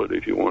skillet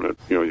if you want to,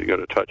 you got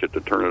to touch it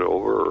to turn it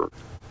over, or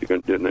you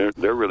can, and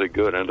they're really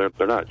good, and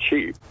they're not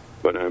cheap,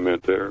 but I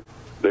meant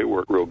they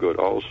work real good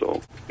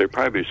also. They're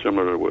probably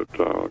similar to what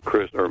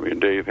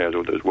Dave has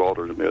with his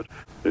welder's mitts.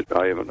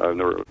 I've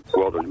never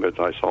welder's mitts.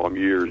 I saw them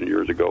years and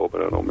years ago,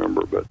 but I don't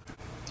remember. But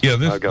yeah,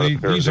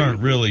 these aren't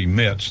really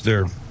mitts.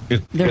 They're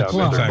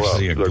gloves. It's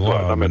actually a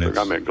glove. I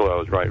meant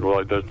gloves, right?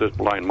 Well, this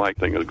Blind Mike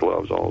thing is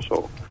gloves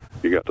also.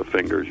 You got the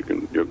fingers. You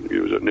can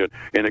use it,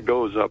 and it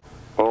goes up.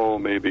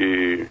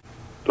 Maybe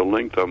the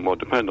length of them will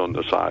depend on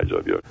the size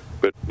of you.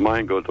 But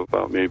mine goes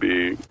about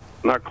maybe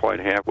not quite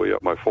halfway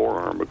up my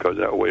forearm, because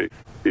that way,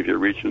 if you're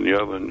reaching the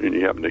oven and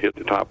you happen to hit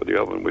the top of the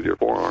oven with your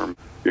forearm,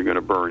 you're going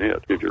to burn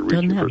it if you're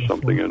reaching for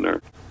something in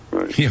there.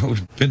 Right. Yeah,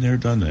 we've been there,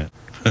 done that.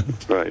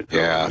 Right.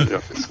 Yeah,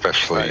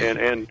 especially.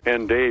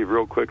 And Dave,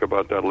 real quick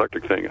about that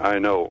electric thing, I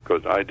know,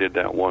 because I did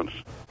that once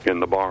in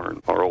the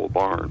barn, our old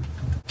barn,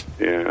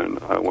 and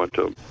I went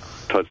to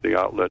touch the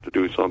outlet to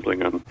do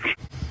something, and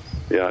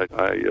yeah,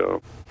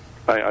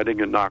 I didn't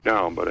get knocked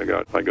down, but I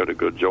got a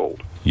good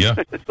jolt. Yeah.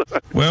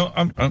 Well,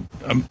 I'm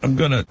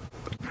going to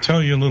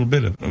tell you a little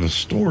bit of a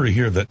story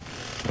here that,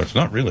 well, it's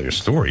not really a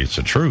story, it's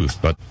the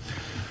truth, but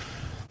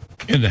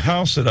in the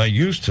house that I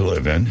used to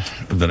live in,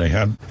 that I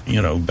had,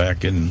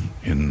 back in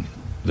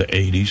the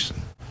 80s,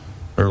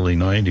 early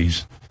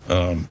 90s,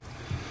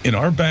 in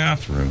our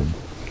bathroom,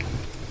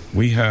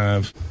 we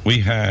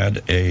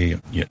had a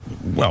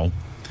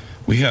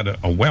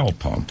well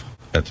pump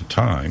at the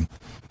time,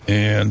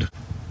 and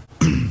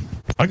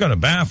I got a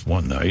bath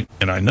one night,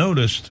 and I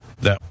noticed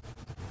that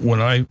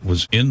when I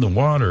was in the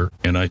water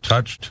and I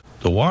touched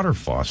the water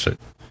faucet,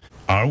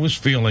 I was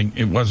feeling,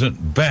 it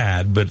wasn't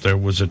bad, but there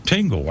was a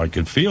tingle. I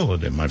could feel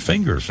it in my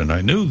fingers, and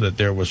I knew that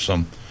there was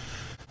a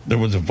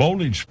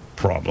voltage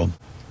problem.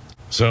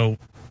 So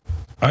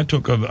I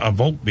took a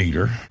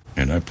voltmeter,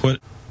 and I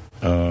put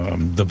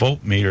the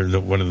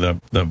voltmeter,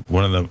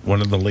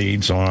 one of the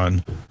leads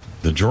on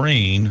the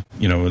drain,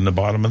 in the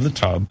bottom of the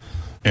tub,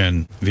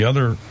 and the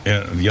other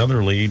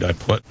lead I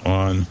put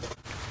on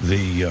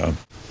the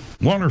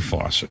water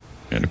faucet,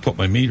 and I put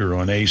my meter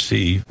on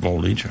AC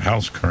voltage,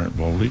 house current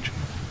voltage.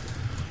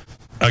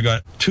 I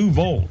got 2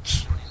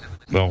 volts.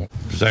 Well, it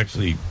was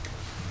actually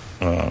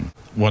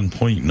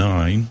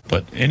 1.9,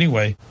 but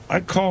anyway, I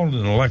called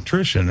an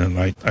electrician, and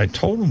I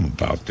told him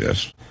about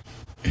this,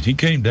 and he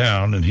came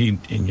down, and he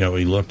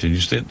looked, and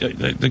he said,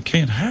 that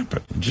can't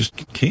happen. It just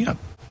can't.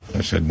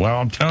 I said,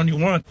 well, I'm telling you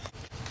what,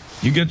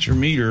 you get your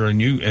meter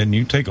and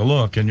you take a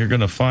look, and you're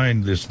going to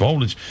find this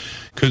voltage,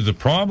 because the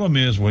problem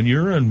is when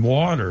you're in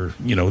water,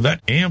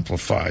 that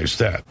amplifies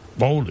that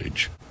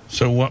voltage.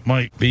 So what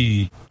might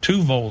be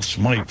 2 volts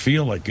might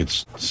feel like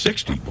it's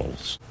 60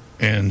 volts.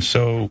 And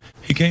so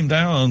he came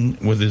down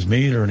with his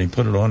meter and he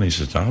put it on. He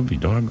says, I'll be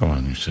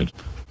doggone. He said,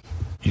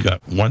 you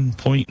got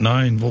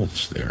 1.9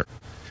 volts there.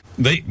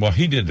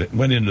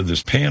 Went into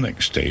this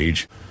panic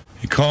stage.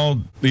 He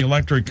called the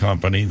electric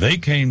company. They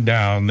came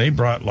down. They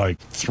brought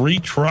 3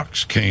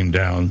 trucks came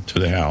down to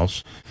the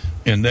house,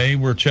 and they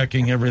were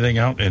checking everything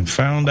out and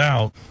found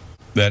out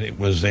that it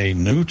was a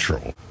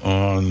neutral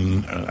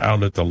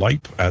out at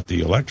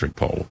the electric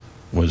pole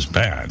was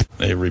bad.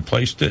 They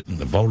replaced it, and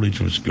the voltage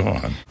was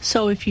gone.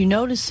 So if you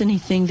notice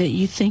anything that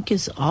you think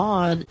is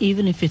odd,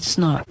 even if it's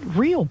not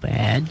real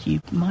bad,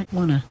 you might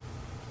want to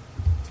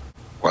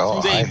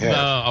Well, Dave, I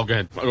have.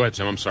 go ahead,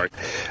 Tim. I'm sorry.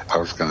 I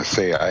was going to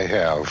say I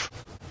have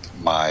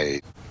my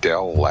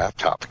Dell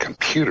laptop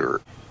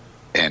computer,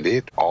 and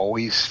it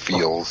always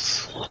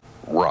feels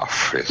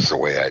rough. Is the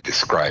way I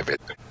describe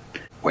it.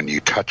 When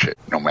you touch it,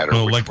 no matter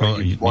which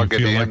way you plug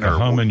it in, like a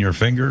hum in your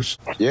fingers.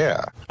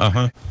 Yeah.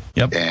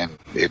 Yep. And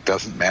it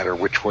doesn't matter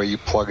which way you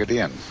plug it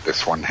in.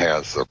 This one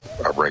has a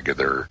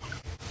regular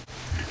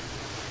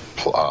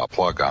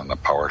plug on the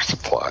power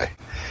supply.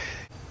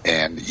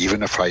 And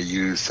even if I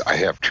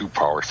have two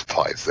power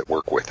supplies that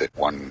work with it.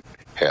 One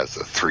has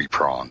a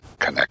 3-prong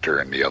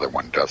connector and the other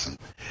one doesn't.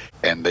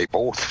 And they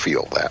both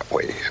feel that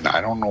way. And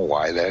I don't know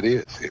why that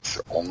is. It's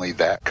only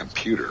that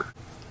computer.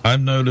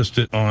 I've noticed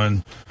it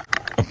on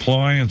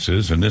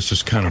appliances, and this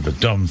is kind of a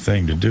dumb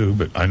thing to do,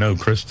 but I know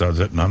Chris does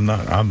it, and I'm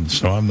not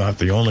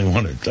the only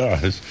one that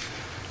does.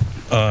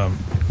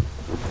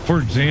 For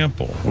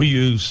example, we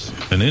use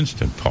an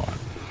Instant Pot,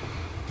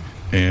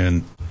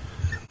 and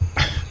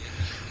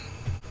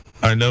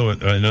I know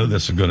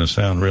this is going to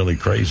sound really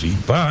crazy,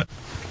 but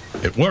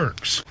it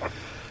works.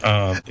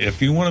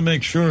 If you want to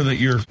make sure that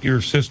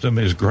your system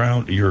is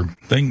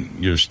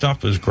your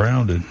stuff is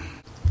grounded,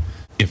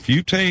 if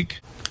you take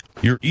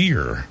your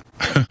ear,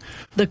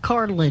 the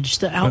cartilage,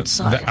 the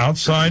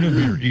outside of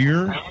your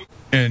ear,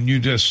 and you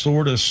just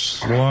sort of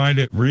slide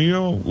it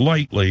real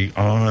lightly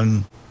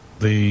on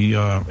the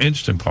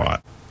Instant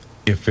Pot.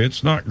 If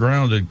it's not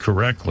grounded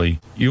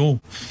correctly, you'll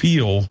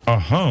feel a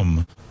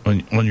hum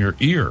on your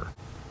ear,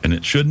 and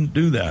it shouldn't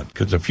do that,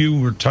 because if you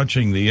were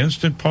touching the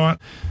Instant Pot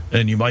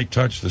and you might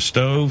touch the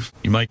stove,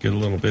 you might get a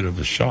little bit of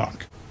a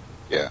shock.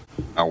 Yeah.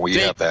 Now we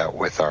have that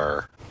with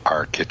our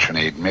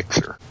KitchenAid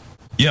mixer.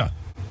 Yeah.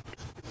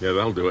 Yeah,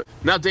 that'll do it.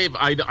 Now, Dave,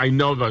 I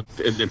know that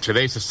in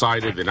today's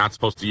society they're not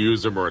supposed to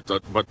use them,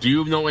 but do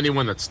you know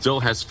anyone that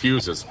still has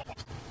fuses?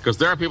 Because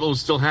there are people who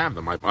still have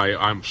them,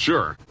 I'm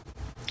sure.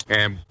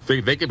 And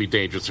they can be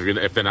dangerous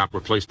if they're not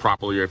replaced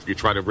properly, or if you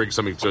try to rig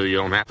something so you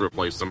don't have to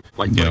replace them.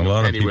 Like a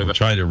lot of people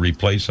try to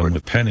replace them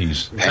with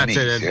pennies. That's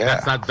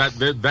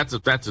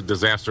a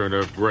disaster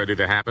and ready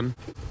to happen.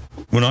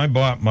 When I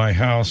bought my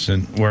house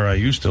where I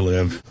used to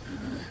live,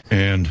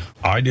 and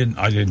I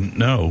didn't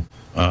know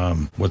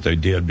what they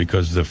did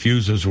because the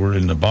fuses were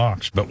in the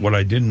box. But what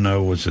I didn't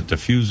know was that the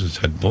fuses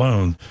had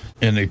blown,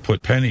 and they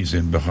put pennies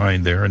in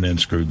behind there and then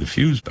screwed the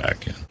fuse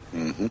back in.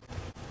 Mm-hmm.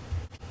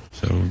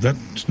 So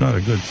that's not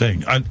a good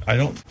thing. I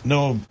don't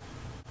know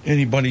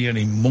anybody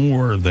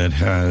anymore that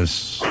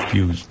has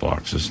fuse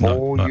boxes, not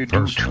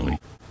personally.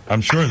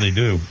 I'm sure they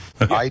do.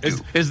 I do.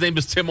 His name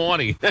is Tim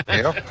Awney.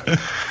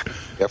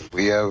 Yep,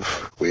 we have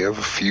a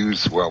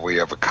fuse. Well, we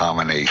have a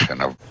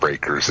combination of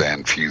breakers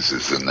and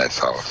fuses in this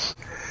house.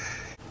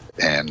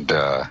 And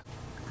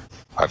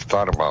I've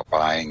thought about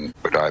buying,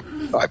 but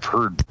I've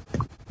heard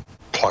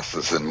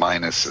pluses and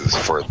minuses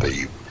for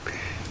the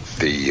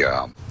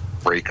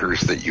breakers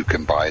that you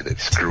can buy that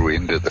screw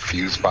into the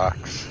fuse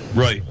box.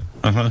 Right.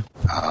 I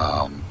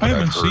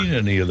haven't seen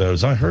any of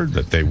those. I heard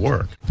that they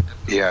work.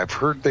 Yeah, I've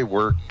heard they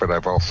work, but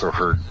I've also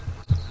heard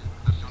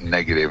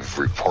negative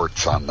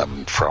reports on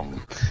them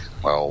from,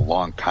 a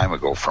long time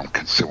ago from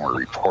Consumer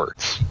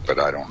Reports. But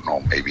I don't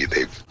know, maybe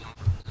they've...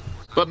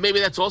 But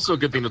maybe that's also a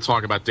good thing to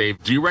talk about,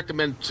 Dave. Do you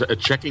recommend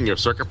checking your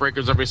circuit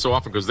breakers every so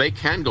often? Because they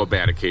can go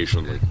bad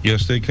occasionally.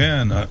 Yes, they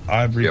can.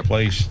 I've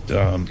replaced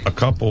a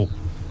couple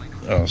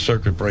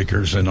circuit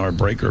breakers in our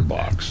breaker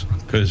box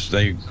because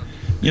they,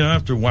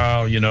 after a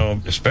while,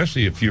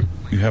 especially if you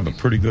have a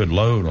pretty good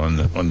load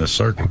on the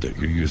circuit that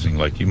you're using,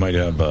 like you might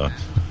have a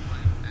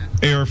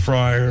air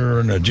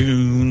fryer and a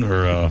June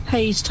or a...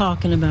 Hey, he's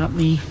talking about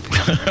me.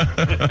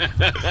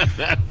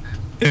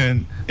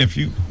 And if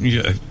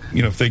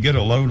if they get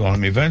a load on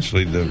them,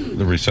 eventually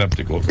the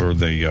receptacle or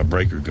the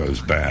breaker goes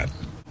bad.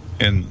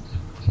 And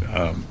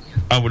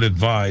I would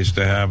advise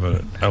to have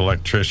an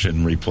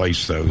electrician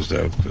replace those,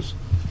 though, because...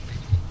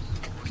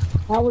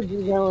 How would you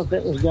know if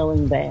it was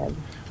going bad?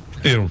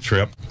 It'll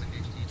trip.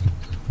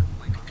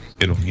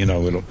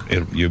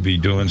 You'll be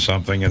doing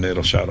something and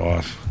it'll shut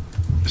off.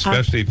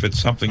 Especially if it's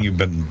something you've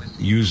been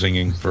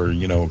using for,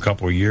 a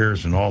couple of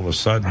years, and all of a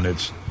sudden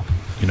it's,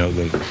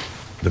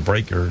 the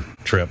breaker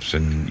trips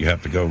and you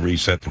have to go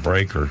reset the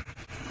breaker.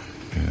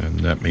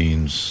 And that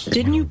means...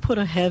 Didn't you put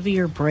a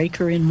heavier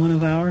breaker in one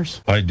of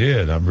ours? I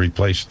did. I've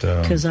replaced...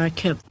 Because I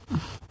kept...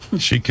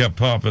 She kept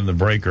popping the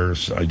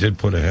breakers. I did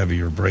put a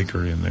heavier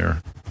breaker in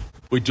there.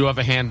 We do have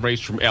a hand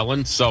raised from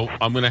Ellen, so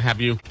I'm going to have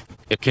you...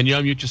 Can you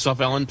unmute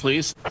yourself, Ellen,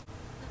 please?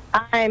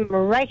 I'm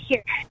right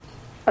here.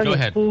 Okay, go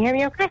ahead. Can you hear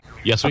me okay?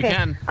 Yes, we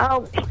can.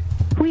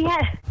 We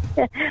had...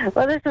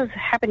 Well, this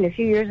happened a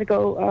few years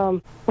ago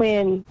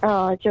when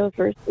Joe's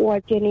first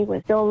wife, Jenny,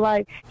 was still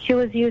alive. She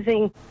was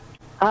using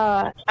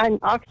an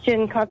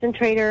oxygen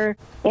concentrator,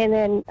 and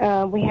then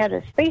we had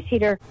a space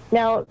heater.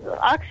 Now,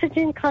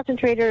 oxygen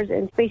concentrators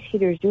and space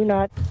heaters do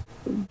not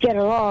get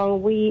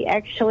along. We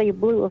actually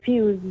blew a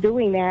fuse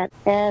doing that,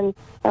 and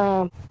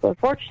but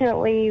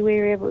fortunately, we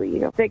were able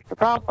to fix the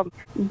problem.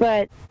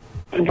 But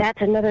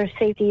that's another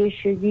safety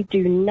issue. You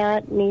do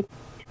not need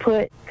to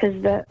put,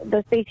 because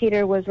the space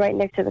heater was right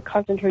next to the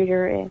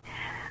concentrator, and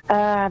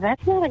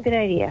that's not a good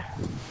idea.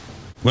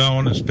 Well,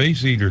 and a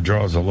space heater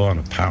draws a lot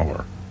of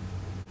power.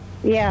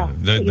 Yeah,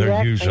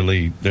 they're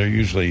usually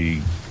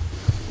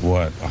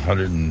what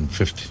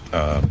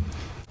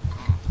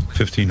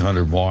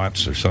 1,500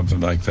 watts or something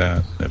like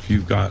that. If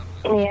you've got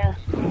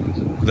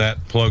that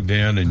plugged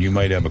in, and you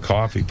might have a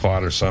coffee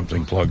pot or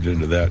something plugged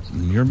into that,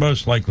 you're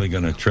most likely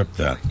going to trip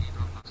that.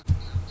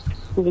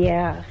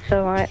 Yeah,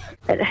 so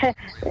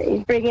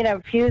bringing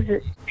up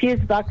fuse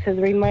boxes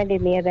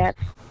reminded me of that.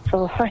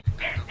 So I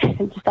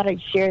just thought I'd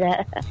share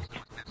that.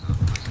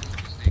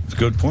 It's a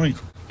good point.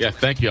 Yeah,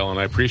 thank you, Ellen.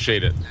 I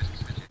appreciate it.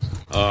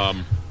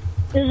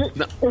 Is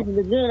it a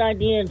good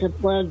idea to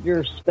plug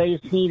your space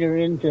heater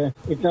into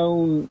its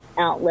own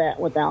outlet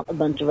without a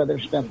bunch of other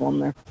stuff on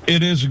there?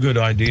 It is a good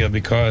idea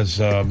because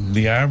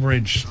the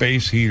average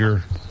space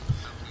heater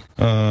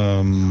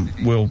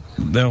they'll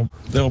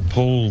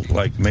pull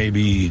like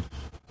maybe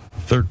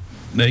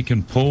they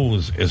can pull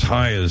as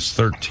high as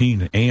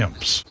 13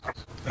 amps.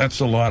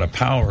 That's a lot of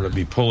power to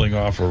be pulling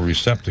off a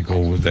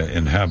receptacle with that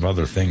and have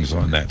other things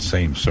on that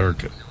same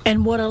circuit.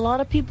 And what a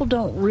lot of people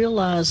don't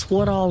realize,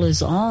 what all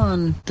is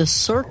on the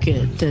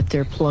circuit that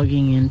they're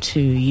plugging into.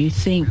 You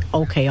think,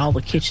 okay, all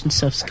the kitchen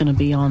stuff's going to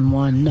be on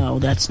one. No,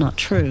 that's not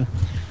true.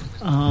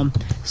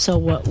 So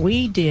what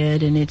we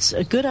did, and it's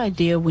a good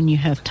idea when you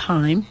have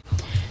time,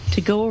 to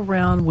go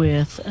around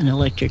with an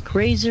electric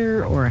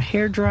razor or a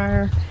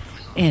hairdryer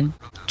and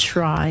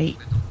try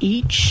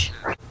each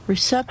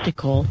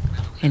receptacle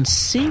and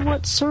see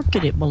what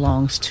circuit it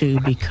belongs to,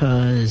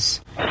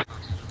 because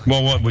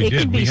what we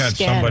did, we had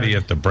somebody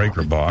at the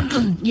breaker box.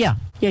 You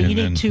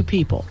need two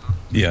people.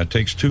 Yeah, it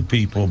takes two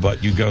people,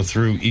 but you go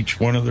through each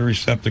one of the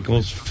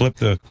receptacles, flip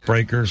the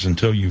breakers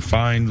until you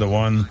find the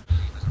one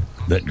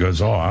that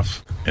goes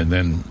off, and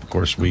then, of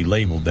course, we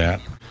labeled that,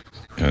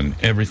 and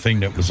everything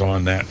that was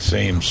on that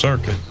same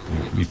circuit,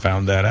 we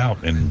found that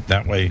out, and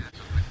that way,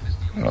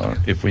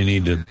 if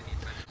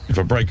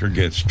a breaker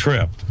gets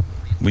tripped,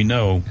 we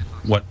know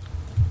what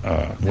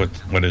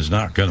is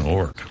not going to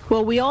work.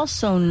 Well, we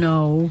also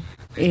know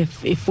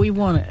if we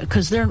want to,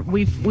 because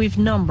we've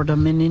numbered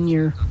them, and in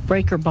your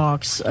breaker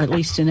box, at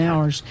least in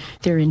ours,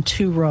 they're in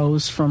 2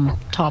 rows from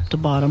top to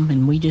bottom,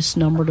 and we just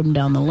numbered them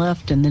down the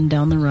left and then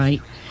down the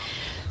right.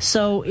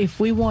 So if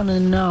we want to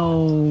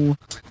know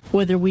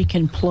whether we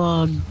can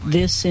plug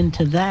this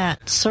into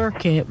that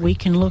circuit, we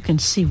can look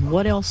and see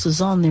what else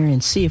is on there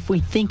and see if we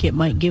think it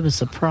might give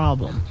us a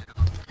problem.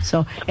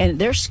 So, and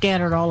they're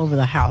scattered all over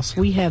the house.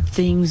 We have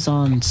things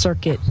on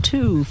circuit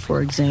 2,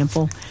 for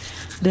example,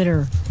 that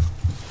are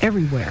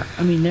everywhere.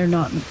 I mean, they're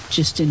not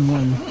just in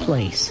one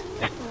place.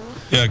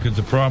 Yeah, because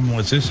the problem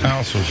was this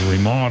house was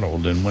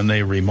remodeled, and when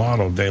they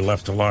remodeled, they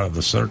left a lot of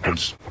the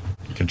circuits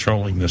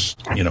controlling this,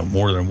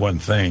 more than one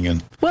thing.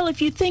 And well,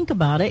 if you think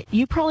about it,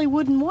 you probably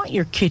wouldn't want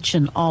your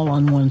kitchen all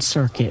on one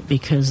circuit,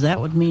 because that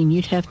would mean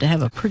you'd have to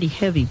have a pretty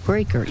heavy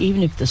breaker,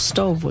 even if the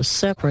stove was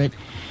separate.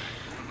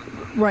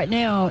 Right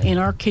now, in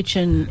our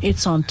kitchen,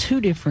 it's on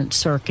 2 different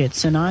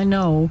circuits, and I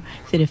know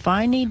that if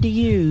I need to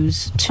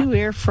use 2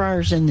 air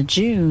fryers in the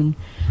June,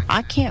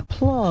 I can't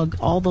plug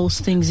all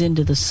those things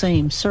into the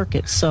same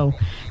circuit. So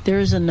there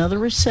is another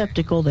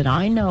receptacle that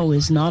I know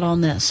is not on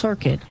that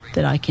circuit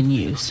that I can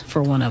use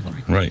for one of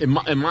them. Right.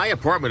 In my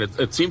apartment,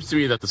 it seems to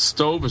me that the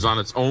stove is on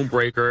its own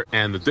breaker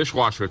and the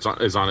dishwasher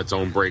is on its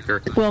own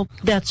breaker. Well,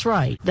 that's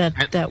right.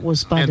 That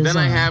was by design. And then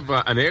I have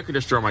an air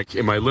conditioner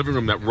in my living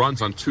room that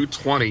runs on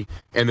 220,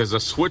 and there's a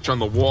switch on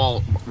the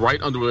wall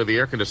right under where the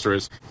air conditioner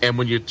is. And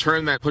when you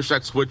push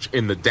that switch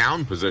in the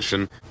down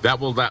position, that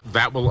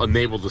will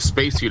enable the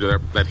space heater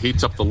that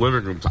heats up the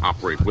living room to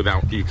operate.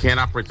 You can't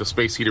operate the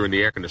space heater and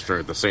the air conditioner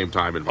at the same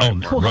time in my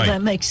apartment. Well,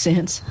 that makes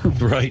sense.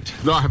 Right.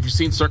 No, have you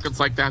seen circuits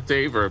like that,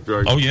 Dave?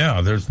 Oh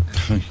yeah, there's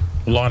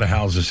a lot of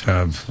houses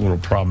have little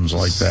problems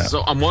like that.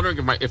 So I'm wondering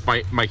if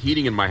my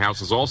heating in my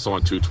house is also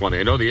on 220.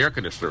 I know the air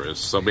conditioner is,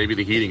 so maybe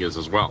the heating is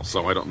as well.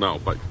 So I don't know,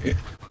 but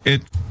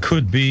it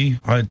could be.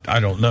 I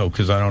don't know,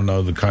 because I don't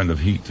know the kind of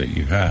heat that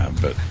you have.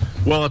 But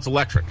it's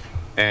electric,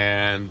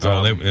 and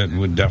it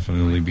would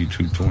definitely be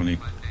 220.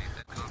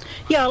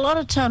 Yeah, a lot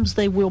of times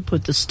they will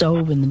put the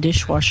stove and the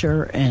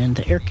dishwasher and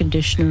the air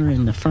conditioner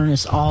and the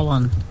furnace all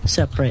on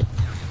separate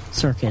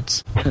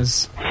circuits,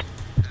 because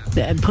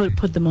they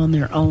put them on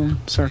their own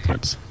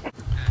circuits.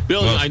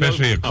 Bill,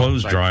 especially a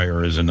clothes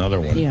dryer is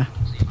another one. Yeah,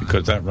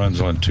 because that runs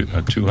on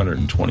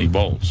 220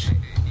 volts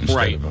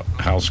instead of a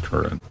house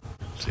current,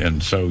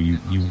 and so you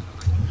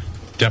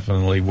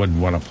definitely wouldn't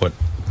want to put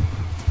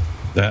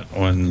that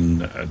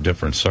on a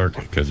different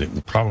circuit, because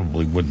it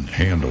probably wouldn't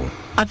handle it.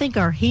 I think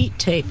our heat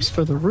tapes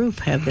for the roof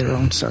have their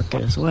own circuit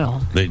as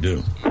well. They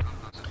do.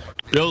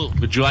 Bill,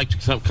 would you like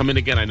to come in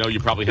again? I know you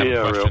probably have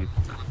a question.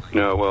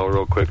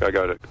 Real quick, I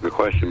got a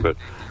question, but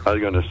I was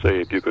going to say,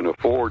 if you can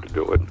afford to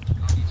do it,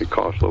 it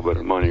costs a little bit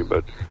of money,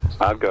 but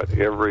I've got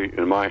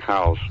in my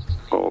house,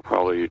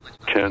 probably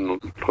 10,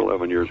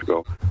 11 years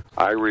ago,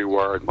 I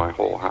rewired my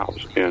whole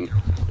house, and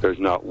there's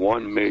not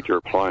one major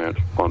appliance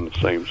on the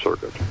same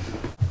circuit.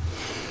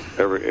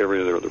 the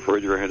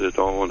refrigerator has its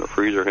own, the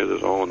freezer has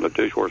its own, the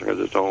dishwasher has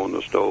its own,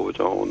 the stove its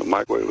own, the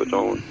microwave its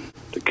own,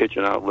 the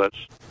kitchen outlets.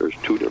 There's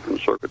 2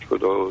 different circuits for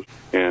those,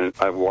 and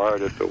I've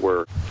wired it to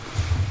where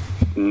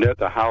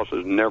the house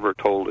is never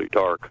totally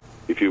dark.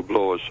 If you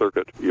blow a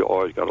circuit, you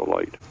always got a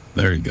light.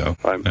 There you go.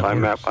 I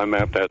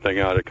mapped that thing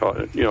out.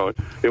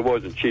 It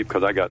wasn't cheap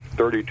because I got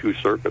 32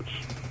 circuits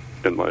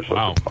in my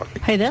circuit box.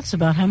 Hey, that's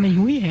about how many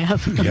we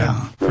have.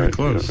 Yeah, pretty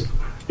close.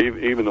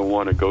 Even the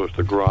one that goes to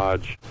the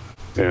garage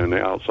and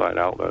the outside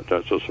outlet,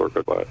 that's a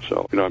circuit by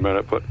itself.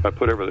 I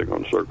put everything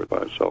on circuit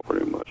by itself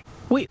pretty much.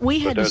 We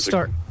had to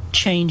start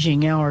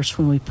changing ours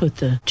when we put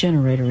the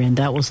generator in.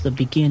 That was the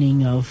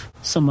beginning of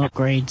some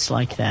upgrades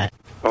like that.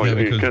 Oh,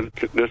 yeah,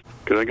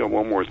 can I get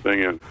one more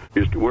thing in?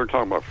 We were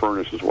talking about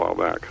furnaces a while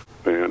back,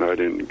 and I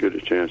didn't get a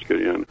chance to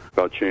get in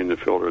about changing the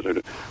filters.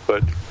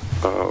 But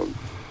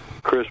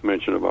Chris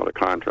mentioned about a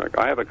contract.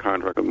 I have a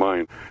contract of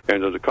mine,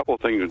 and there's a couple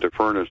of things with the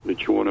furnace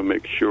that you want to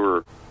make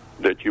sure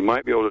that you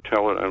might be able to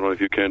tell it. I don't know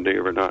if you can,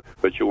 Dave, or not,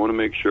 but you want to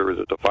make sure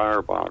that the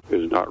firebox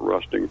is not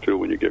rusting through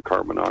when you get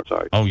carbon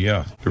monoxide. Oh,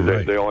 yeah, you're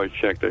right. They always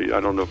check that. I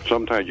don't know.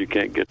 Sometimes you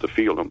can't get to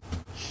feel them,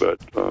 but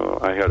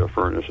I had a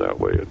furnace that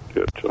way.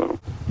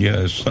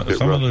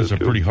 Some of those are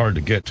pretty hard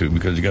to get to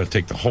because you got to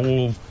take the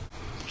whole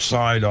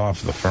side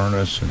off the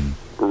furnace and.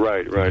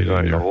 Right.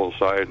 The whole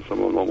side, some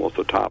of them almost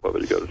the top of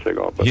it, you got to take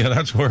off. But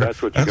that's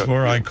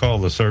where I call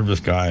the service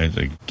guy and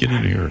say, get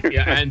in here.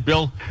 Yeah, and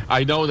Bill,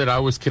 I know that I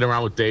always kid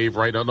around with Dave,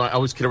 right? I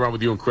always kid around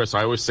with you and Chris.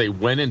 I always say,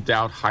 when in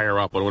doubt, higher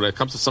up. But when it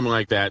comes to something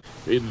like that,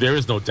 there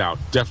is no doubt.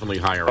 Definitely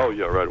higher up. Oh,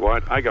 yeah, right.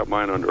 Well, I got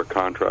mine under a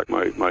contract,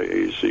 my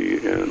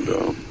AC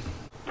and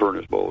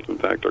furnace bolts. In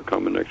fact, they're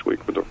coming next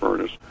week with the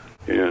furnace,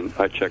 and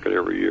I check it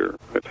every year.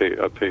 I pay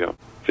a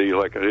fee.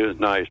 Like, it is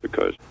nice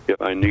because if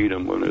I need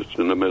them when it's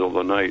in the middle of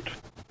the night,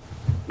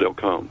 they'll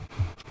come.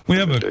 We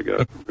have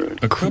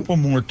a couple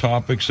more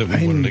topics that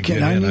we wanted to get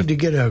in. I need to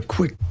get a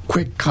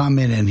quick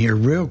comment in here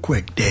real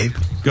quick, Dave.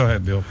 Go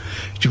ahead, Bill.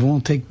 It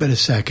won't take but a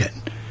second.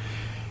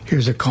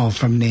 Here's a call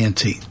from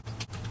Nancy.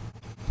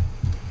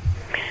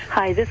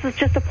 Hi, this is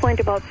just a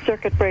point about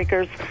circuit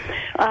breakers.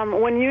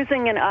 When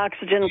using an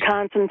oxygen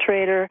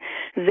concentrator,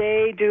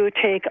 they do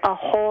take a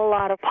whole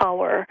lot of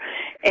power,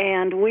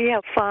 and we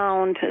have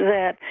found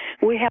that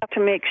we have to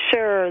make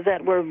sure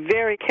that we're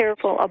very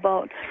careful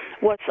about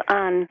what's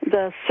on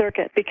the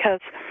circuit because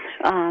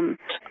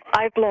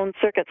I've blown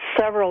circuits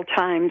several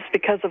times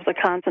because of the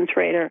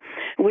concentrator.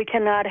 We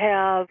cannot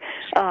have,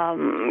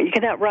 you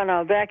cannot run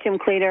a vacuum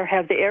cleaner,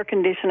 have the air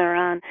conditioner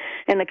on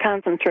in the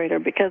concentrator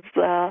because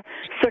the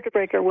circuit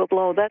breaker will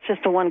blow. That's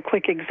just one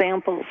quick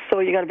example. So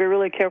you got to be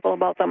really careful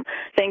about them.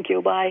 Thank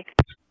you. Bye.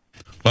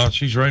 Well,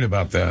 she's right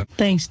about that.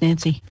 Thanks,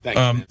 Nancy.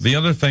 The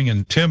other thing,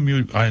 and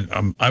Tim,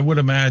 I would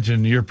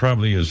imagine you're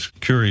probably as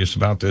curious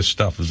about this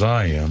stuff as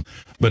I am,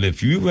 but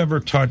if you've ever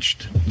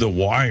touched the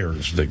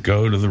wires that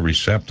go to the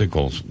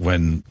receptacles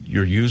when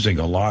you're using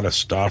a lot of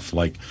stuff,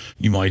 like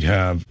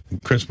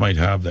Chris might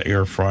have the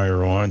air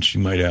fryer on, she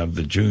might have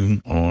the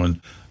June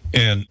on,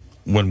 and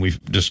when we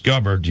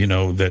discovered,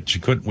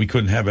 that we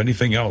couldn't have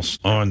anything else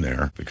on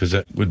there because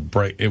it would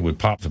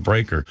pop the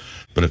breaker.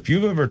 But if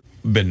you've ever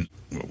been,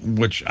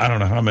 which I don't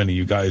know how many of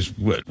you guys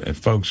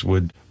folks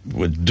would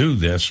do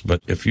this,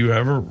 but if you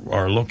ever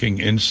are looking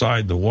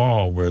inside the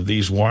wall where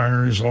these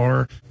wires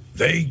are,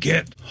 they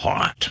get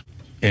hot,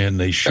 and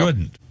they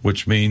shouldn't,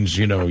 which means,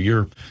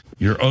 you're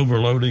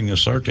overloading the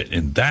circuit,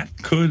 and that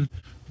could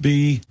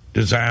be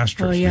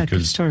disastrous. Oh, yeah, it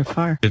could start a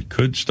fire. It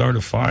could start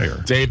a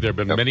fire. Dave, there have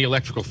been many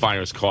electrical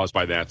fires caused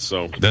by that.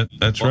 So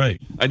that's right.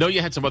 I know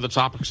you had some other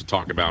topics to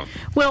talk about.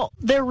 Well,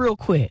 they're real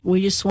quick.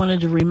 We just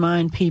wanted to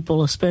remind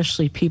people,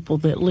 especially people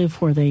that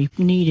live where they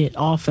need it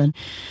often,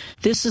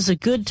 this is a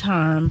good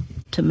time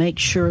to make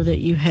sure that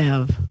you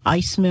have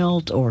ice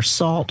melt or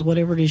salt,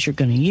 whatever it is you're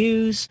going to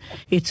use.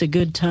 It's a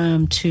good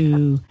time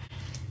to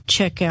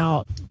check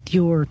out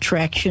your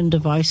traction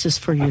devices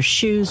for your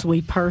shoes.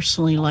 We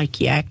personally like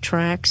Yak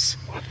Trax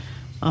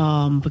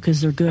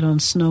because they're good on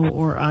snow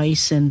or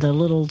ice, and the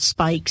little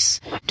spikes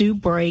do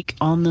break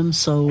on them,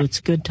 so it's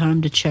a good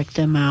time to check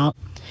them out.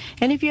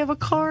 And if you have a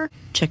car,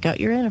 check out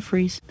your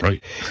antifreeze.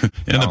 Right.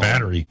 And the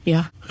battery.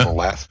 Yeah. The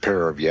last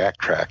pair of Yak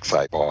Trax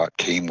I bought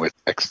came with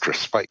extra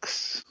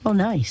spikes. Oh,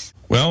 nice.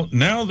 Well,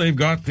 now they've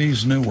got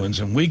these new ones,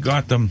 and we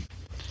got them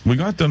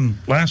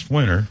last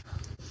winter,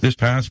 this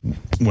past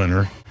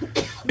winter,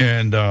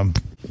 and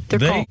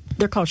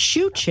they're called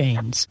shoe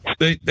chains.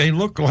 They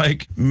look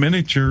like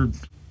miniature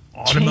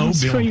automobile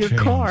chains for your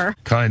car,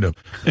 kind of.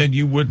 And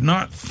you would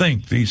not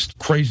think these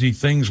crazy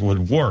things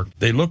would work.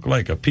 They look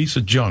like a piece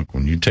of junk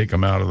when you take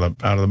them out of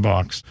the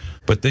box,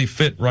 but they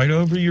fit right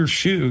over your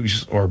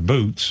shoes or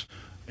boots,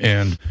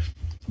 and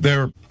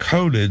they're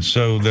coated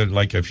so that,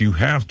 like, if you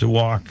have to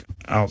walk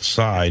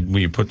outside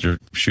when you put your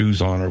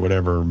shoes on or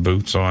whatever,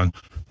 boots on,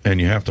 and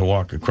you have to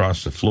walk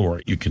across the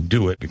floor, you can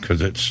do it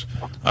because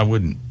I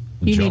wouldn't.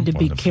 You need to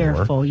be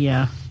careful,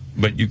 yeah.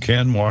 But you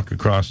can walk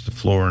across the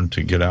floor and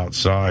to get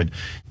outside.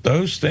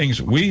 Those things,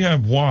 we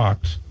have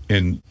walked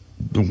in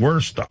the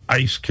worst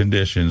ice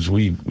conditions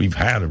we've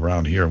had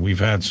around here. We've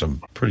had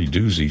some pretty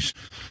doozies,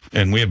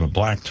 and we have a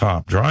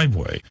blacktop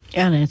driveway.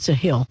 And it's a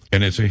hill.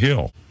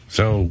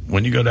 So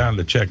when you go down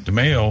to check the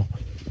mail,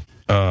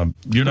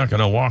 you're not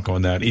going to walk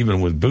on that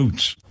even with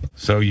boots.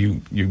 So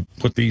you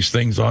put these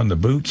things on the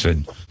boots,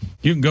 and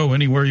you can go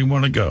anywhere you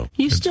want to go.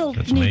 You still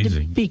need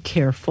to be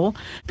careful.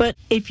 But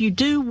if you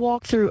do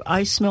walk through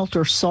ice melt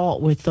or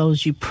salt with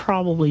those, you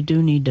probably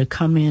do need to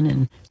come in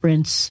and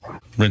rinse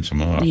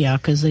them off. Yeah,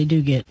 because they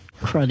do get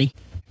cruddy.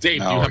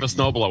 Dave, do you have a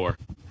snowblower?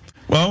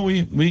 Well,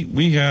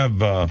 we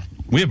have a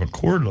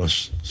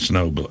cordless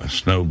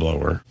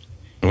snowblower.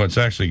 Well, it's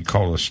actually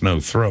called a snow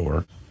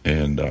thrower,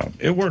 and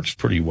it works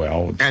pretty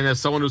well. And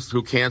as someone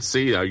who can't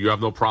see, you have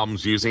no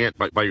problems using it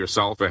by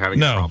yourself or having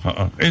no a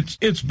problem?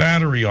 It's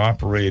battery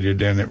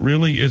operated, and it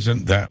really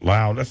isn't that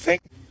loud.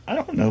 I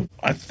don't know.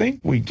 I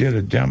think we did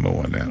a demo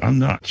on that. I'm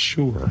not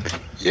sure.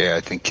 Yeah,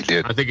 I think you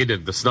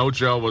did. The Snow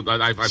Joe.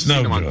 I've Snow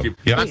seen him on Joe.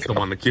 Yep. That's the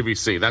one, the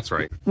QVC. That's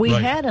right. We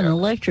had an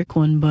electric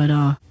one,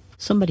 but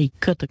somebody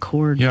cut the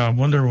cord. Yeah, I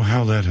wonder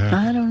how that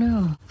happened. I don't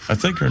know. I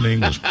think her name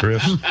was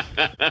Chris.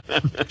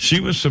 She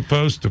was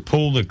supposed to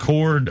pull the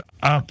cord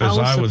up as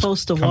I was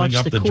supposed to coming watch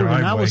up the the cord, driveway.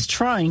 and I was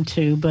trying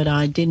to, but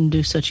I didn't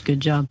do such a good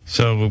job.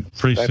 So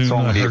pretty That's soon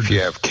only I heard if you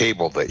have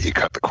cable that you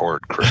cut the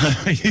cord,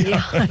 Chris.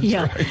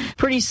 Yeah.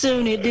 Pretty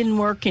soon it didn't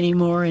work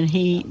anymore,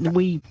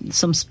 and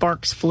some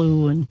sparks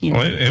flew, and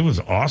Well, it was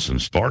awesome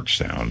spark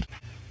sound.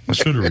 I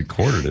should have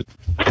recorded it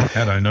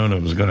had I known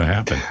it was going to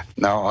happen.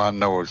 Now, on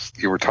those,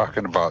 you were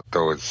talking about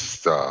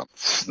those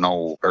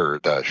snow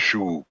or the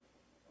shoe.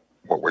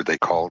 What were they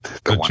called?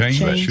 The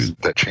chains.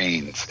 The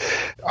chains.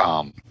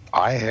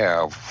 I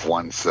have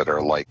ones that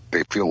are like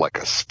they feel like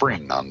a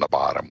spring on the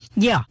bottom.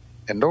 Yeah.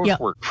 And those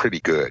work pretty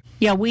good.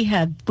 Yeah, we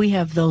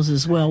have those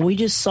as well. We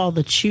just saw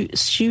the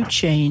shoe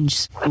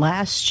change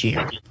last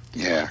year.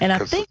 Yeah. And I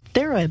think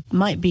there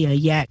might be a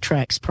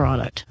Yaktrax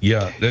product.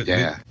 Yeah.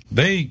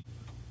 They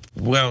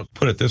well,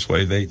 put it this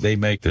way, they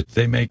make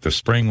the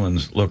spring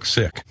ones look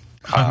sick.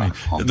 I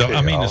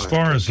mean, as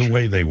far as the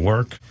way they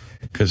work,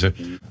 because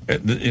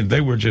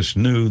they were just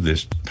new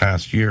this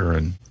past year,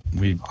 and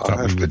we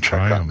thought we would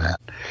try them.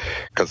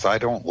 Because I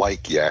don't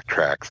like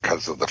Yaktrax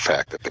because of the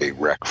fact that they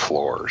wreck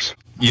floors.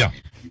 Yeah.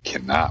 You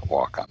cannot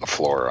walk on the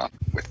floor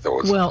with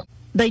those. Well,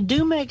 they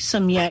do make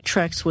some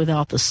Yaktrax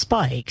without the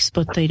spikes,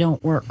 but they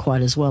don't work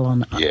quite as well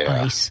on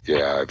ice.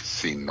 Yeah, I've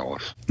seen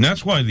those. And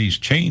that's why these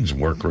chains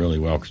work really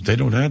well, because they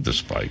don't have the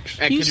spikes.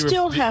 You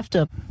still have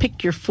to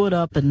pick your foot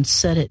up and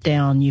set it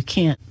down. You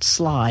can't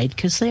slide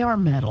because they are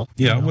metal.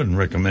 Yeah, I wouldn't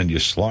recommend you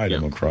slide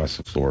them across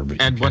the floor.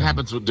 But and what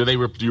happens?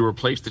 Do you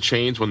replace the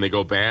chains when they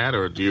go bad,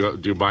 or do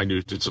you buy new?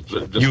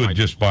 You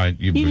just buy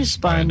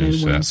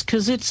new ones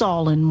because it's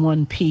all in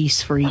one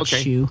piece for each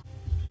shoe.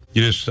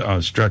 You just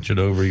stretch it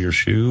over your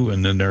shoe,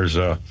 and then there's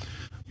a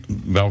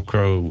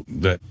Velcro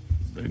that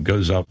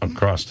goes up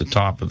across the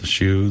top of the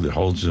shoe that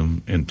holds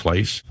them in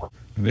place.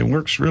 And it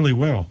works really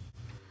well.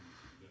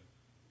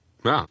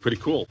 Wow, pretty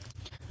cool.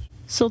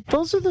 So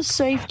those are the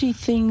safety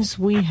things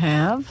we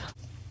have.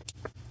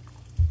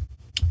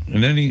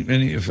 And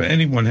if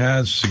anyone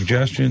has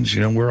suggestions,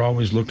 we're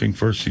always looking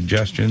for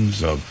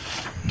suggestions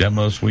of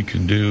demos we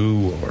can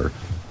do, or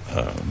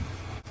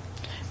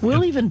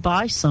we'll even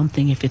buy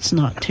something if it's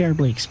not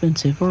terribly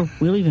expensive, or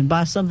we'll even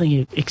buy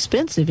something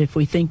expensive if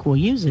we think we'll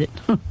use it.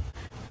 How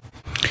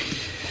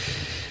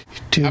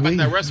about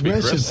that recipe,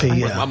 Chris?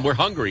 We're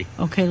hungry.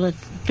 Okay,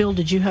 Bill,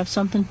 did you have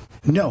something?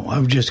 No, I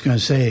was just going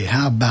to say,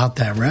 how about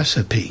that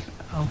recipe?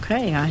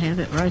 Okay, I have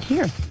it right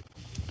here.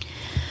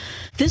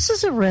 This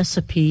is a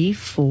recipe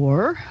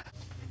for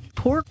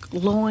pork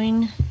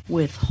loin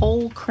with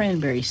whole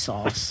cranberry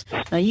sauce.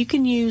 Now, you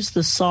can use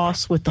the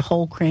sauce with the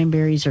whole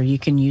cranberries, or you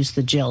can use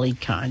the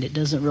jellied kind. It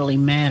doesn't really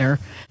matter.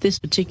 This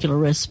particular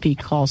recipe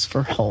calls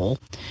for whole.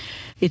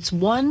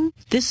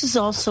 This is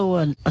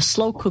also a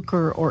slow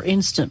cooker or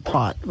instant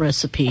pot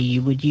recipe.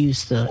 You would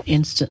use the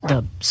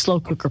slow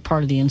cooker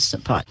part of the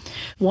instant pot.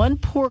 1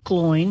 pork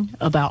loin,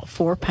 about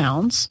 4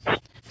 pounds,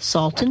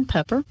 salt and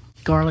pepper,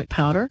 garlic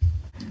powder,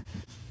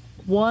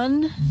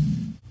 1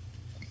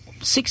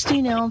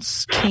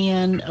 16-ounce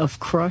can of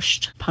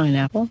crushed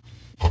pineapple,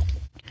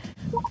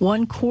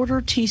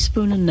 1/4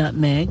 teaspoon of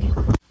nutmeg,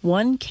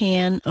 1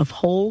 can of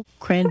whole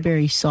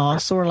cranberry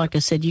sauce, or like I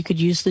said, you could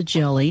use the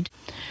jellied,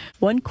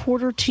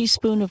 1/4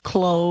 teaspoon of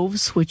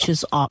cloves, which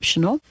is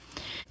optional,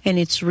 and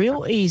it's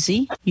real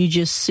easy. You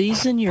just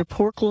season your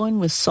pork loin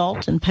with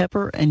salt and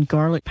pepper and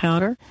garlic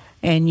powder,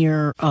 and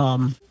your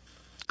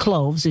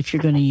cloves if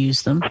you're going to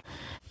use them.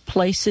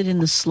 Place it in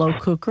the slow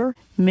cooker,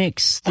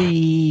 mix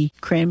the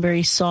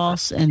cranberry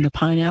sauce and the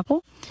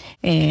pineapple,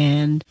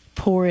 and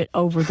pour it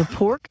over the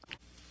pork.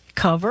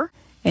 Cover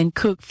and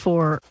cook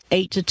for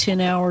 8 to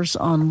 10 hours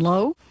on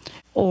low,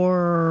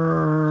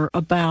 or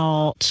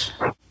about,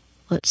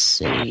 let's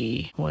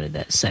see, what did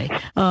that say?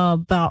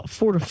 About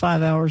 4 to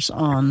 5 hours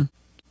on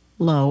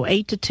low,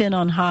 8 to 10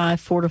 on high,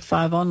 4 to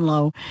 5 on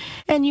low.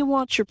 And you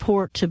want your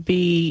port to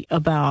be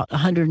about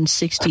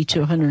 160 to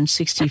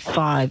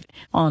 165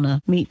 on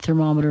a meat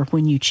thermometer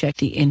when you check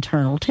the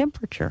internal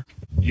temperature.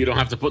 You don't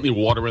have to put any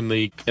water in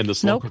the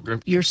slow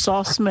cooker? Your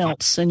sauce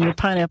melts and your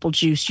pineapple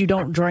juice. You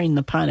don't drain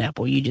the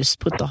pineapple. You just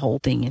put the whole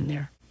thing in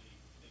there.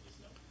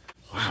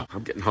 Wow,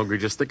 I'm getting hungry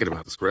just thinking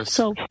about this, Chris.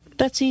 So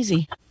that's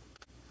easy.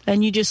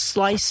 And you just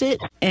slice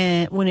it,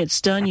 and when it's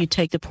done, you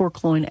take the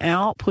pork loin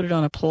out, put it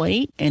on a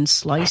plate, and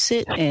slice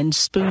it, and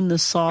spoon the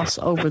sauce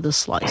over the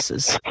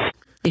slices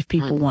if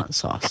people want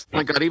sauce.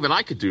 My God, even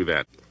I could do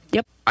that.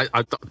 Yep.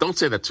 I don't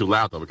say that too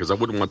loud, though, because I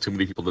wouldn't want too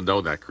many people to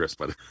know that, Chris.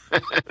 But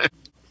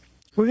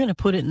we're going to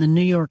put it in the New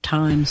York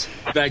Times.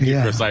 Thank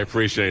you, Chris. I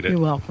appreciate it. You're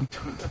welcome.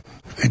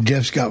 And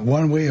Jeff's got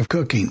one way of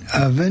cooking.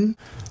 Oven.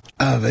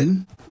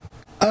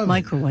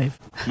 Microwave.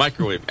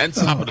 And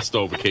top of the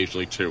stove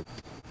occasionally, too.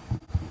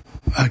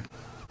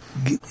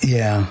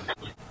 Yeah.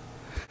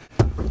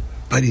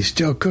 But he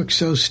still cooks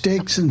those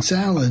steaks and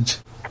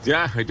salads.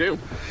 Yeah, I do.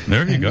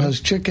 There you go.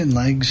 Those chicken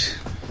legs.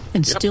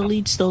 And still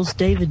eats those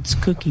David's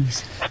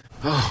cookies.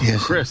 Oh,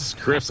 yes.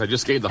 Chris, I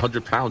just gained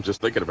 100 pounds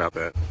just thinking about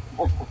that.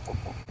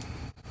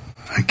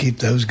 I keep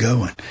those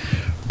going.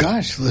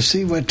 Gosh, let's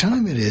see what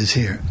time it is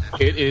here.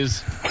 It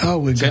is. Oh,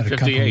 we've got a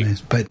couple minutes,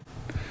 but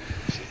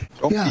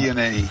don't be in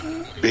any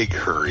big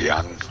hurry.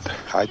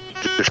 I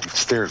just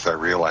upstairs. I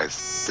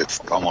realize it's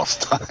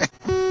almost time.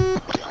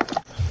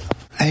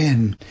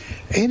 And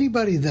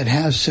anybody that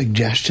has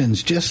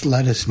suggestions, just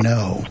let us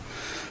know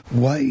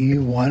what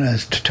you want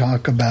us to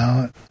talk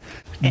about,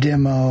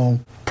 demo,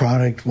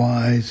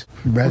 product-wise,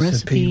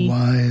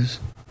 recipe-wise.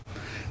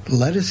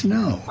 Let us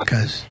know.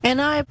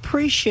 And I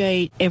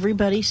appreciate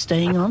everybody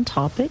staying on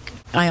topic.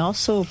 I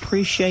also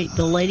appreciate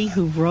the lady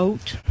who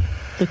wrote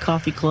the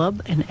Coffee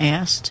Club and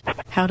asked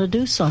how to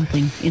do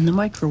something in the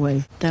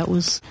microwave. That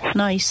was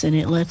nice, and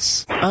it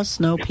lets us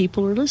know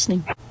people are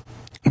listening.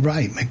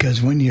 Right,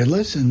 because when you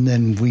listen,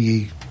 then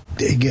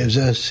it gives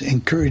us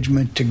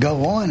encouragement to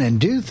go on and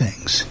do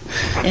things.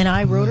 And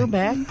I wrote her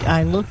back.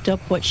 I looked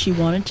up what she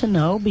wanted to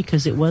know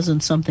because it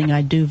wasn't something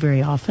I do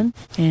very often,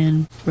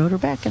 and wrote her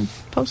back and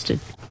posted.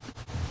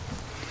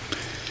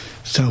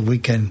 So we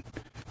can...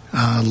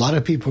 a lot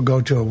of people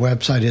go to a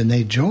website and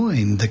they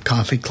join the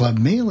Coffee Club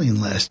mailing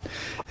list,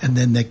 and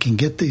then they can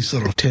get these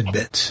little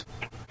tidbits.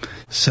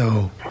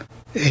 So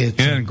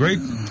and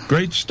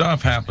great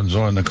stuff happens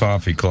on the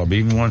Coffee Club.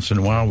 Even once in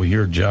a while, we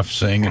hear Jeff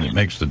sing, and it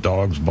makes the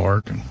dogs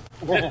bark. And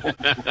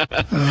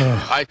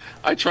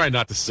I try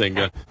not to sing,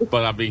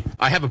 but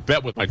I have a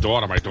bet with my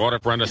daughter. My daughter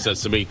Brenda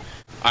says to me,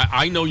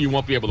 I know you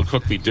won't be able to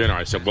cook me dinner.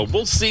 I said, well,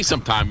 we'll see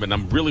sometime, and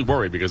I'm really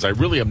worried because I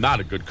really am not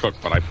a good cook,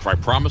 but I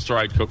promised her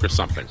I'd cook her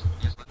something.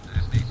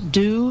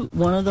 Do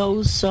one of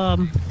those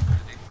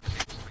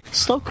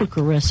slow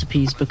cooker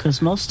recipes,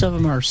 because most of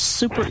them are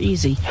super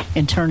easy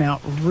and turn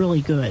out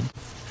really good.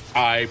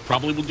 I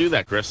probably will do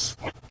that, Chris.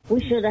 We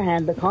should have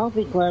had the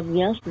Coffee Club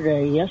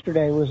yesterday.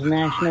 Yesterday was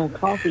National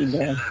Coffee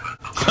Day.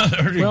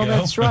 Well,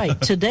 that's right.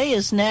 Today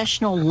is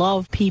National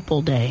Love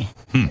People Day.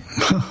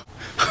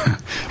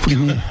 We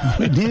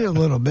need a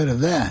little bit of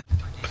that.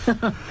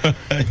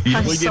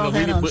 I saw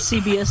that on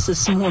CBS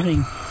this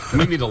morning.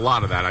 We need a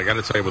lot of that. I got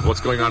to tell you, with what's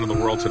going on in the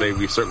world today,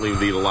 we certainly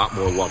need a lot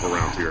more love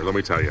around here. Let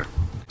me tell you.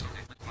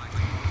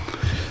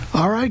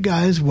 All right,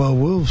 guys. Well,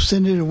 we'll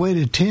send it away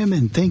to Tim,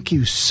 and thank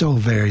you so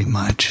very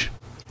much.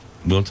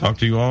 We'll talk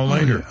to you all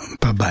later.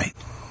 Bye-bye.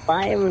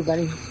 Bye,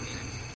 everybody.